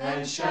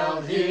 and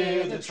shall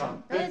hear the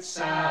trumpet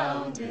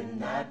sound in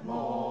that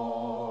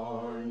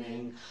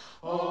morning.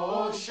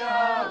 Oh,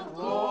 shout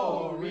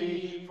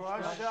glory, For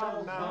I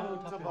shall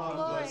mount above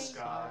Glory. the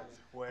sky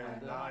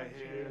when I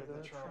hear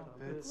the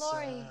trumpet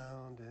Glory.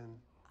 sound. And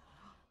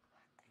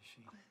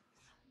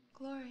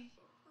Glory.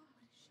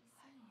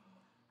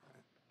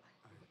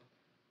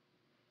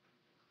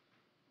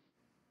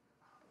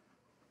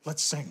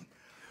 Let's sing.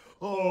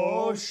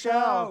 oh,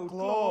 shout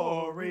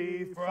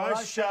glory, for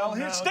I shall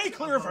Here, mount stay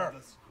clear of her.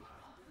 above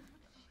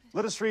the-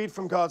 Let us read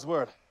from God's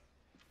word.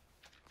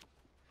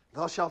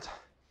 Thou shalt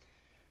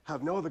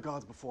have no other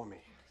gods before me.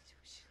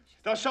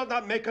 Thou shalt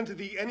not make unto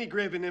thee any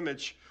graven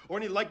image, or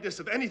any likeness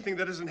of anything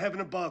that is in heaven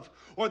above,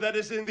 or that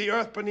is in the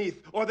earth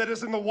beneath, or that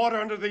is in the water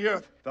under the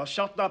earth. Thou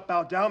shalt not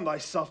bow down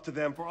thyself to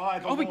them, for I,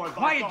 the Oh, be Lord, thy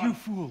quiet, God- you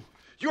fool.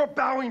 You're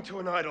bowing to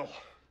an idol.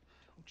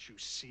 Don't you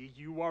see?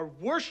 You are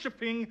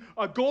worshiping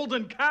a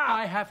golden calf.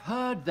 I have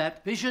heard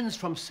that visions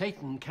from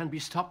Satan can be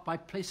stopped by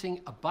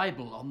placing a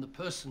Bible on the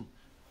person.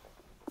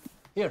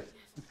 Here,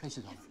 you place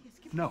it on.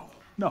 No,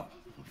 no.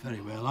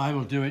 Very well, I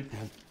will do it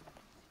then.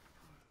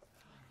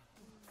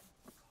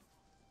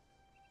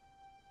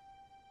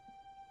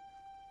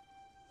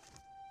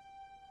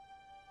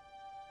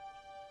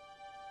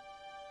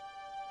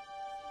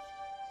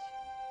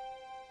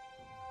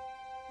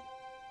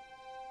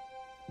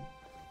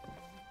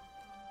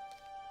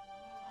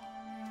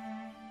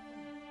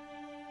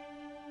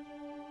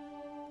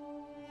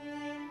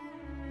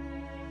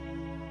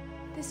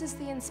 This is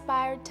the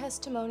inspired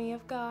testimony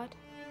of God.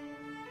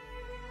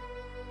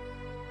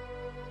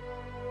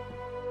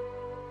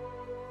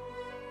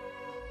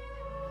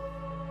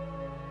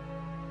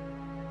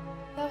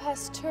 Thou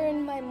hast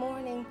turned my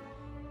mourning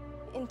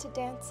into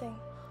dancing.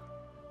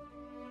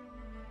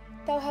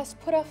 Thou hast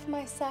put off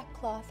my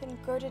sackcloth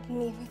and girded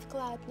me with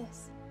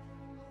gladness.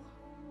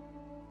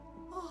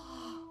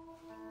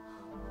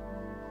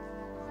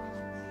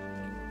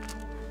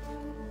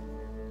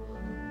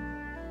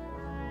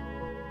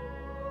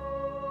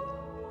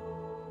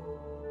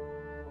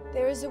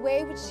 There is a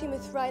way which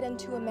seemeth right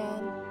unto a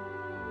man,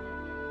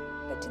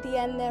 but to the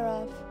end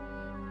thereof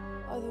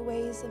are the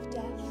ways of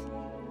death.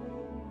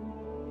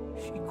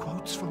 She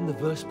quotes from the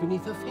verse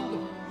beneath her finger.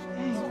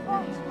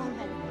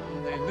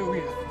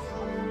 Hallelujah.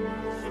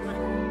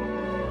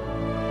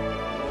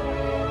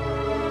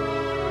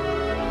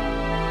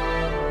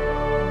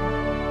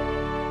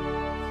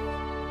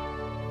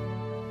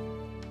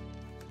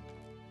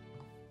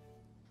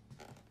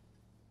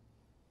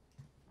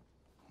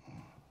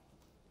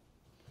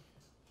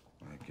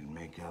 I can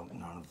make out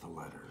none of the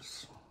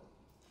letters.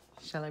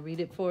 Shall I read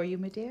it for you,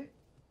 my dear?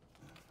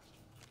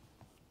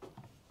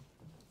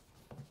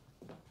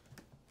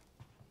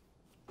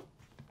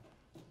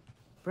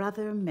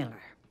 Brother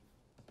Miller,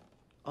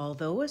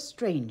 although a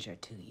stranger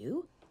to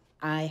you,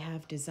 I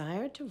have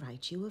desired to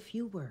write you a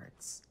few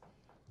words.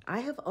 I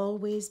have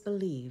always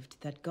believed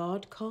that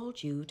God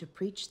called you to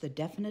preach the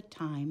definite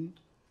time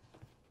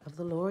of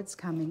the Lord's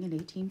coming in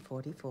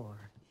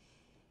 1844,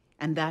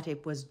 and that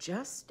it was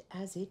just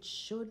as it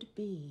should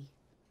be.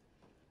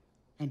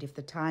 And if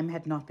the time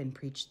had not been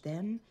preached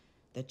then,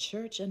 the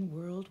church and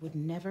world would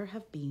never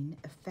have been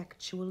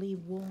effectually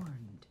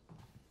warned.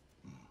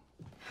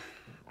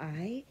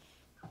 I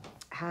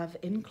have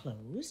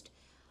enclosed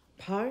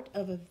part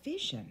of a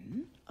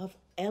vision of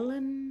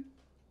Ellen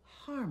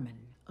Harmon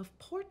of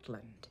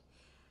Portland.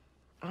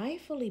 I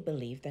fully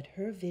believe that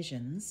her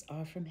visions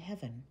are from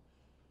heaven.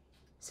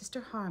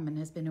 Sister Harmon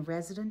has been a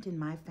resident in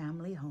my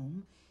family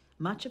home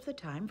much of the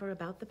time for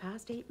about the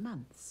past 8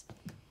 months.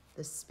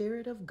 The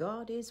Spirit of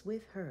God is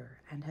with her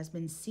and has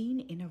been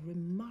seen in a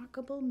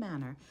remarkable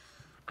manner.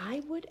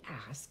 I would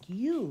ask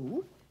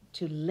you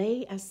to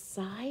lay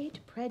aside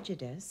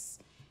prejudice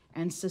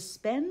and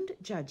suspend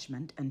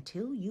judgment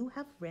until you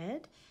have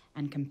read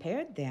and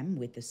compared them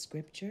with the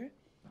scripture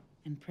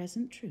and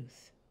present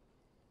truth.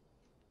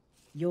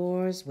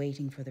 Yours,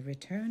 waiting for the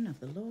return of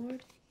the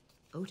Lord,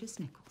 Otis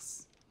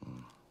Nichols.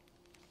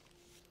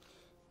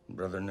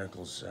 Brother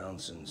Nichols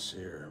sounds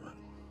sincere, but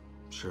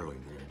surely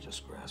they're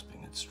just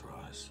grasping at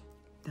straws.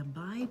 The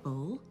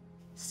Bible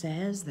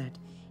says that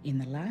in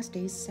the last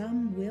days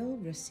some will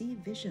receive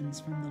visions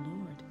from the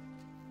Lord.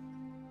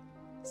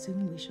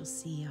 Soon we shall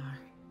see our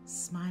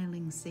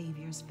smiling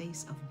Savior's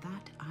face. Of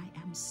that I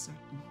am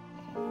certain.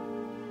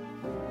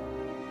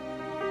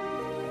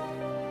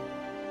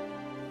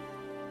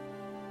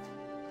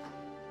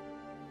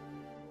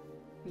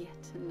 Yet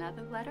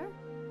another letter?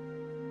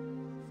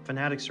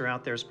 Fanatics are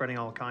out there spreading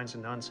all kinds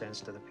of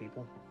nonsense to the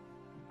people.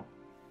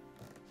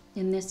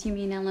 In this you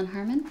mean Ellen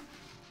Harmon?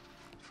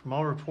 From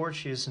all reports,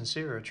 she is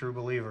sincere, a true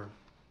believer.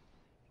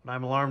 But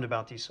I'm alarmed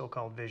about these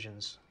so-called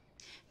visions.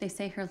 They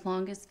say her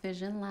longest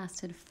vision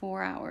lasted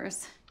 4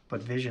 hours.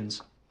 But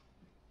visions.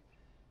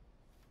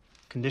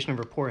 Condition of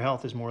her poor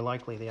health is more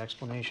likely the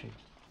explanation.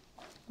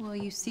 Will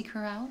you seek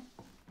her out?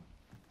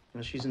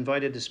 Well, she's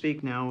invited to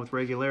speak now with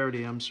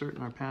regularity. I'm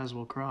certain our paths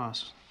will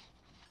cross.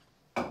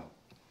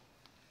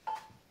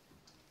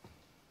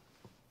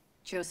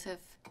 Joseph,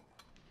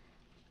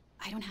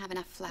 I don't have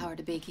enough flour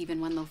to bake even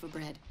one loaf of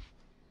bread.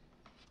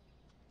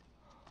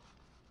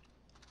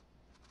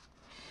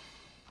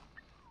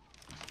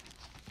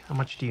 How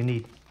much do you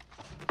need?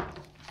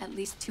 At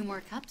least 2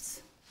 more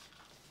cups.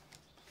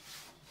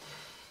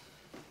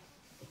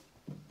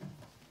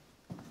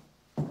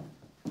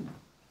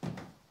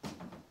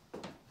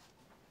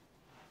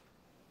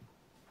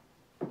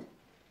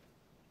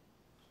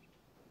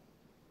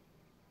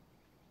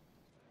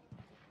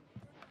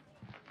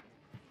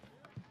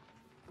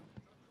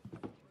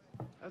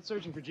 Not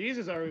searching for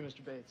Jesus, are we,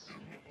 Mr. Bates?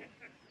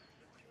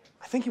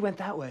 I think he went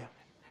that way.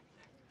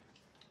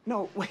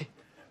 No, wait.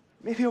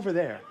 Maybe over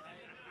there.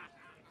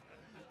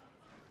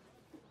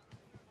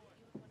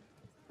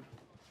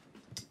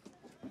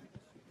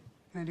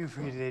 What can I do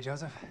for you today,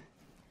 Joseph?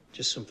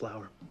 Just some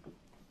flour.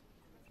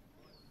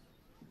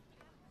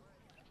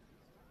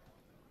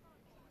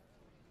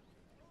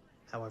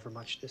 However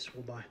much this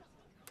will buy.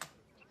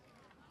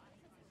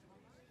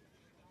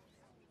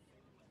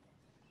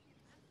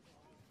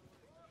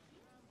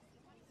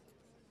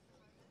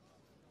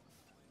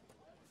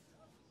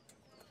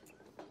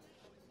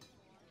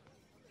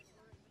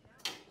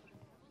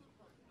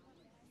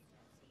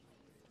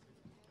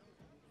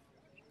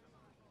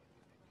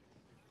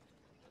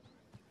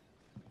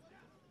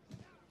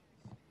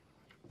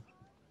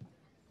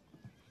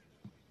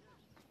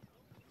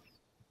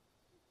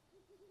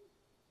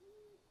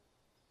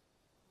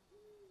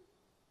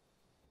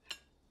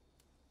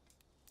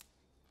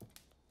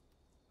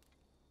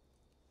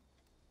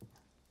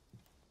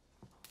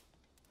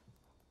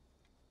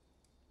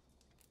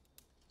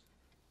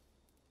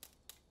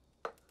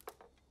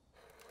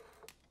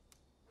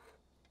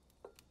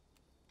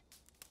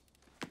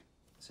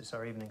 Is this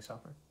our evening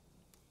supper?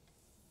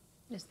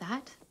 Is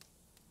that?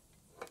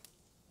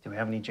 Do we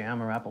have any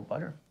jam or apple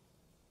butter?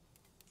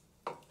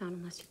 Not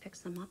unless you pick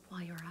some up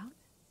while you're out.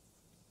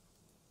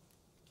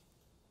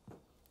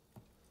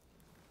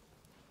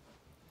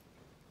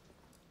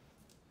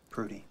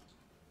 Prudy.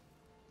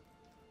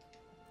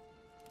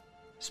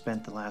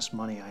 Spent the last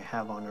money I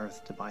have on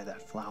earth to buy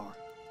that flour.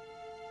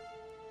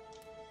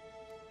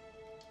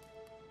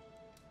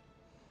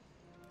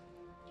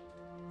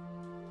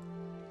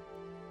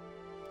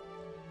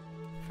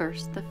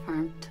 First the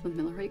farm to the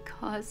Millwright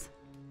cause,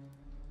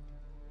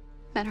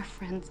 then our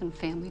friends and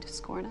family to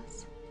scorn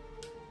us,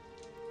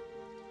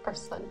 our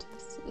son to the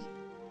sea.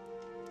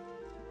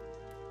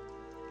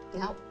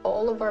 Now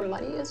all of our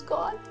money is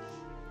gone.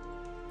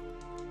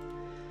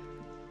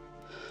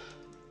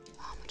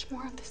 How much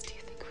more of this do you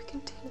think we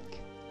can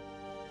take?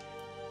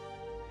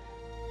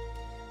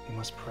 We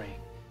must pray.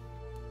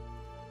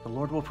 The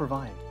Lord will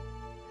provide.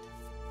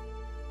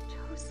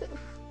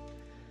 Joseph,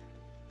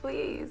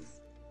 please.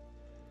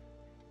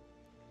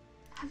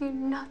 Have you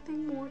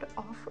nothing more to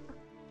offer?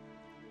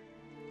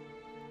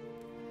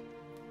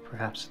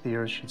 Perhaps the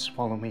earth should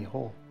swallow me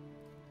whole.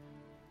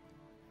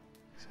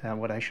 Is that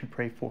what I should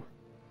pray for?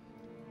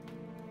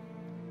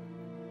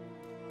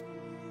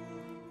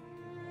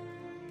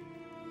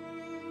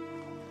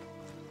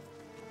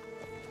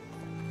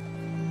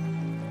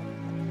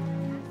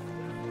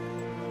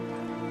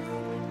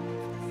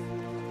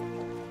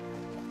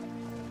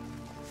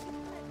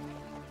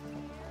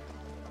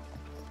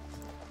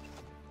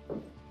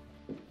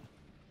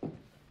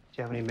 Do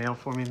you have any mail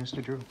for me,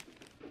 Mr. Drew?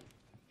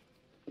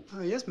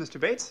 Yes, Mr.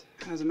 Bates.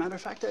 As a matter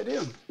of fact, I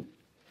do.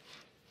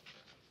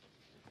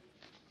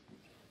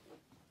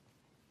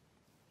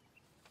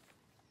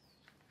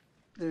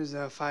 There's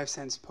 5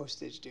 cents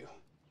postage due.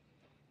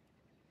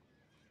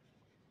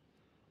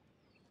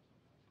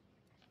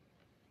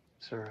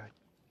 Sir, I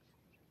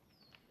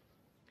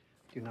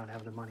do not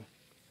have the money.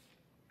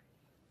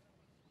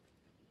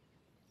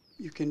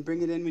 You can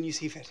bring it in when you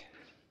see fit.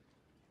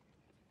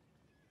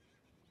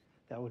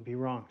 That would be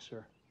wrong,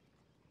 sir.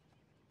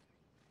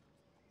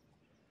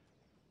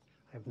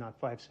 I have not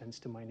 5 cents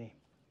to my name.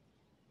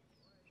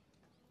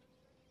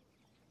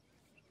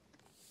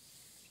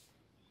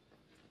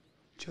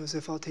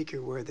 Joseph, I'll take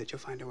your word that you'll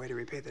find a way to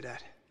repay the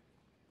debt.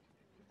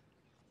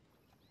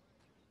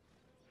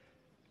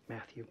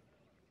 Matthew,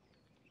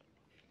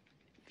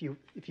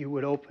 if you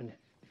would open it,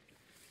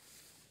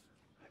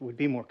 I would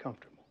be more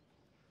comfortable.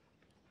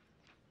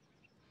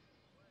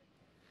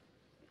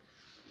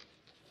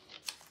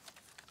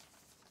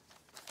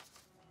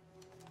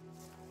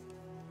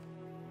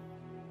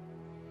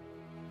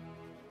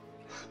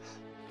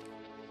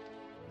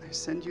 I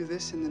send you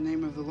this in the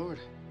name of the Lord.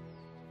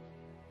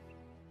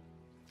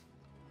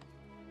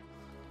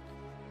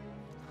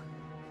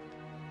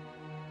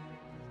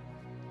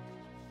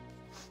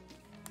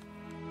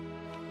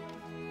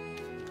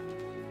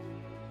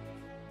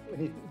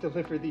 When you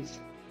deliver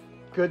these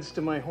goods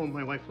to my home,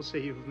 my wife will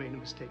say you have made a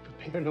mistake, but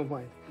pay her no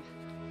mind.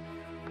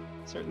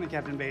 Certainly,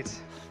 Captain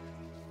Bates.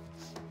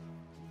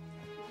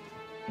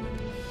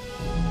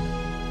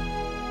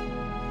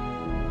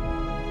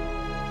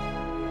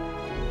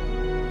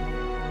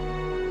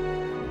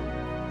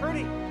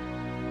 Bertie!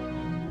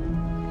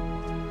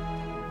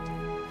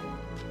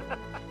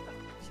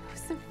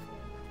 Joseph,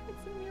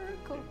 it's a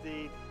miracle.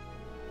 Indeed.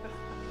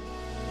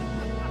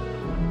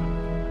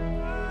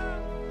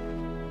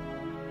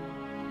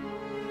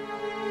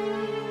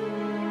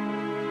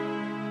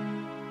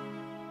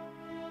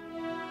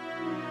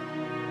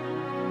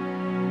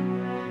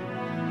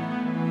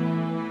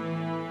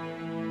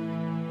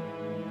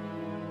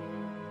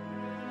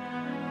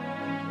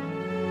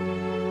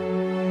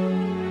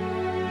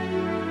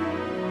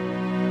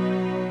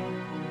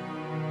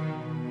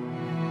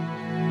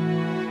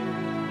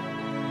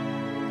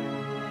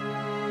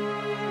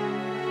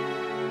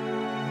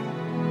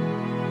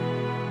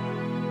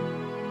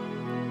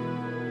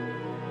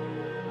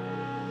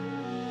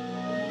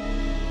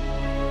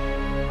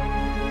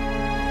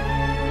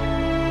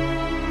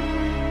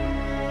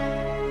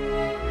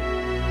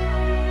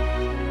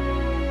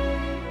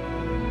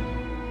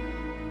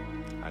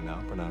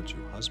 pronounce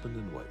you husband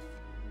and wife,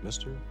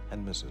 Mr.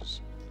 and Mrs.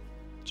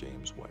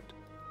 James White.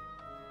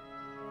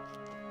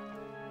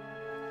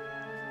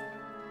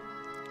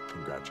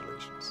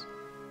 Congratulations.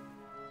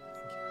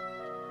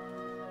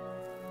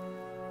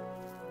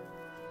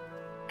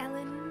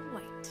 Ellen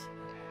White.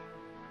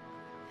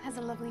 Has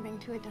a lovely ring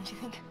to it, don't you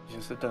think?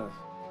 Yes, it does.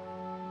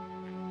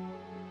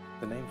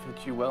 The name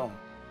fits you well,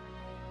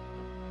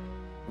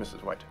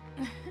 Mrs. White.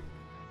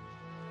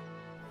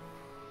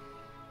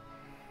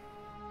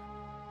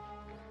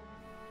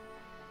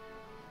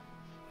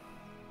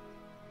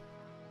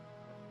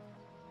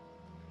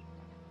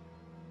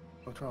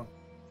 What's wrong?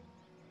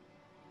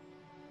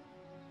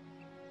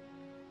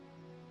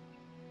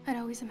 I'd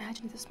always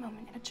imagined this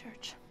moment in a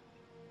church.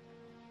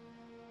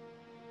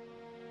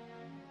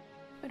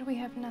 But we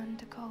have none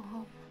to call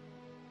home.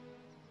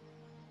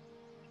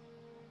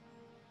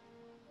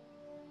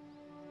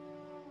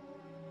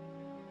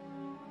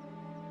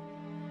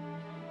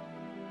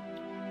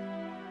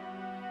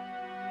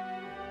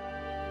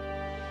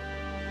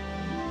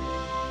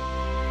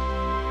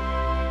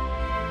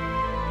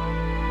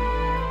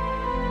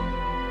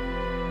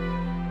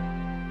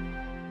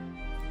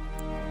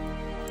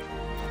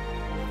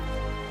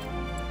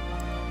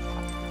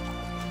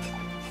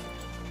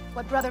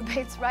 What Brother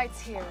Bates writes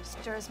here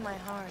stirs my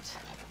heart.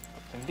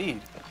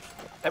 Indeed.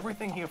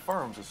 Everything he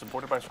affirms is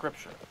supported by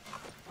Scripture.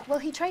 Well,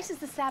 he traces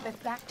the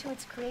Sabbath back to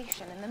its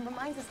creation and then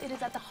reminds us it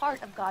is at the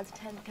heart of God's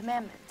 10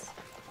 Commandments.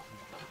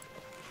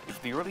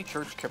 If the early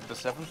church kept the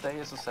seventh day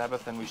as the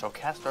Sabbath, then we shall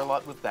cast our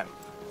lot with them.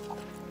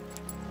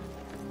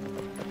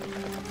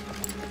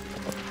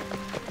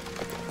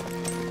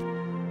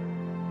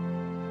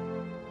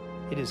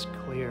 It is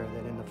clear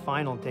that in the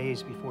final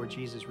days before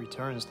Jesus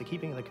returns, the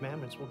keeping of the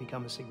commandments will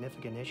become a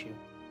significant issue.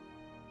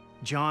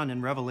 John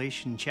in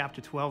Revelation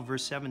chapter 12,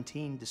 verse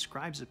 17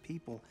 describes a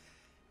people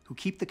who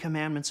keep the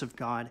commandments of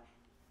God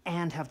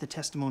and have the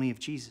testimony of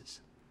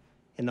Jesus.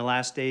 In the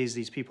last days,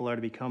 these people are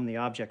to become the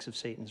objects of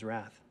Satan's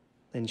wrath.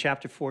 In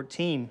chapter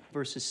 14,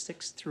 verses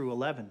 6 through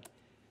 11,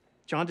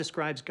 John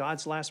describes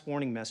God's last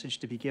warning message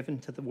to be given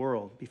to the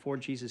world before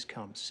Jesus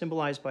comes,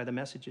 symbolized by the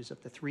messages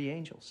of the three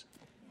angels.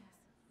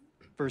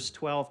 Verse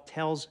 12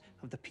 tells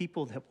of the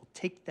people that will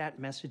take that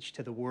message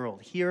to the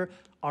world. Here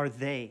are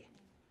they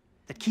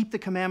that keep the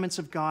commandments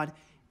of God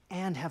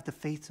and have the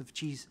faith of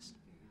Jesus.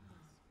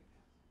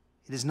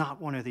 It is not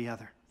one or the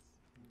other.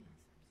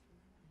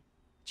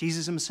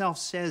 Jesus himself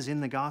says in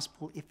the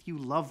gospel, "If you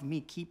love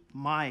me, keep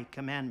my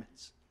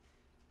commandments."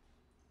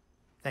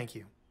 Thank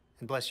you,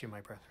 and bless you, my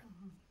brethren.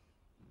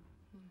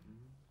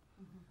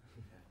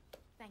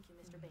 Thank you,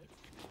 Mr. Bates.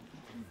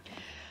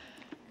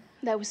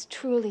 That was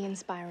truly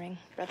inspiring,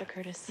 Brother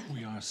Curtis.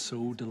 We are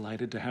so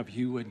delighted to have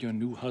you and your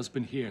new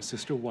husband here,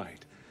 Sister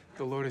White.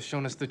 The Lord has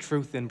shown us the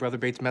truth in Brother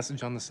Bates'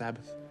 message on the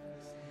Sabbath.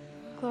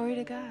 Glory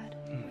to God.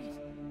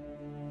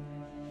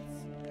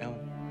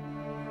 Ellen.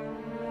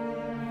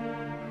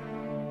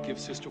 Give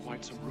Sister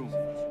White some room.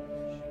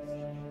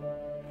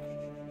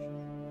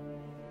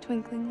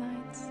 Twinkling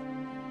lights.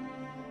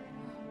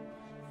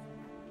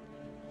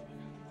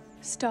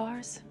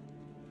 Stars.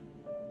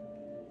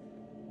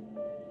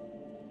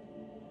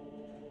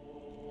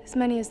 As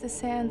many as the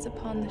sands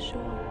upon the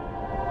shore.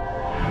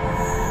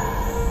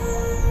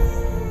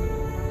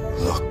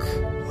 Look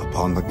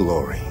upon the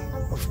glory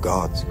of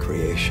God's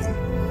creation.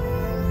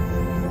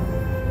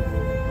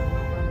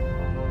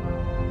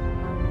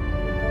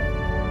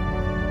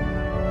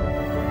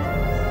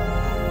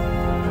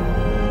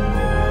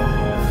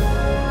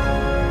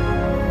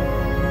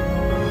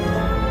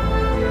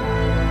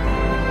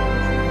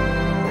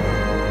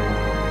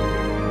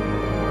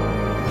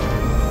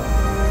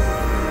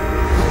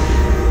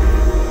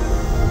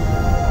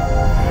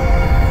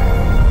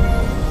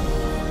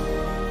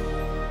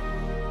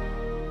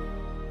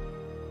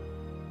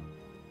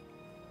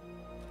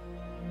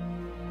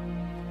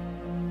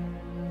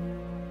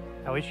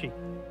 How is she?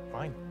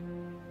 Fine.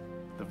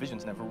 The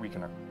visions never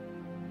weaken her.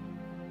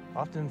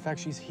 Often, in fact,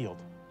 she's healed.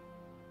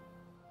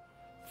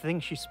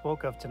 Things she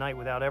spoke of tonight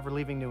without ever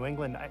leaving New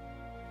England, I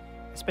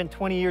spent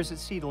 20 years at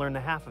sea to learn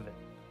the half of it.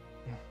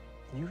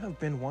 You have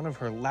been one of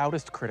her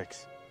loudest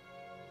critics.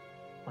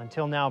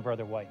 Until now,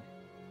 Brother White.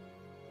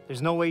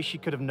 There's no way she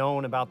could have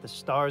known about the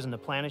stars and the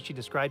planets she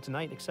described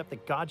tonight, except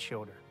that God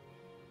showed her.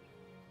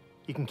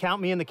 You can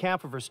count me in the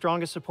camp of her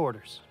strongest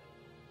supporters.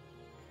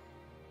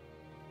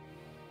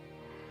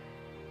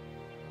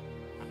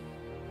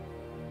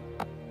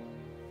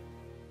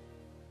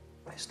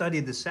 I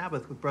studied the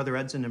Sabbath with Brother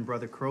Edson and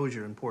Brother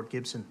Crozier in Port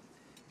Gibson,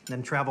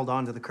 then traveled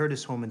on to the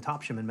Curtis home in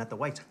Topsham and met the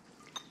Whites.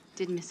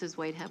 Did Mrs.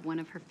 White have one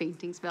of her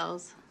fainting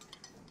spells?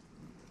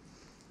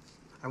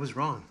 I was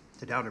wrong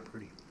to doubt her,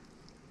 Prudy.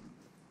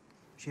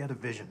 She had a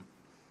vision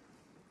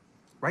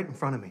right in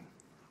front of me.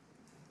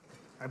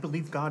 I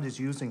believe God is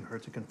using her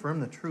to confirm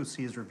the truths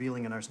he is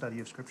revealing in our study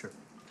of Scripture.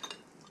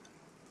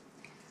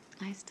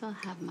 I still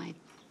have my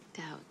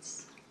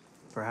doubts.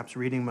 Perhaps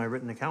reading my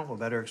written account will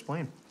better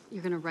explain.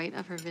 You're going to write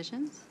of her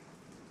visions?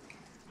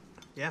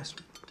 Yes,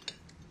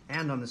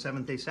 and on the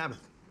seventh-day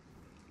Sabbath.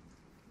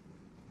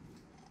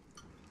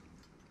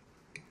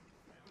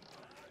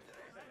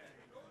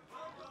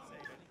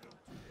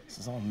 This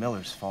is all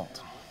Miller's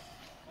fault.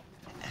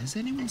 Has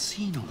anyone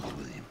seen old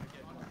William?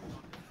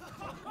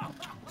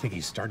 I think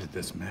he started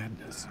this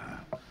madness.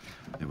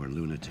 There were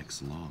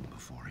lunatics long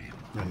before him.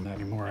 And not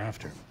anymore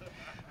after.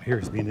 I hear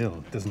he's been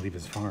ill. Doesn't leave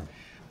his farm.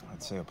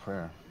 I'd say a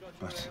prayer,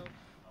 but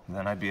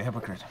then I'd be a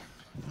hypocrite.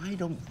 Why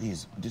don't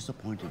these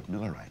disappointed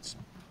Millerites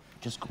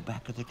just go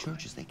back to the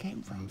churches they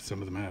came from?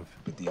 Some of them have.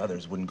 But the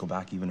others wouldn't go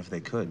back even if they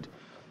could.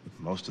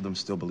 Most of them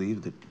still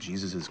believe that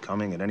Jesus is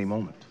coming at any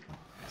moment.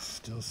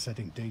 Still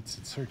setting dates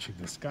and searching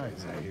the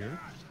skies, I hear.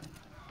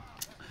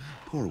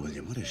 Poor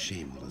William, what a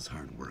shame all his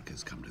hard work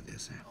has come to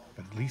this.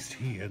 But at least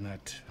he and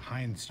that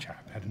Hines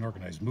chap had an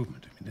organized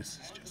movement. I mean, this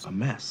is just a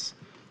mess.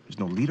 There's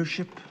no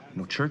leadership,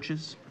 no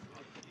churches.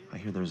 I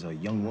hear there's a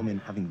young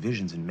woman having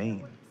visions in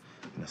Maine,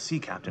 and a sea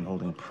captain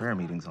holding prayer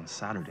meetings on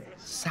Saturdays.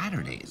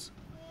 Saturdays?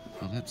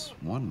 Well, that's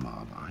one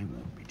mob I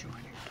won't be joining.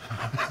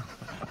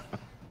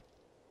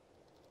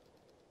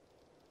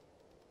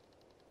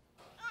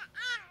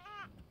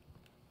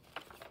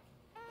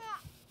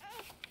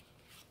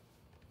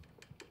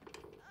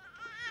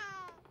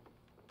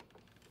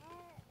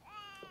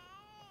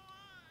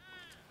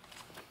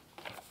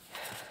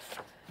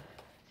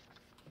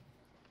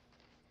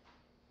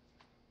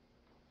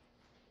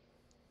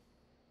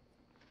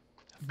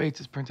 Bates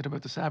has printed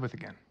about the Sabbath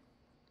again.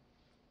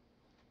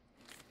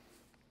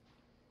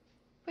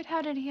 But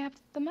how did he have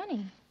the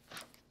money?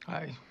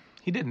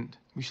 He didn't.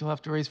 We shall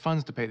have to raise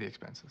funds to pay the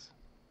expenses.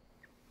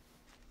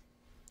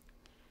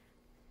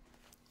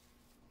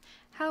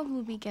 How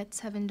will we get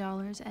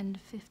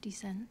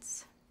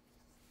 $7.50?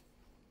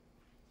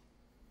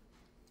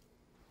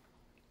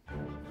 The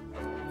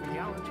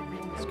hour to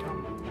reap has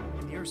come,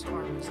 and the earth's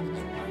harvest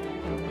is ripe.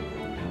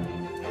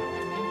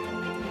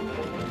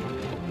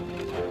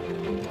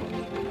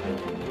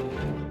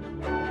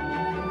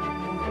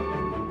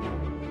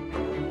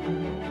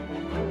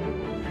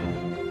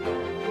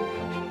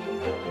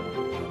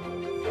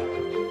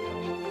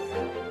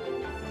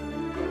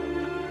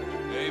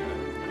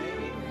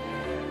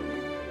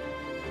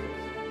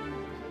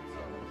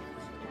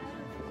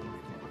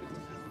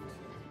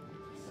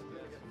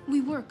 We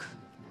work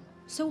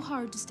so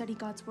hard to study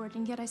God's word,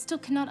 and yet I still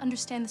cannot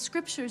understand the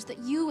scriptures that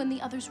you and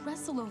the others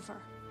wrestle over.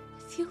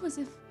 I feel as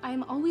if I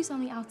am always on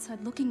the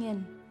outside looking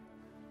in.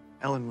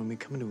 Ellen, when we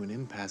come into an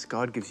impasse,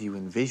 God gives you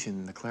in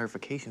vision the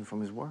clarification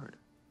from his word.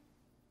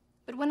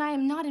 But when I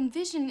am not in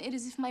vision, it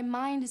is as if my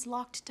mind is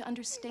locked to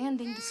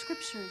understanding the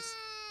scriptures.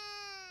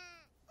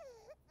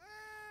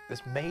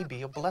 This may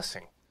be a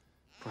blessing.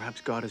 Perhaps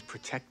God is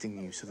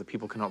protecting you so that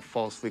people cannot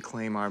falsely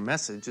claim our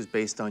message is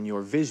based on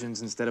your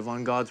visions instead of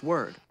on God's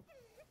word.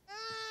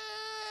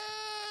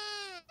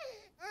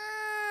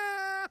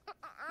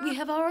 We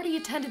have already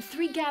attended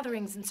 3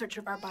 gatherings in search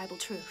of our Bible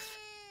truth.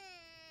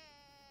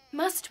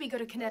 Must we go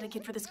to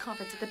Connecticut for this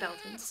conference at the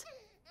Beltons?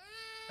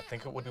 I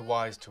think it would be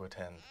wise to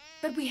attend.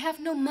 But we have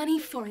no money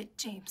for it,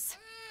 James.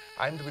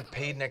 I'm to be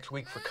paid next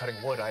week for cutting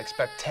wood. I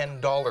expect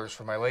 $10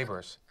 for my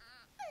labors.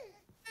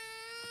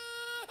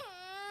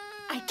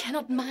 I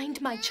cannot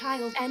mind my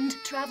child and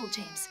travel,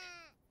 James.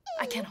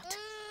 I cannot.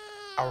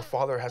 Our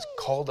Father has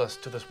called us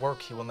to this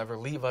work. He will never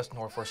leave us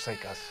nor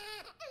forsake us.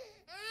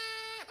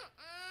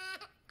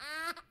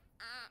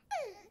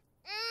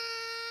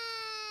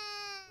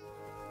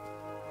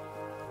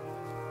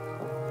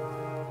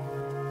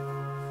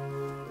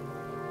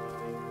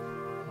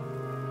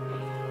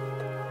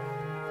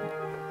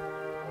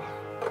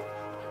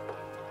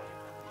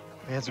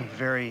 We had some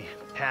very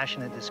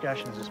passionate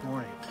discussions this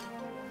morning.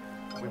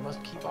 We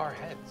must keep our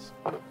heads.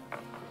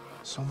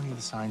 So many of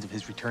the signs of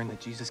his return that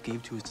Jesus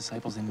gave to his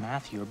disciples in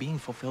Matthew are being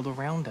fulfilled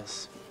around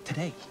us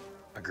today.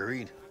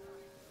 Agreed.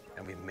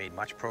 And we've made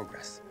much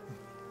progress.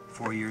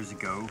 4 years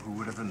ago, who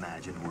would have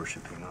imagined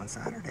worshiping on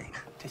Saturday?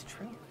 Tis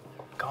true.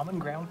 Common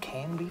ground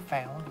can be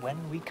found when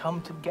we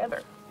come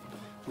together.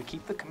 We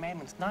keep the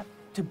commandments not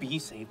to be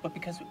saved, but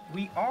because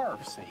we are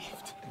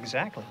saved.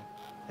 Exactly.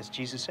 As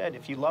Jesus said,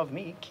 if you love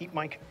me, keep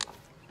my...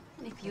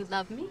 If you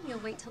love me, you'll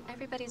wait till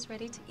everybody's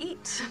ready to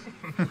eat.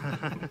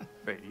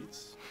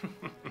 Bates.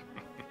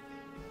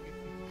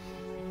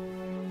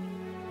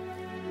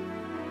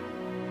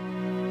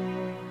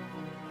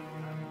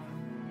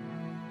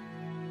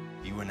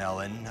 You and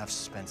Ellen have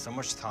spent so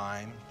much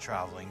time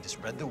traveling to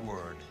spread the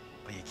word,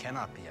 but you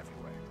cannot be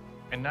everywhere.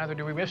 And neither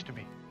do we wish to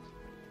be.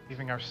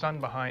 Leaving our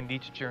son behind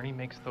each journey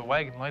makes the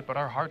wagon light, but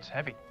our hearts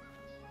heavy.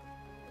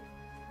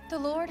 The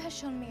Lord has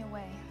shown me a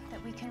way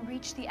that we can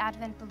reach the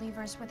Advent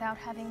believers without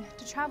having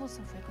to travel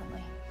so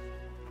frequently.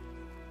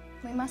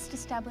 We must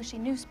establish a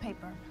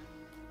newspaper.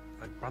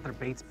 But Brother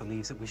Bates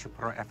believes that we should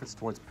put our efforts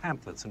towards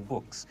pamphlets and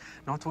books,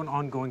 not to an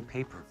ongoing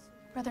paper.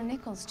 Brother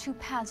Nichols, 2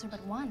 paths are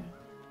but one.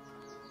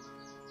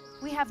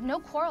 We have no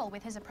quarrel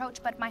with his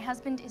approach, but my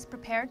husband is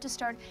prepared to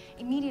start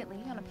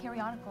immediately on a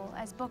periodical,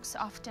 as books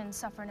often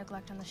suffer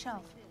neglect on the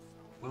shelf.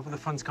 Where will the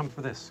funds come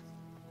for this?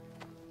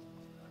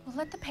 We'll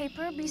let the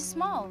paper be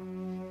small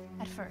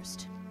at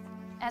first.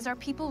 As our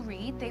people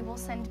read, they will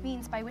send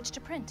means by which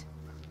to print.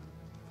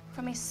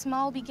 From a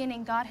small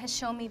beginning, God has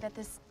shown me that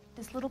this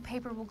little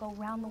paper will go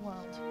round the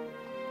world.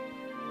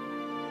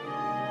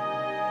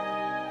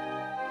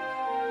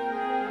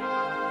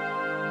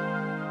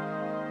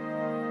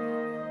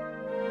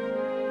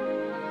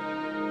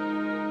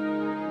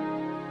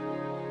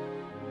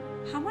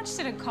 How much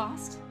did it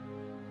cost?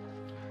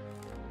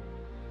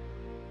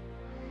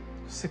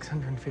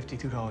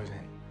 $652 in.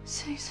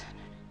 600.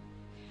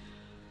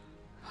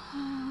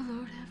 Oh,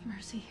 Lord have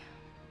mercy.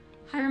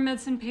 Higher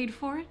medicine paid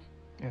for it?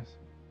 Yes.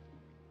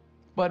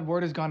 But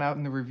word has gone out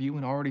in the review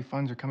and already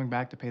funds are coming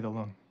back to pay the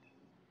loan.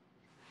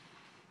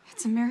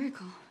 It's a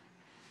miracle.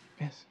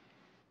 Yes.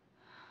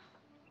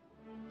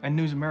 And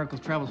news of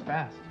miracles travels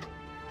fast.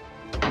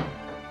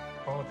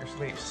 Roll up your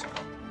sleeves.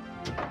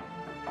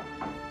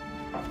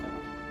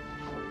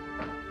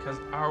 Because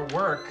our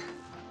work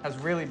has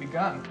really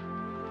begun.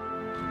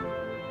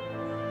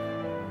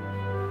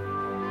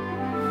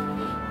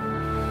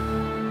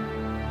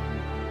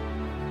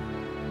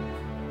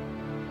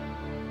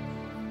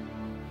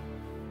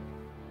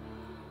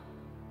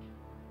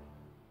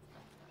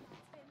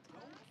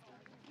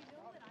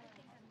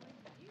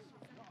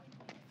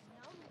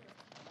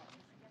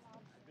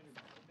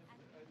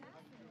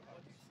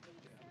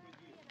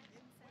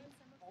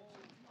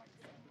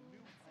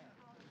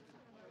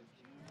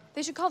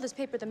 They should call this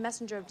paper the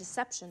Messenger of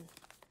Deception.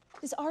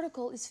 This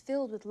article is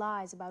filled with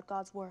lies about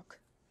God's work.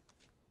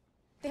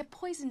 They have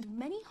poisoned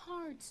many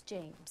hearts,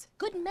 James.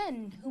 Good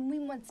men whom we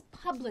once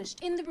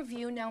published in the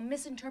review now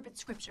misinterpret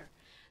Scripture,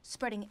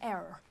 spreading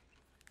error.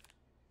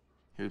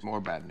 Here's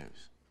more bad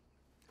news.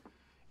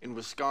 In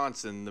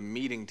Wisconsin, the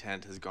meeting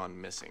tent has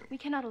gone missing. We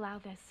cannot allow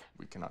this.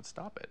 We cannot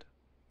stop it.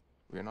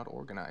 We are not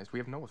organized. We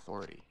have no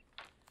authority.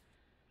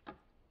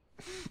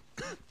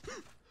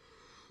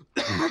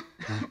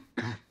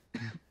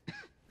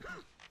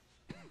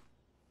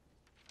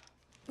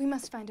 We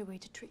must find a way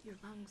to treat your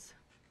lungs.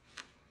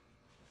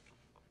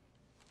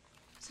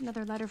 It's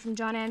another letter from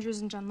John Andrews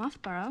and John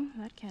Loughborough.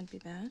 That can't be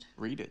bad.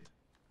 Read it.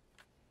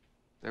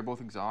 They're both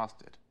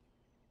exhausted.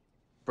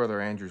 Brother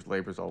Andrews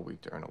labors all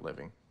week to earn a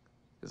living.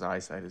 His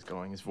eyesight is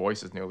going. His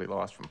voice is nearly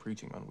lost from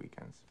preaching on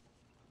weekends.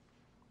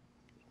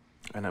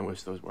 And I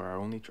wish those were our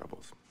only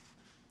troubles.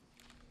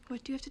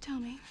 What do you have to tell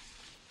me?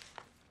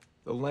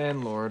 The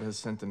landlord has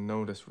sent a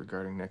notice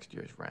regarding next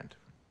year's rent.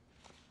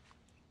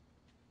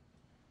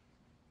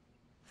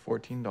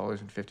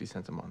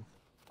 $14.50 a month.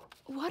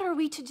 What are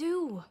we to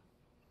do?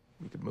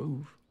 We could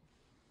move.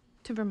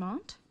 To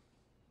Vermont?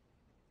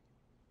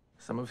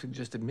 Some have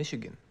suggested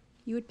Michigan.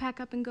 You would pack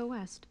up and go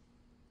west.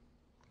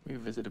 We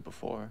visited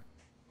before.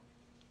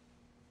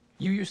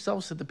 You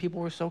yourself said the people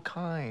were so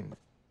kind.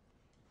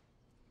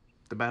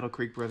 The Battle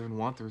Creek Brethren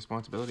want the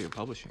responsibility of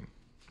publishing.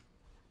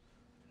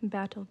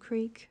 Battle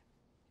Creek.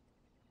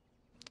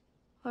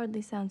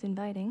 Hardly sounds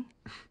inviting.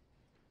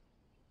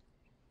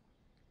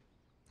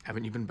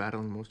 Haven't you been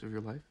battling most of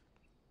your life?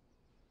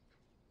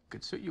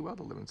 Could suit you well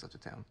to live in such a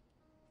town.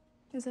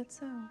 Is that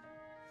so?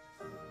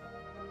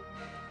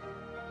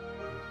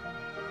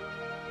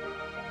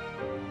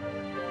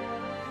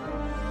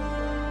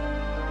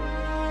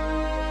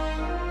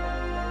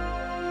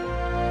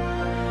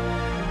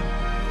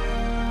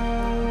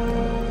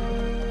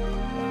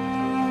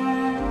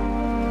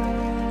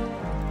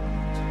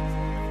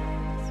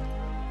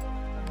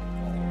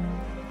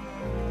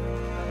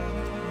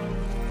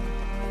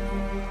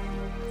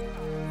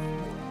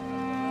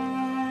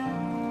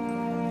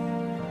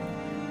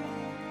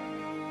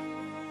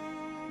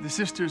 The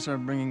sisters are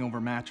bringing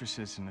over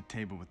mattresses and a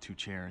table with 2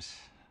 chairs.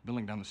 The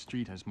building down the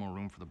street has more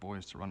room for the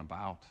boys to run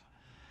about.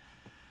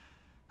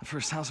 The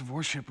first house of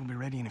worship will be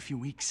ready in a few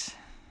weeks.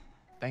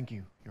 Thank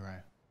you,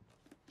 Uriah.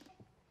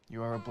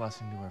 You are a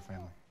blessing to our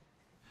family.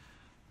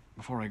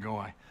 Before I go,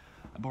 I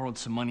borrowed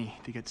some money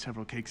to get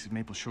several cakes of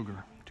maple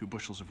sugar, 2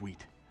 bushels of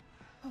wheat.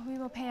 Oh, we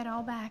will pay it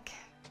all back.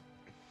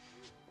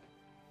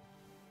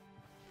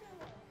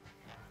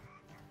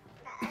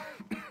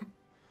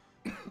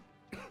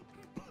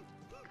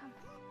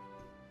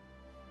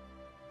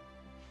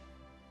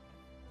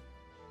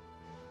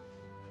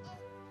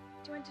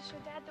 Do you want to show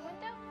Dad the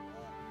window?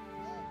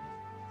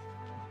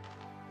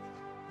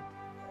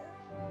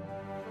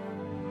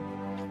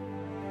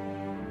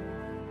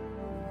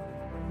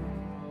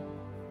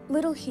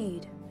 Little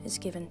heed is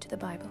given to the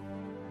Bible,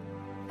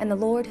 and the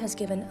Lord has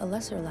given a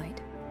lesser light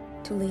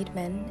to lead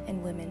men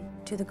and women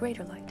to the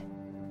greater light,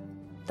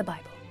 the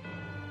Bible.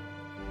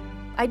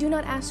 I do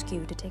not ask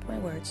you to take my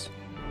words.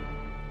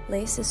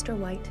 Lay Sister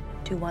White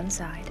to one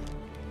side.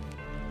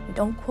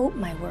 Don't quote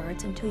my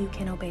words until you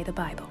can obey the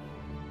Bible.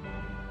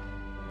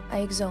 I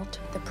exalt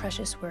the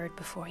precious word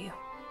before you.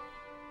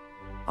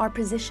 Our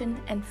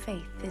position and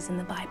faith is in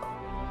the Bible.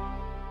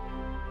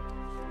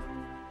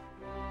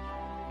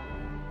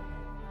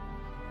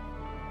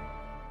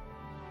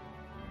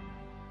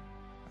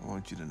 I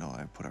want you to know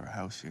I put our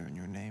house here in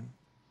your name.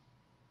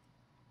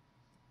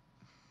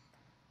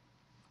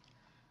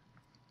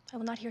 I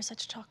will not hear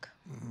such talk.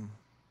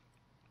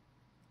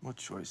 What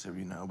choice have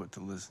you now but to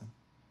listen?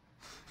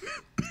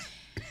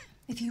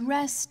 If you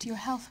rest, your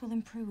health will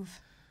improve.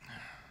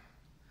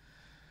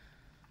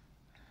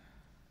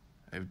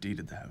 I have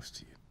deeded the house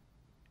to you.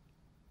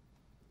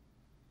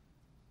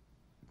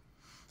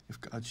 If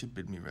God should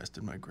bid me rest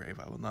in my grave,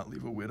 I will not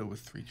leave a widow with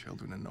 3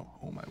 children and no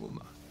home. I will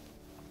not.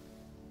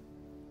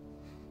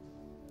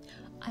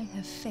 I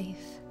have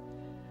faith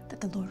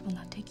that the Lord will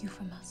not take you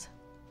from us.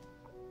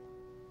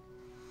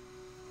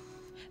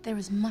 There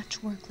is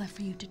much work left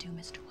for you to do,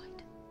 Mr.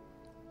 White.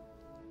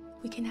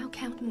 We can now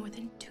count more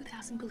than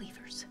 2,000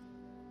 believers.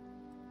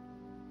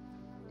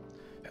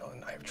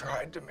 Ellen, I've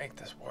tried to make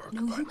this work,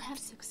 No, but... you have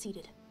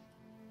succeeded.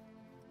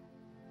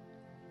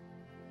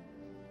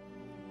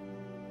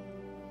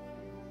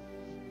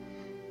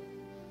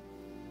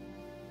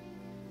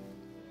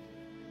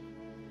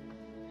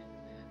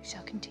 We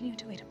shall continue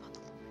to wait upon the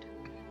Lord.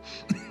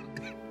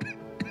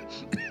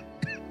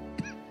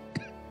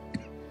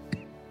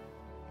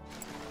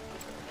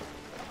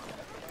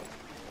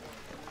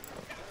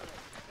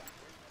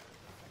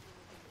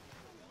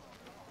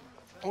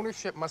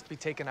 Ownership must be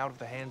taken out of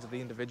the hands of the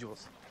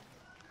individuals.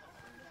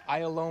 I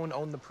alone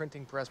own the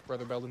printing press,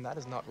 Brother Belden. That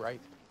is not right.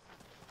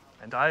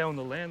 And I own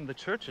the land the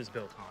church is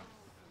built on.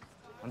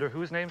 Under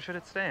whose name should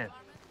it stand?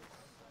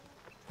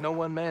 No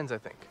one man's, I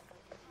think.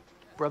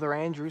 Brother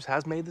Andrews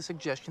has made the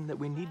suggestion that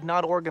we need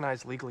not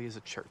organize legally as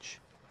a church,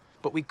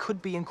 but we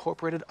could be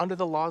incorporated under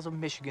the laws of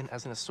Michigan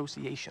as an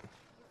association.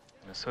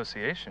 An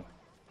association?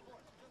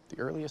 The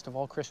earliest of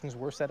all Christians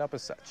were set up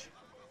as such.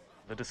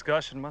 The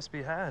discussion must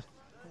be had.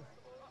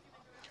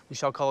 We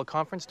shall call a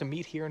conference to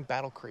meet here in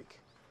Battle Creek.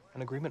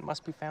 An agreement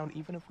must be found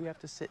even if we have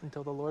to sit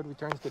until the Lord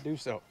returns to do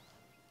so.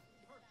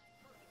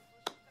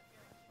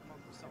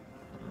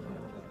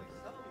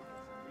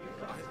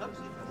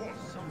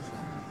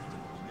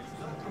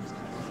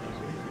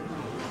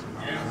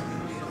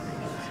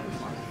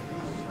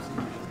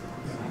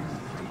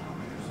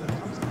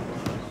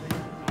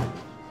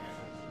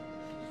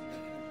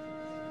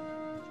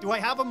 Do I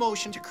have a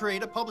motion to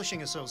create a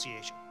publishing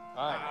association?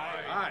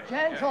 Aye.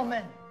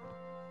 Gentlemen,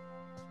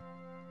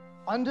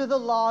 under the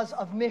laws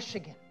of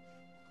Michigan,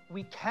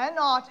 we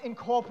cannot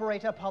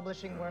incorporate a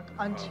publishing work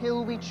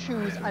until we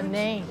choose a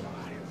name.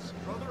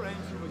 Brother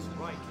Andrew is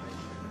right.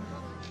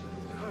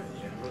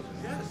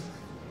 Yes.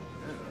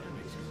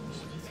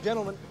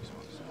 Gentlemen,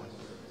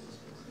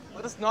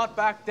 let us not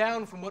back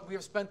down from what we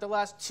have spent the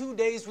last 2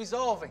 days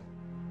resolving.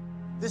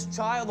 This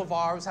child of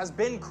ours has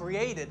been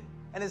created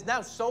and is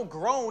now so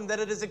grown that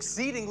it is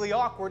exceedingly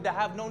awkward to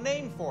have no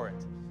name for it.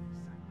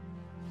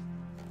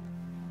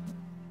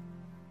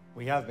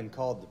 We have been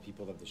called the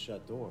people of the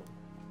shut door,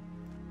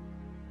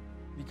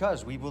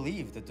 because we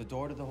believe that the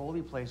door to the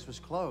holy place was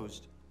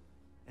closed,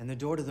 and the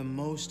door to the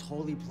most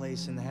holy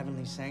place in the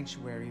heavenly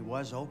sanctuary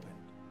was opened.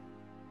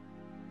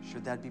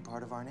 Should that be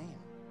part of our name?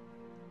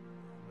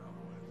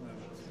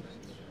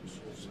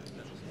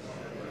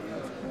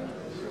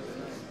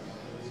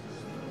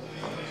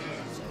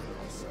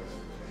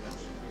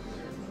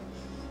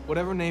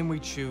 Whatever name we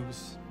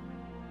choose,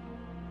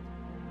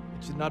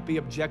 it should not be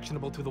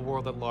objectionable to the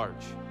world at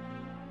large.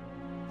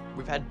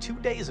 We've had 2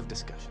 days of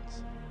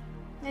discussions.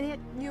 And yet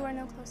you are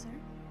no closer.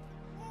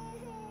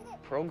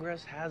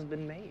 Progress has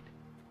been made.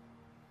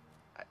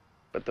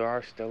 But there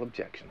are still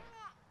objections.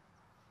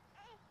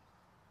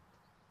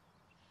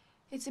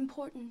 It's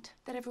important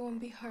that everyone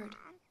be heard,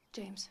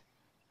 James.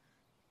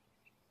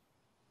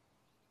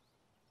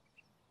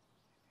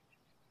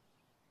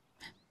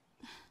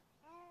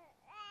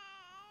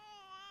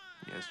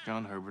 Yes,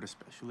 John Herbert,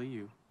 especially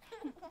you.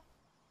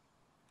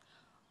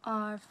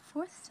 Our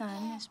fourth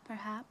son is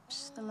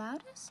perhaps the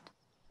loudest?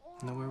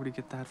 Now, where would he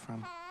get that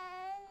from?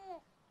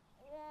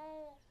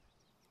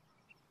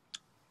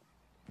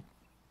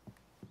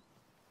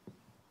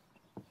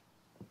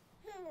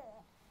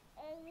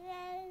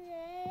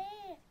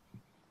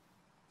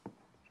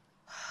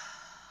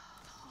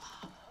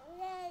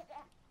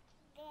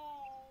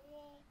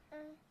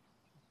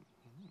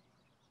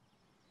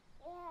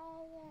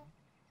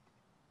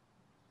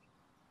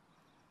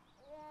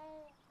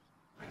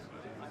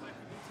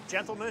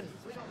 Gentlemen,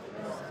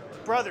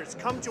 brothers,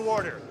 come to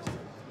order.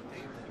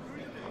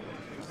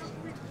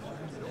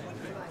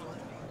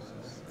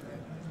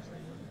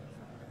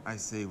 I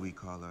say we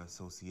call our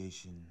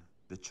association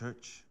the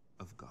Church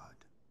of God.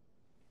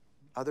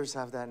 Others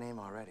have that name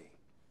already.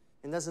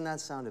 And doesn't that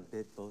sound a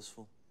bit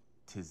boastful?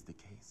 'Tis the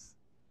case.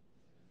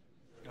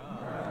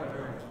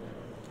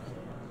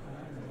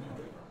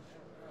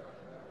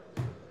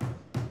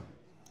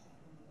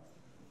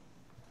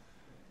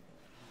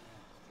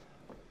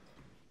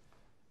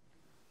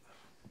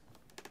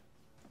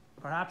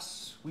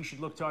 Perhaps we should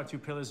look to our two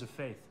pillars of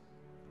faith,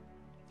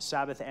 the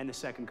Sabbath and the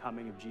second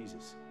coming of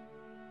Jesus.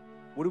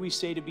 What do we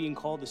say to being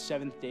called the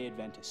Seventh-day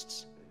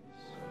Adventists?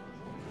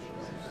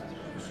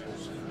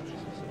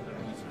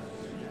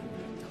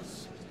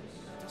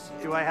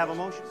 Do I have a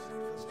motion?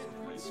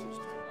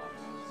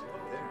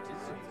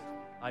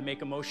 I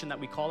make a motion that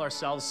we call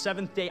ourselves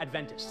Seventh-day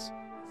Adventists.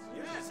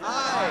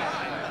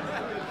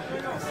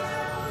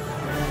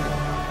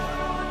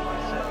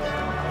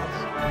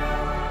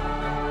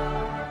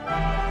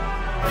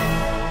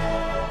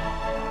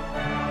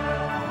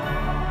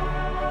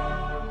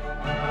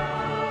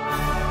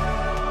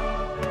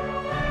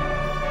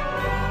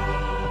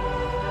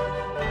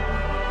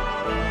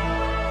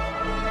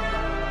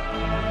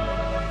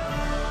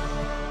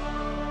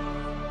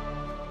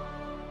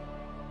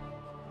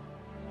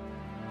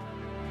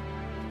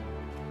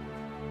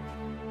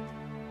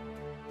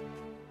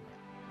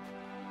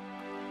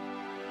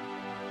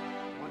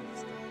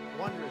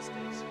 Wondrous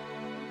days.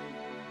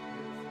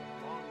 Beautiful.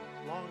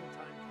 Long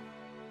time coming.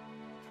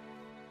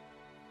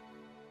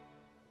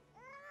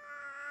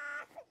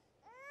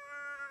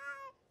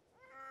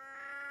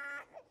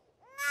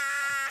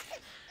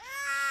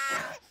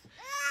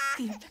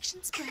 The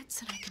infection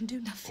spreads and I can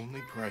do nothing.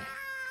 Only pray.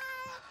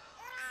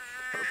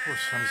 Our poor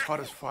son is hot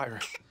as fire.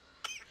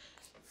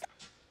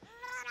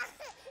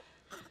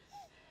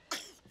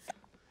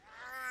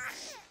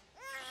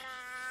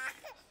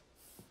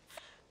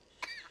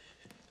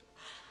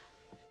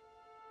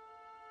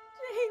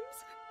 James.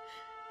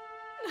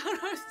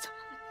 Not our son.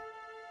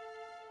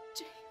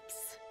 James.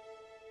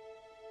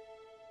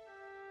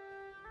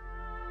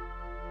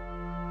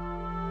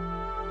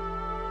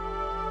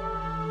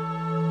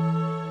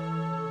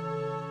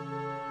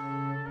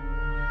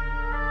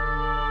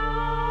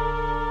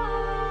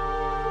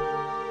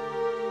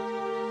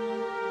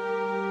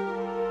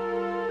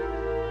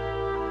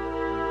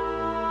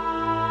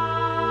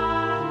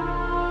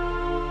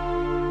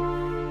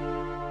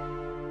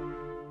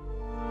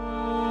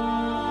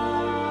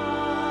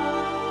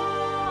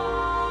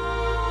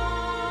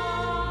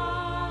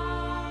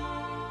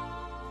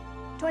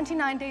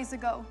 29 days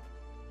ago,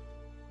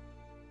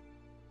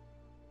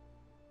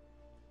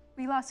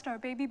 we lost our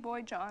baby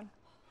boy, John.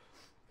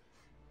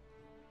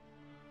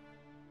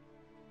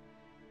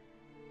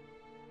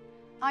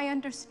 I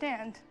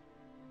understand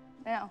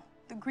now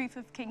the grief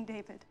of King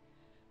David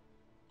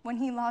when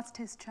he lost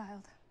his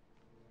child.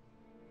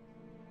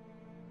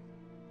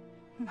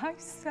 My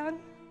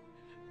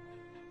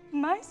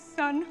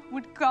son,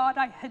 would God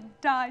I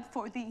had died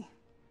for thee.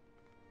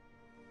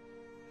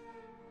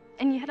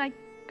 And yet I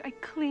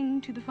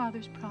cling to the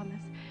Father's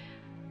promise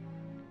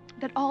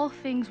that all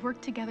things work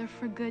together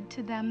for good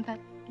to them that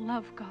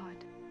love God.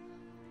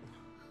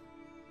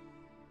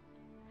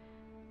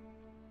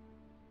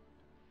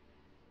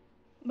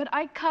 But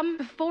I come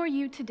before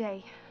you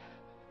today,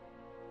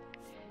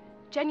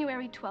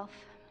 January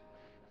 12th,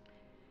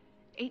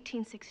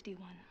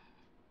 1861,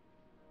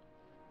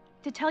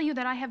 to tell you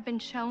that I have been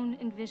shown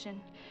in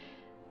vision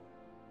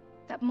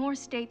that more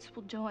states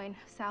will join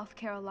South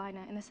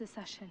Carolina in the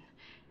secession,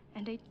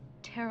 and a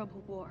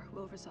terrible war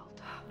will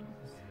result.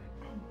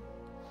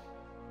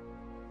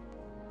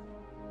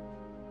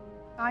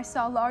 I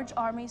saw large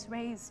armies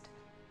raised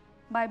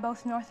by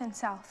both North and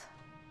South.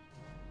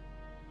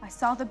 I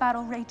saw the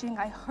battle raging.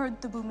 I heard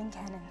the booming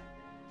cannon.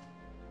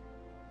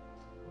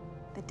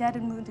 The dead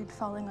and wounded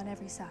falling on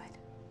every side.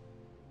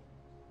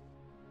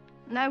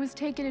 And I was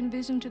taken in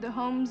vision to the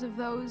homes of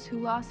those who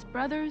lost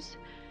brothers,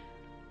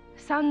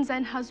 sons,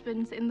 and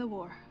husbands in the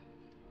war.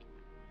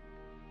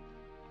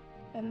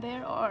 And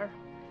there are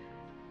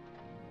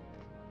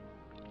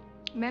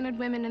men and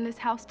women in this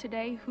house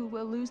today who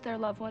will lose their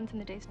loved ones in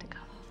the days to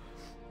come.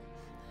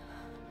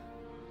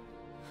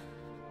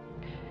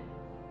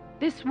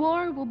 This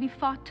war will be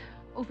fought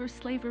over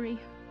slavery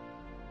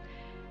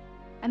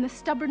and the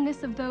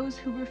stubbornness of those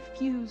who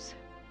refuse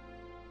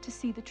to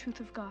see the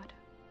truth of God.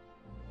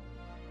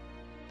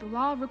 The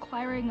law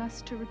requiring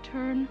us to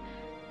return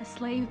a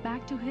slave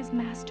back to his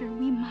master,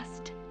 we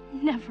must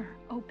never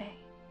obey.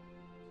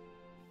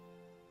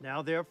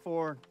 Now,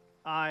 therefore,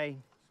 I,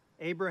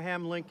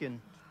 Abraham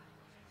Lincoln,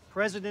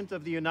 President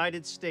of the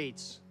United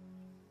States,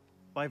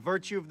 by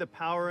virtue of the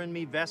power in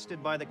me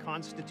vested by the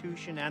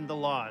Constitution and the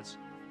laws,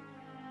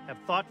 have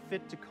thought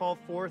fit to call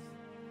forth,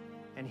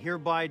 and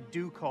hereby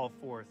do call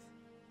forth,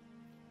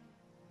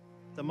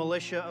 the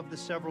militia of the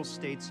several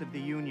states of the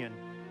Union,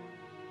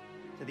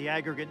 to the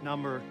aggregate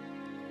number of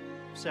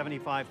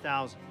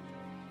 75,000.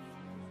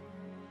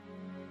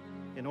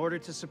 In order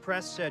to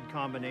suppress said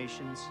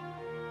combinations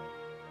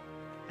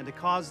and to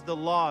cause the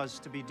laws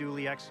to be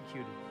duly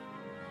executed.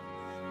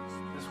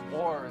 This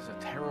war is a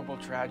terrible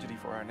tragedy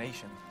for our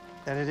nation.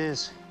 That it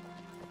is.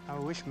 I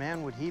wish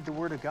man would heed the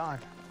word of God.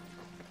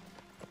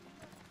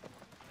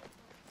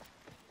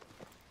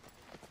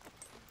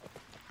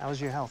 How's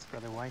your health,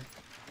 Brother White?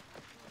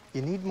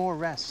 You need more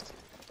rest.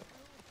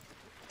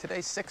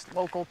 Today's 6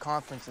 local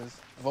conferences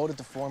voted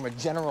to form a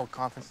general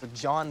conference with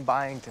John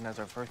Byington as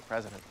our first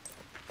president.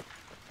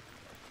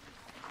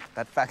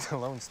 That fact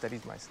alone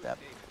steadies my step.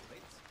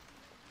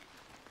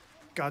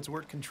 God's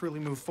work can truly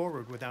move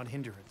forward without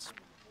hindrance.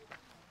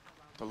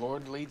 The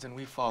Lord leads and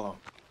we follow.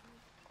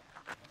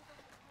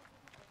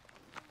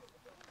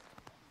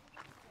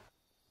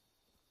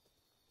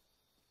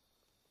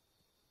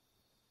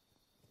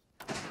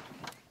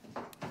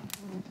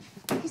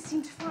 He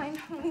seemed fine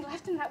when we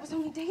left, and that was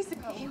only days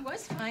ago. He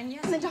was fine,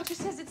 yes. And the doctor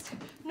says it's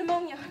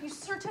pneumonia. Are you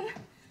certain?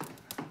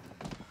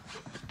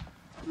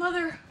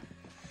 Mother,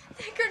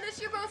 thank goodness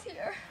you're both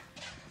here.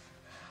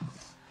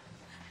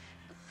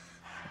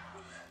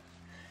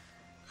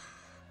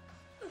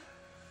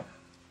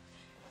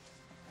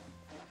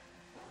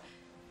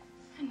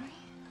 Henry?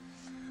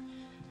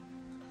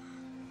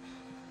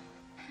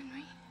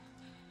 Henry?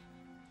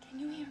 Can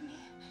you hear me?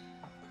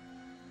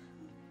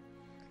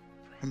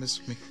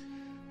 Promise me,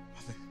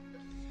 Mother,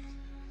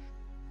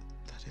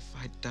 that if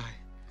I die,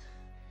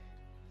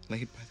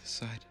 laid by the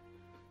side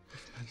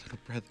of my little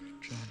brother,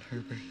 John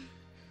Herbert,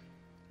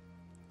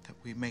 that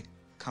we may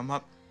come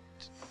up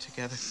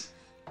together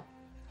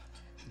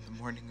in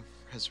the morning of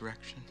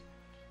resurrection.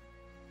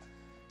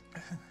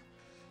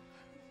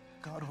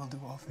 God will do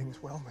all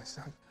things well, my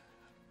son.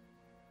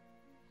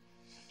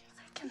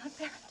 I cannot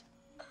bear it.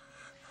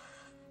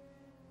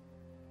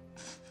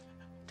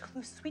 To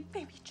lose sweet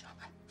baby John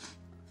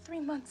 3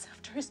 months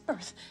after his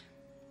birth.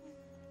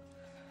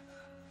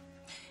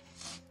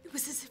 It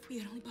was as if we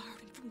had only borrowed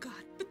him from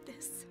God, but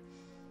this.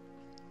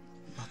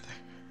 Mother,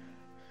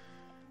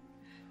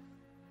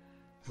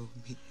 I will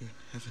meet you in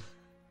heaven,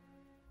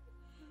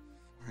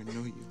 for I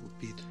know you will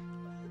be there.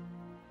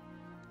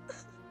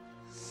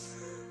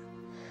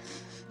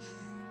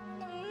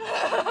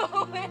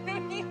 No,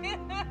 Henry.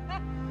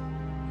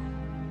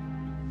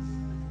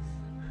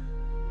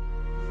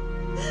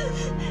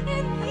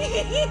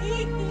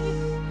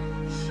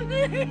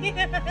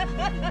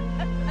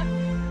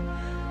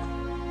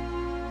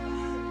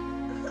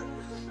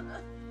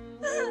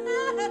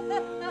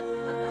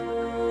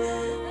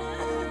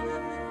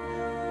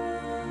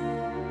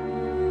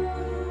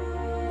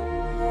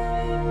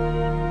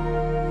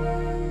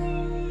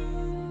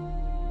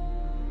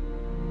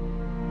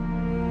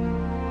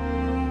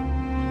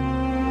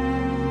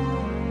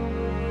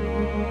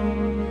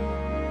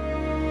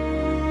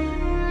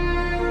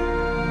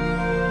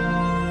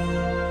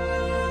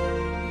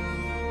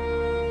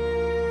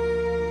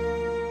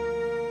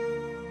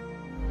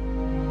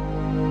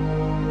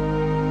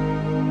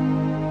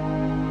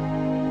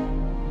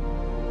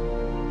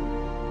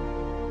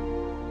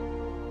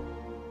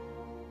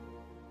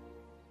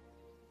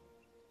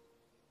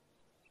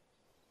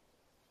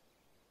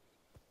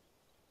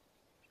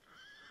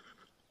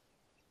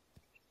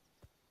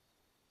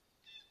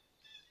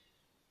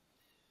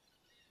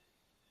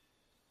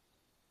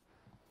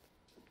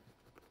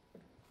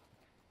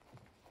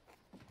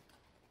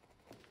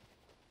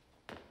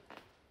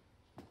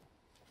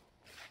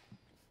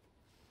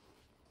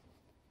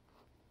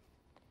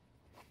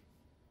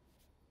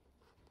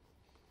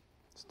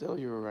 Still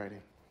you were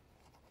writing.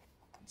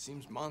 It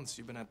seems months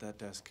you've been at that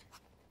desk.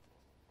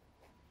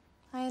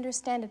 I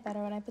understand it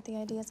better when I put the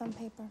ideas on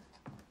paper.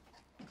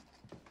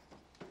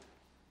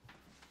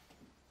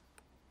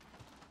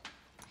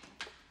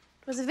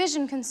 It was a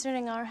vision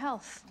concerning our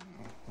health.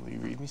 Will you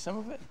read me some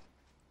of it?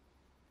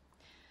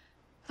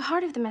 The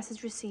heart of the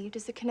message received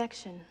is the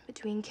connection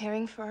between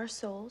caring for our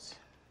souls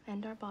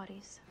and our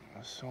bodies.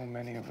 So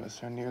many of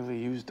us are nearly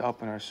used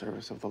up in our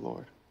service of the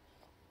Lord.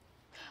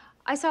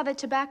 I saw that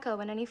tobacco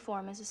in any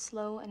form is a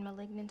slow and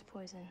malignant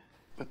poison.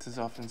 But 'tis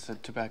often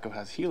said tobacco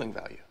has healing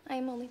value. I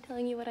am only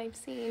telling you what I've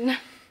seen.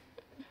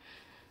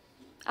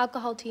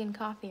 Alcohol, tea, and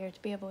coffee are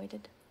to be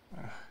avoided.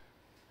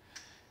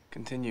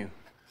 Continue.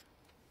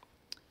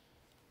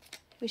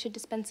 We should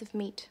dispense of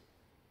meat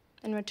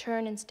and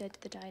return instead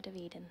to the diet of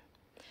Eden.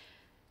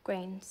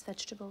 Grains,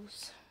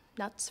 vegetables,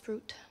 nuts,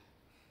 fruit.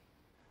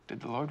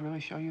 Did the Lord really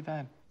show you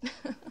that?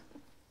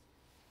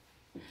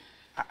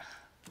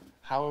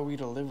 How are we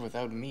to live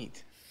without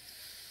meat?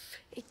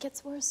 It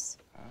gets worse.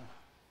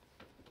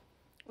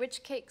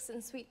 Rich cakes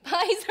and sweet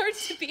pies are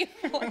to be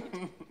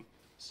avoided.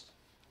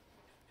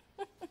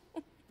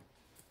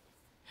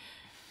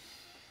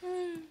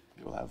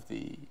 You'll have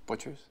the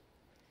butchers,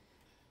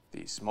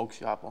 the smoke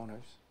shop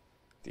owners,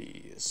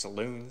 the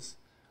saloons,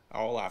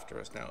 all after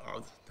us now.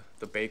 Oh,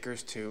 the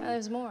bakers, too.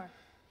 There's more.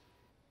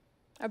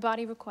 Our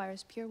body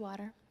requires pure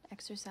water,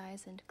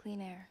 exercise, and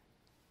clean air.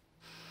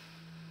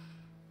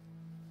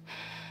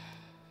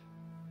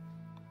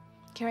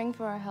 Caring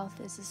for our health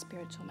is a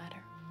spiritual matter.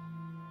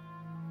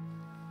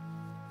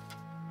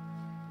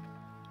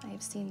 I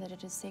have seen that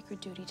it is sacred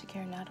duty to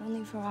care not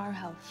only for our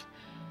health,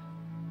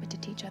 but to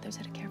teach others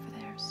how to care for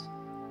theirs.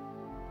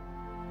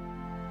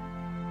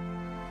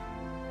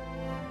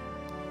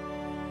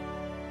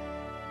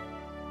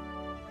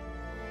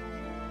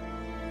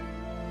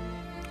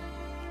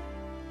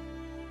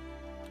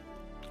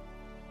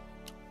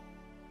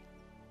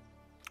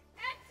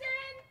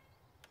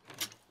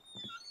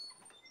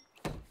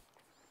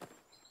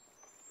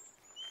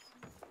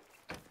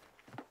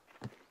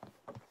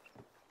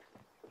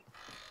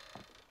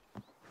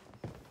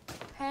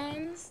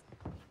 Hands.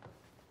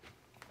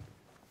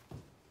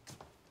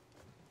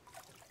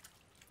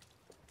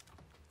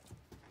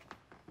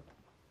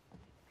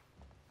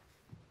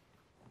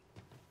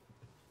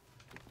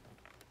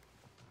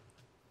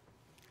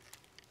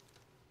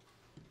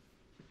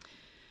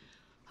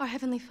 Our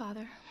Heavenly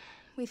Father,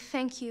 we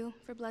thank you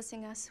for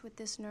blessing us with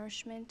this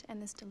nourishment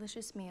and this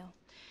delicious meal.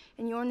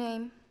 In your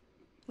name,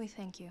 we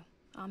thank you.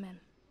 Amen.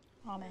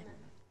 Amen.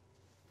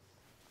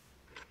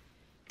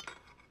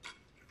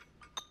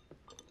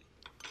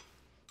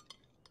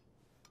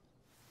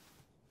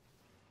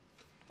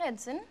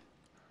 Edson,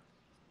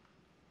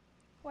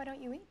 why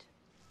don't you eat?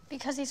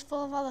 Because he's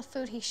full of all the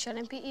food he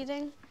shouldn't be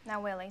eating. Now,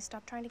 Willie,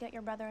 stop trying to get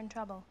your brother in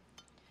trouble.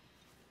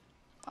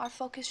 Our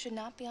focus should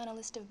not be on a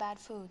list of bad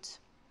foods.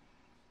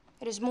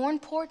 It is more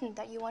important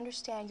that you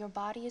understand your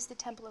body is the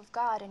temple of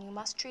God and you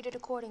must treat it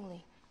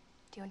accordingly.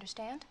 Do you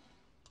understand?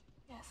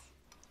 Yes.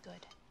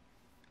 Good.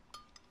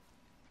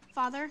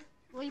 Father,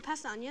 will you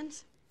pass the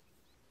onions?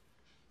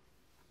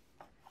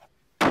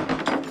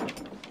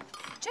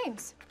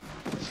 James.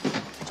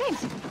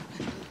 James.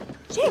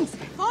 James.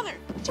 Father.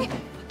 James.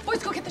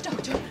 Boys, go get the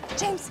doctor.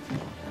 James.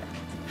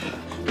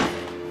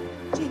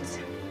 James.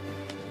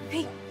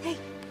 Hey, hey.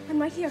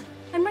 I'm right here.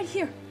 I'm right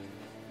here.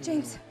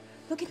 James,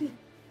 look at me.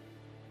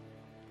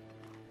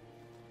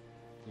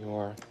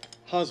 Your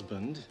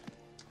husband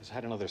has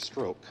had another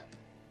stroke.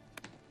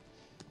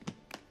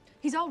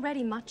 He's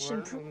already much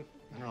improved.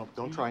 No,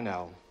 don't try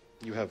now.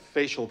 You have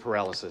facial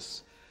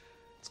paralysis.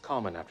 It's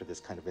common after this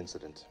kind of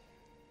incident.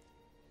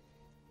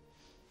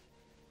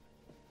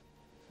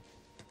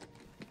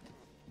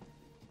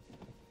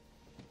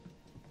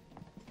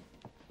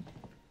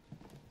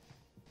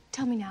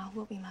 Tell me now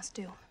what we must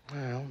do.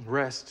 Well,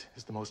 rest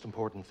is the most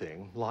important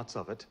thing, lots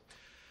of it.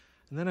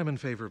 And then I'm in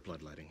favor of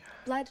bloodletting.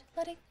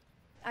 Bloodletting?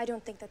 I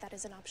don't think that that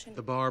is an option.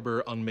 The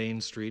barber on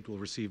Main Street will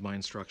receive my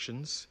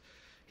instructions.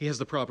 He has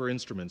the proper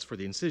instruments for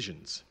the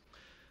incisions.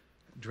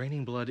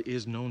 Draining blood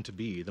is known to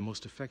be the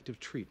most effective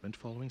treatment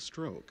following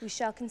stroke. We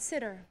shall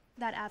consider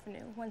that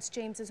avenue once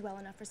James is well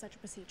enough for such a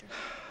procedure.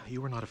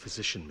 You are not a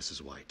physician,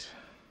 Mrs. White.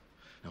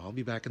 Now, I'll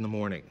be back in the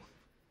morning.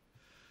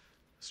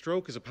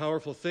 Stroke is a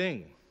powerful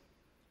thing.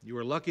 You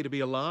are lucky to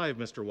be alive,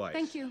 Mr. White.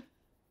 Thank you.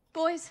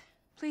 Boys,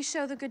 please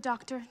show the good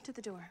doctor to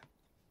the door.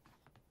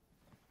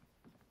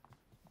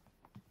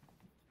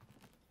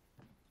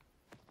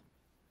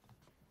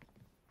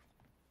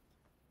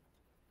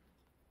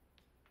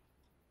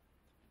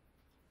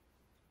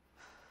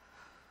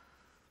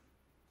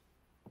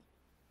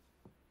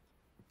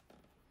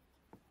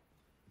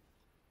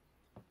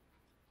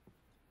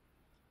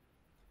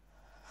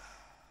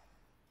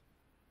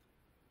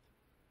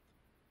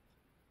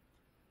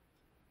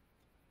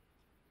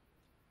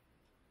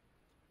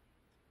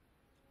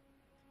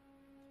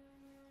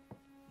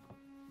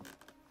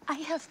 I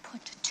have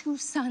put 2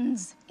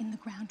 sons in the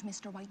ground,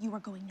 Mr. White. You are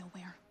going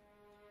nowhere.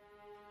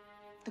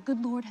 The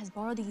good Lord has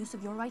borrowed the use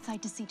of your right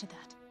side to see to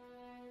that.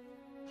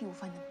 He will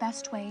find the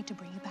best way to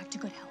bring you back to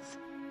good health.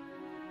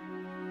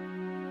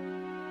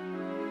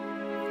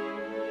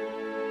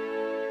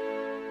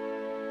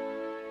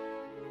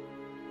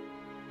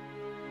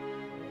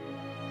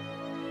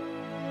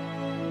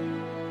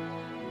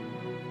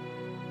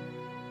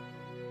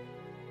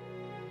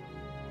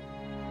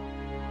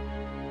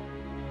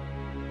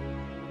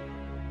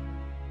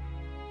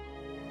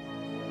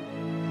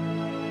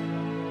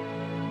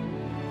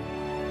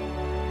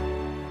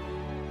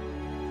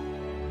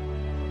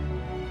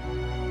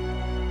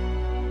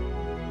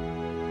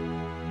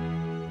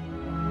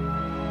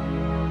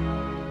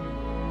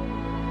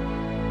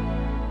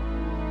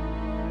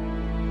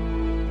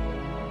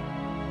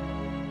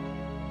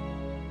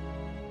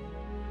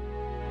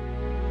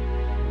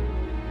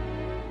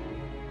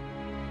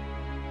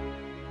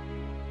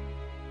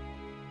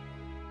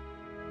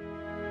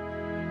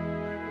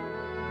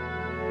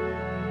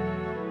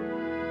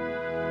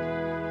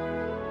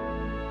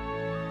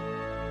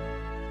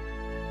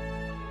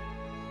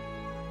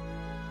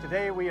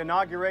 Today we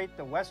inaugurate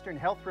the Western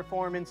Health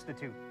Reform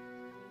Institute.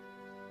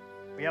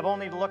 We have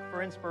only to look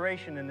for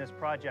inspiration in this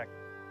project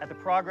at the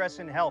progress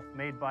in health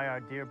made by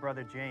our dear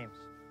brother James.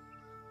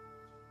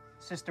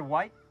 Sister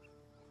White,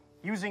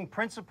 using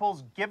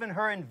principles given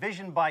her and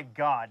vision by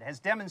God, has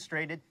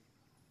demonstrated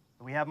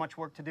that we have much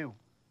work to do.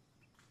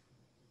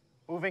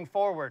 Moving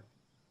forward,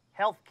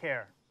 health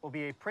care will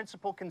be a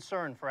principal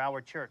concern for our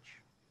church.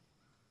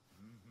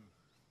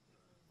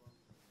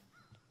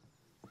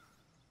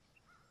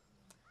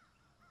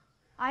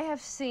 I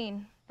have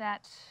seen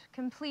that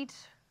complete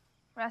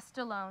rest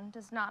alone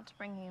does not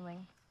bring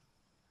healing.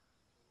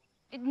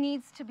 It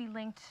needs to be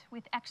linked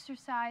with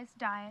exercise,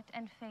 diet,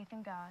 and faith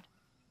in God.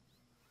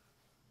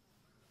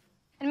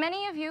 And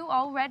many of you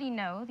already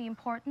know the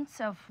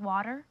importance of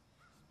water,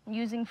 and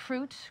using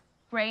fruit,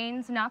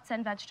 grains, nuts,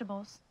 and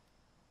vegetables.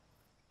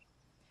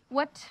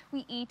 What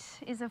we eat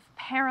is of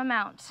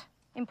paramount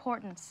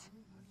importance.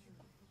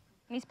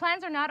 And these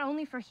plans are not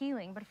only for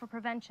healing, but for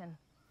prevention.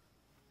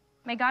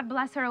 May God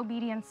bless our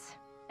obedience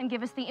and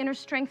give us the inner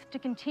strength to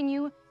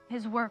continue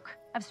his work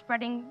of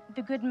spreading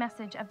the good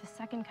message of the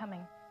second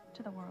coming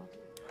to the world.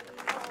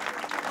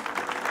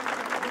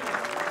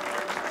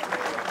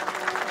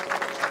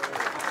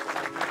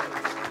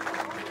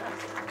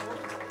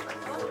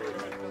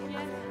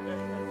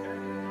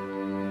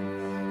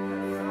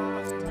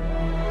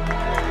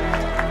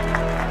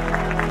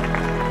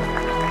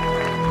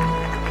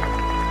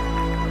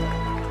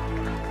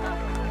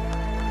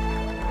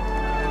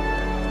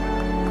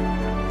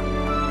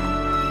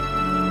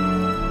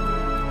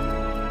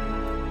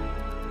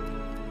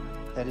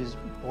 That is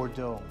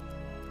Bordeaux.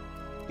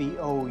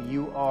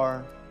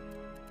 B-O-U-R-D-E-A-U.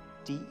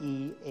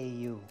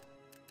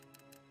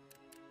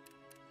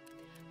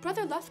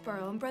 Brother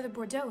Loughborough and Brother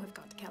Bordeaux have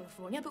gone to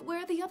California, but where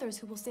are the others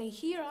who will say,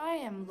 "Here I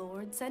am,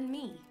 Lord, send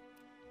me"?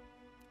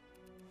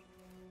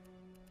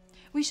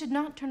 We should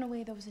not turn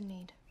away those in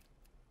need.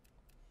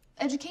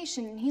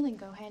 Education and healing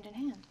go hand in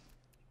hand.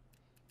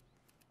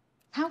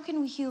 How can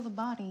we heal the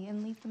body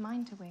and leave the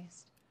mind to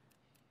waste?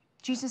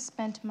 Jesus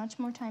spent much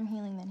more time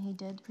healing than he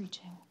did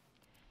preaching.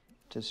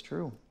 'Tis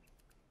true.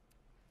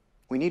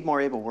 We need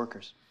more able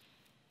workers.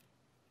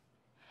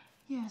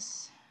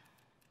 Yes.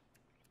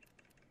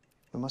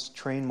 We must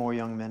train more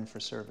young men for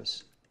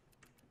service.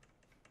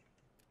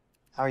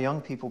 Our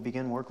young people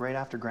begin work right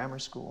after grammar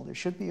school. There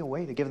should be a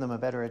way to give them a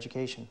better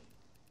education.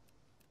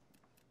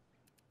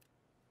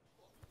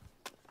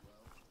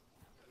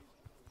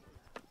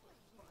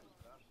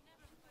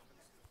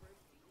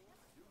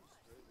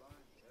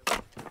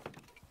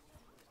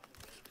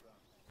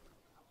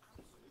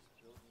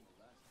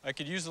 I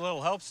could use a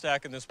little help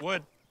stacking this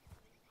wood.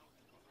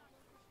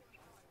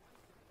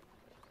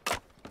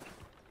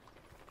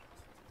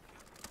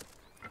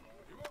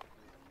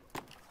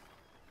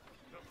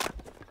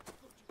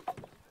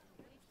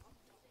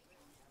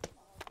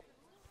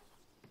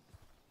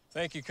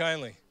 Thank you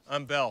kindly.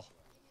 I'm Bell.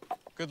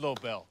 Good little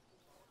Bell.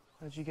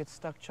 How did you get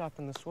stuck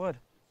chopping this wood?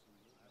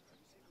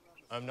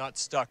 I'm not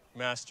stuck,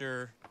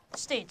 Master.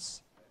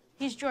 States.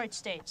 He's George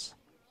States.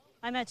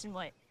 I'm Edson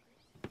White.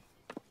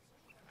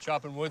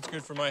 Chopping wood's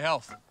good for my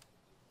health.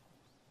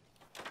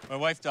 My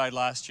wife died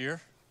last year.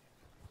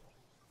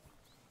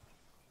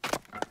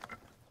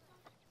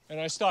 And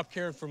I stopped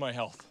caring for my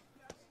health.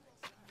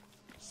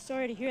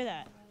 Sorry to hear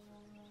that.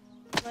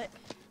 But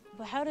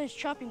how does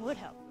chopping wood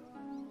help?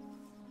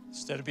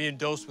 Instead of being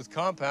dosed with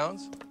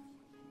compounds,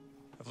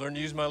 I've learned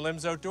to use my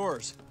limbs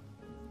outdoors.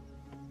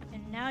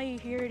 And now you're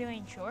here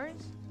doing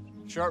chores?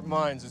 Sharp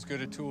mind's as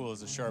good a tool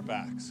as a sharp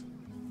axe.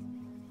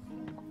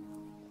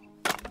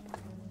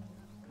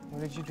 What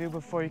did you do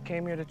before you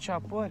came here to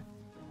chop wood?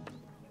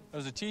 I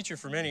was a teacher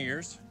for many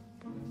years,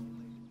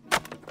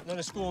 then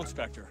a school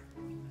inspector.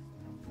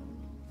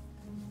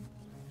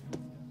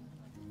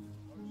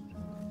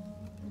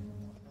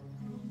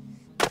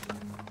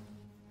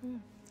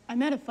 I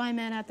met a fine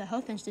man at the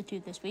Health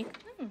Institute this week.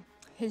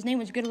 His name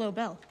was Goodlow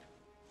Bell.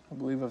 I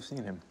believe I've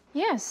seen him.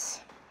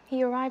 Yes,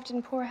 he arrived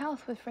in poor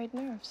health with frayed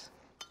nerves.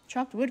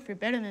 Chopped wood for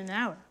better than an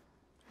hour.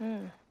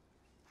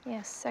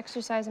 Yes,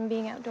 exercise and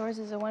being outdoors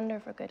is a wonder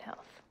for good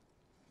health.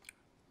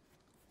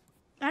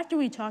 After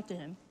we talked to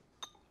him,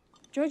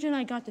 George and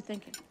I got to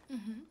thinking.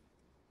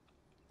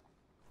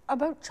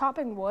 About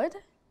chopping wood?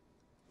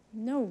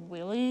 No,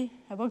 Willie.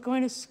 How about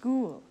going to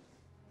school?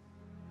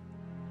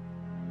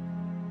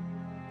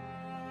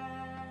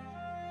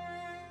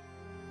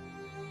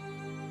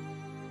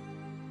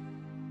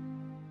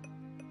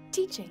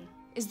 Teaching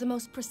is the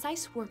most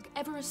precise work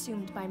ever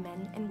assumed by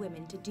men and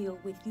women to deal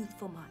with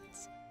youthful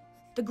minds.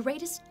 The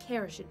greatest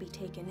care should be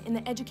taken in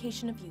the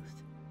education of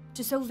youth,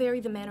 to so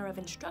vary the manner of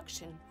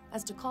instruction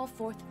as to call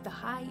forth the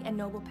high and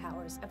noble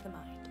powers of the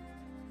mind.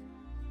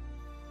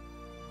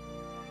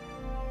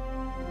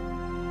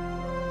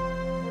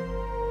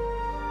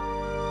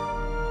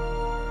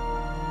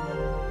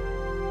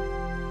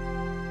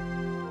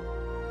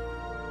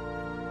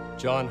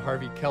 John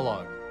Harvey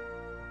Kellogg.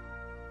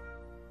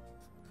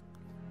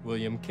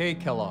 William K.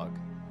 Kellogg.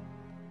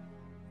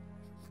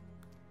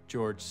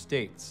 George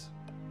States.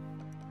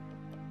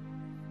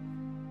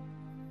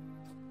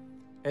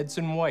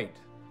 Edson White.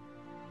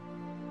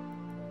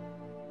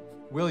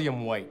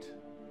 William White.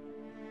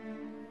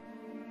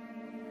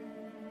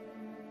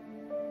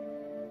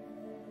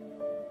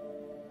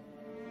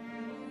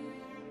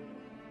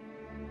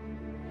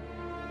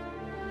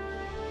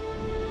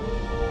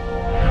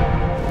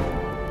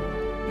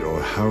 Your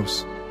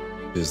house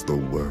is the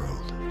world.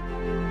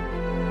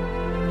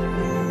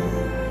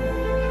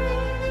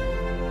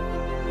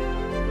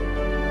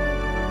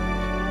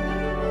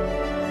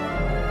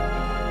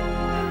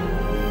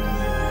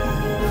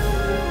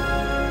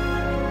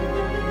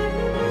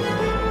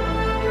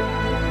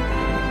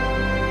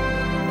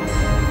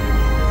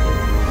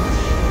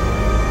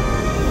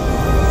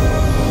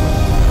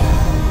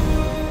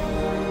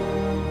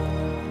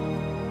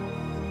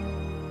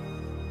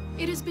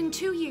 It has been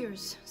 2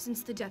 years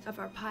since the death of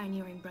our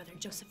pioneering brother,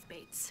 Joseph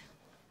Bates.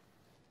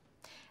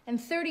 And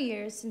 30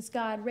 years since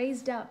God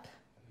raised up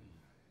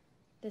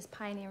this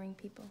pioneering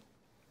people.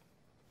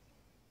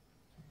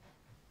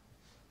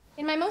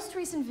 In my most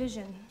recent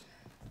vision,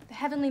 the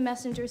heavenly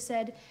messenger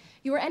said,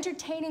 "You are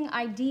entertaining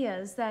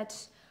ideas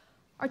that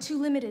are too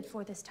limited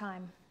for this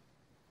time.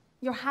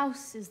 Your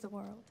house is the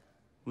world."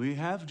 We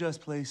have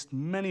just placed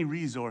many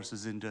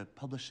resources into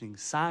publishing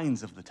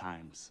signs of the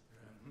times.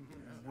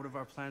 What of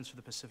our plans for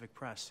the Pacific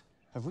Press?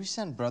 Have we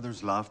sent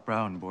brothers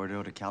Lofbrow and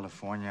Bordeaux to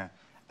California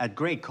at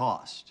great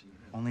cost,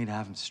 only to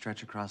have them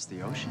stretch across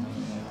the ocean?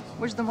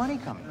 Where's the money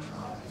coming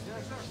from?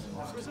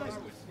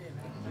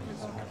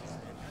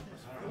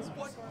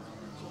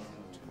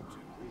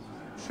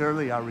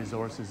 Surely our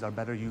resources are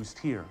better used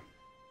here,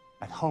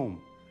 at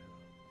home.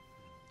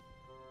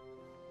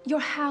 Your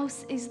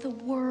house is the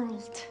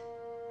world.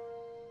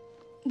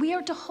 We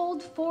are to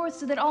hold forth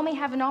so that all may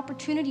have an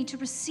opportunity to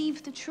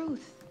receive the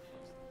truth.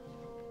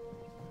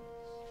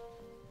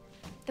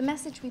 The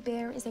message we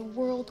bear is a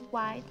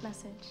worldwide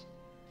message.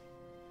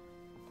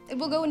 It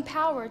will go in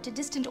power to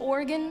distant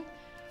Oregon,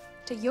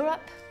 to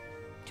Europe,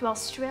 to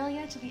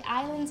Australia, to the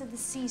islands of the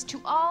seas,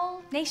 to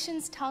all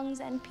nations, tongues,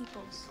 and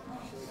peoples.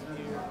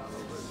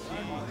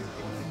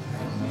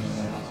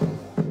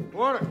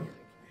 Order!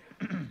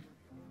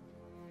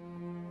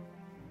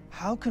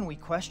 How can we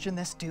question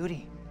this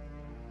duty?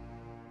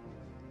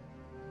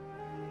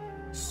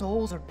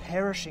 Souls are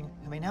perishing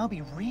and may now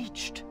be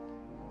reached.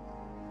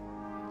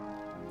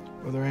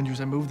 Brother Andrews,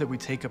 I move that we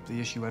take up the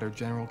issue at our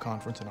general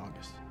conference in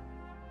August.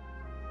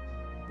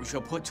 We shall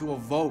put to a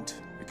vote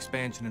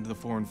expansion into the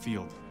foreign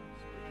field.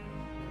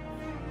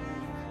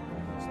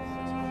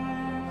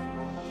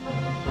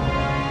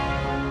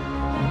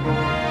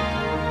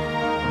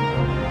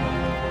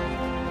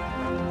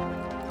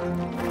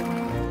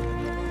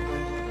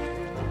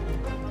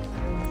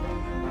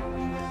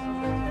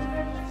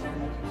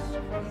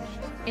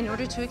 In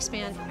order to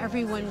expand,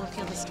 everyone will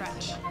feel the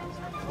stretch.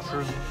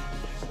 True.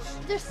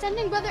 They're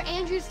sending Brother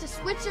Andrews to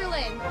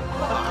Switzerland.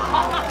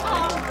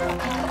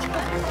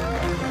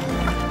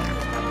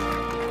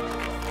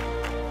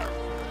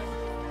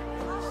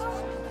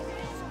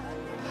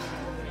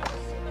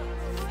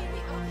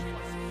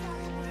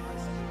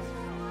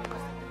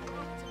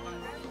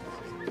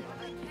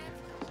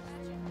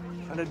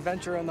 An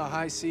adventure on the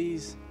high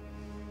seas.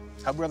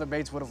 How Brother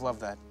Bates would have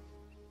loved that.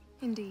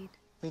 Indeed.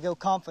 We feel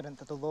confident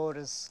that the Lord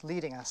is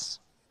leading us.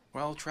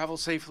 Well, travel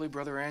safely,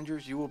 Brother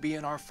Andrews. You will be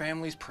in our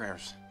family's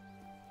prayers.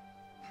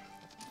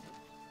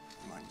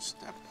 Mind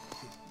step.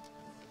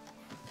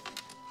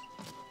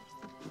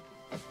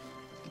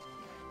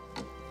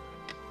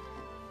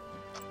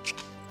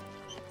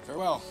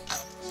 Farewell.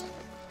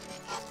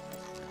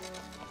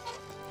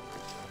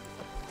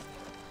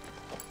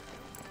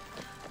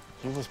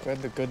 You will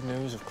spread the good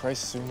news of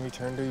Christ's soon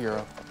return to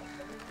Europe.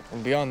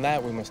 And beyond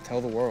that, we must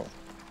tell the world.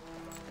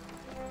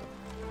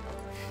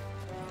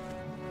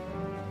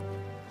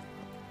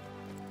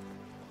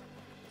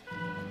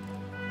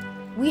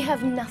 We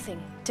have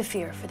nothing to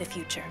fear for the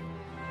future,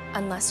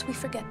 unless we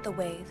forget the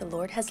way the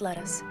Lord has led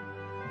us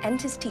and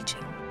his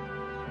teaching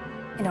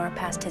in our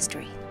past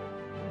history.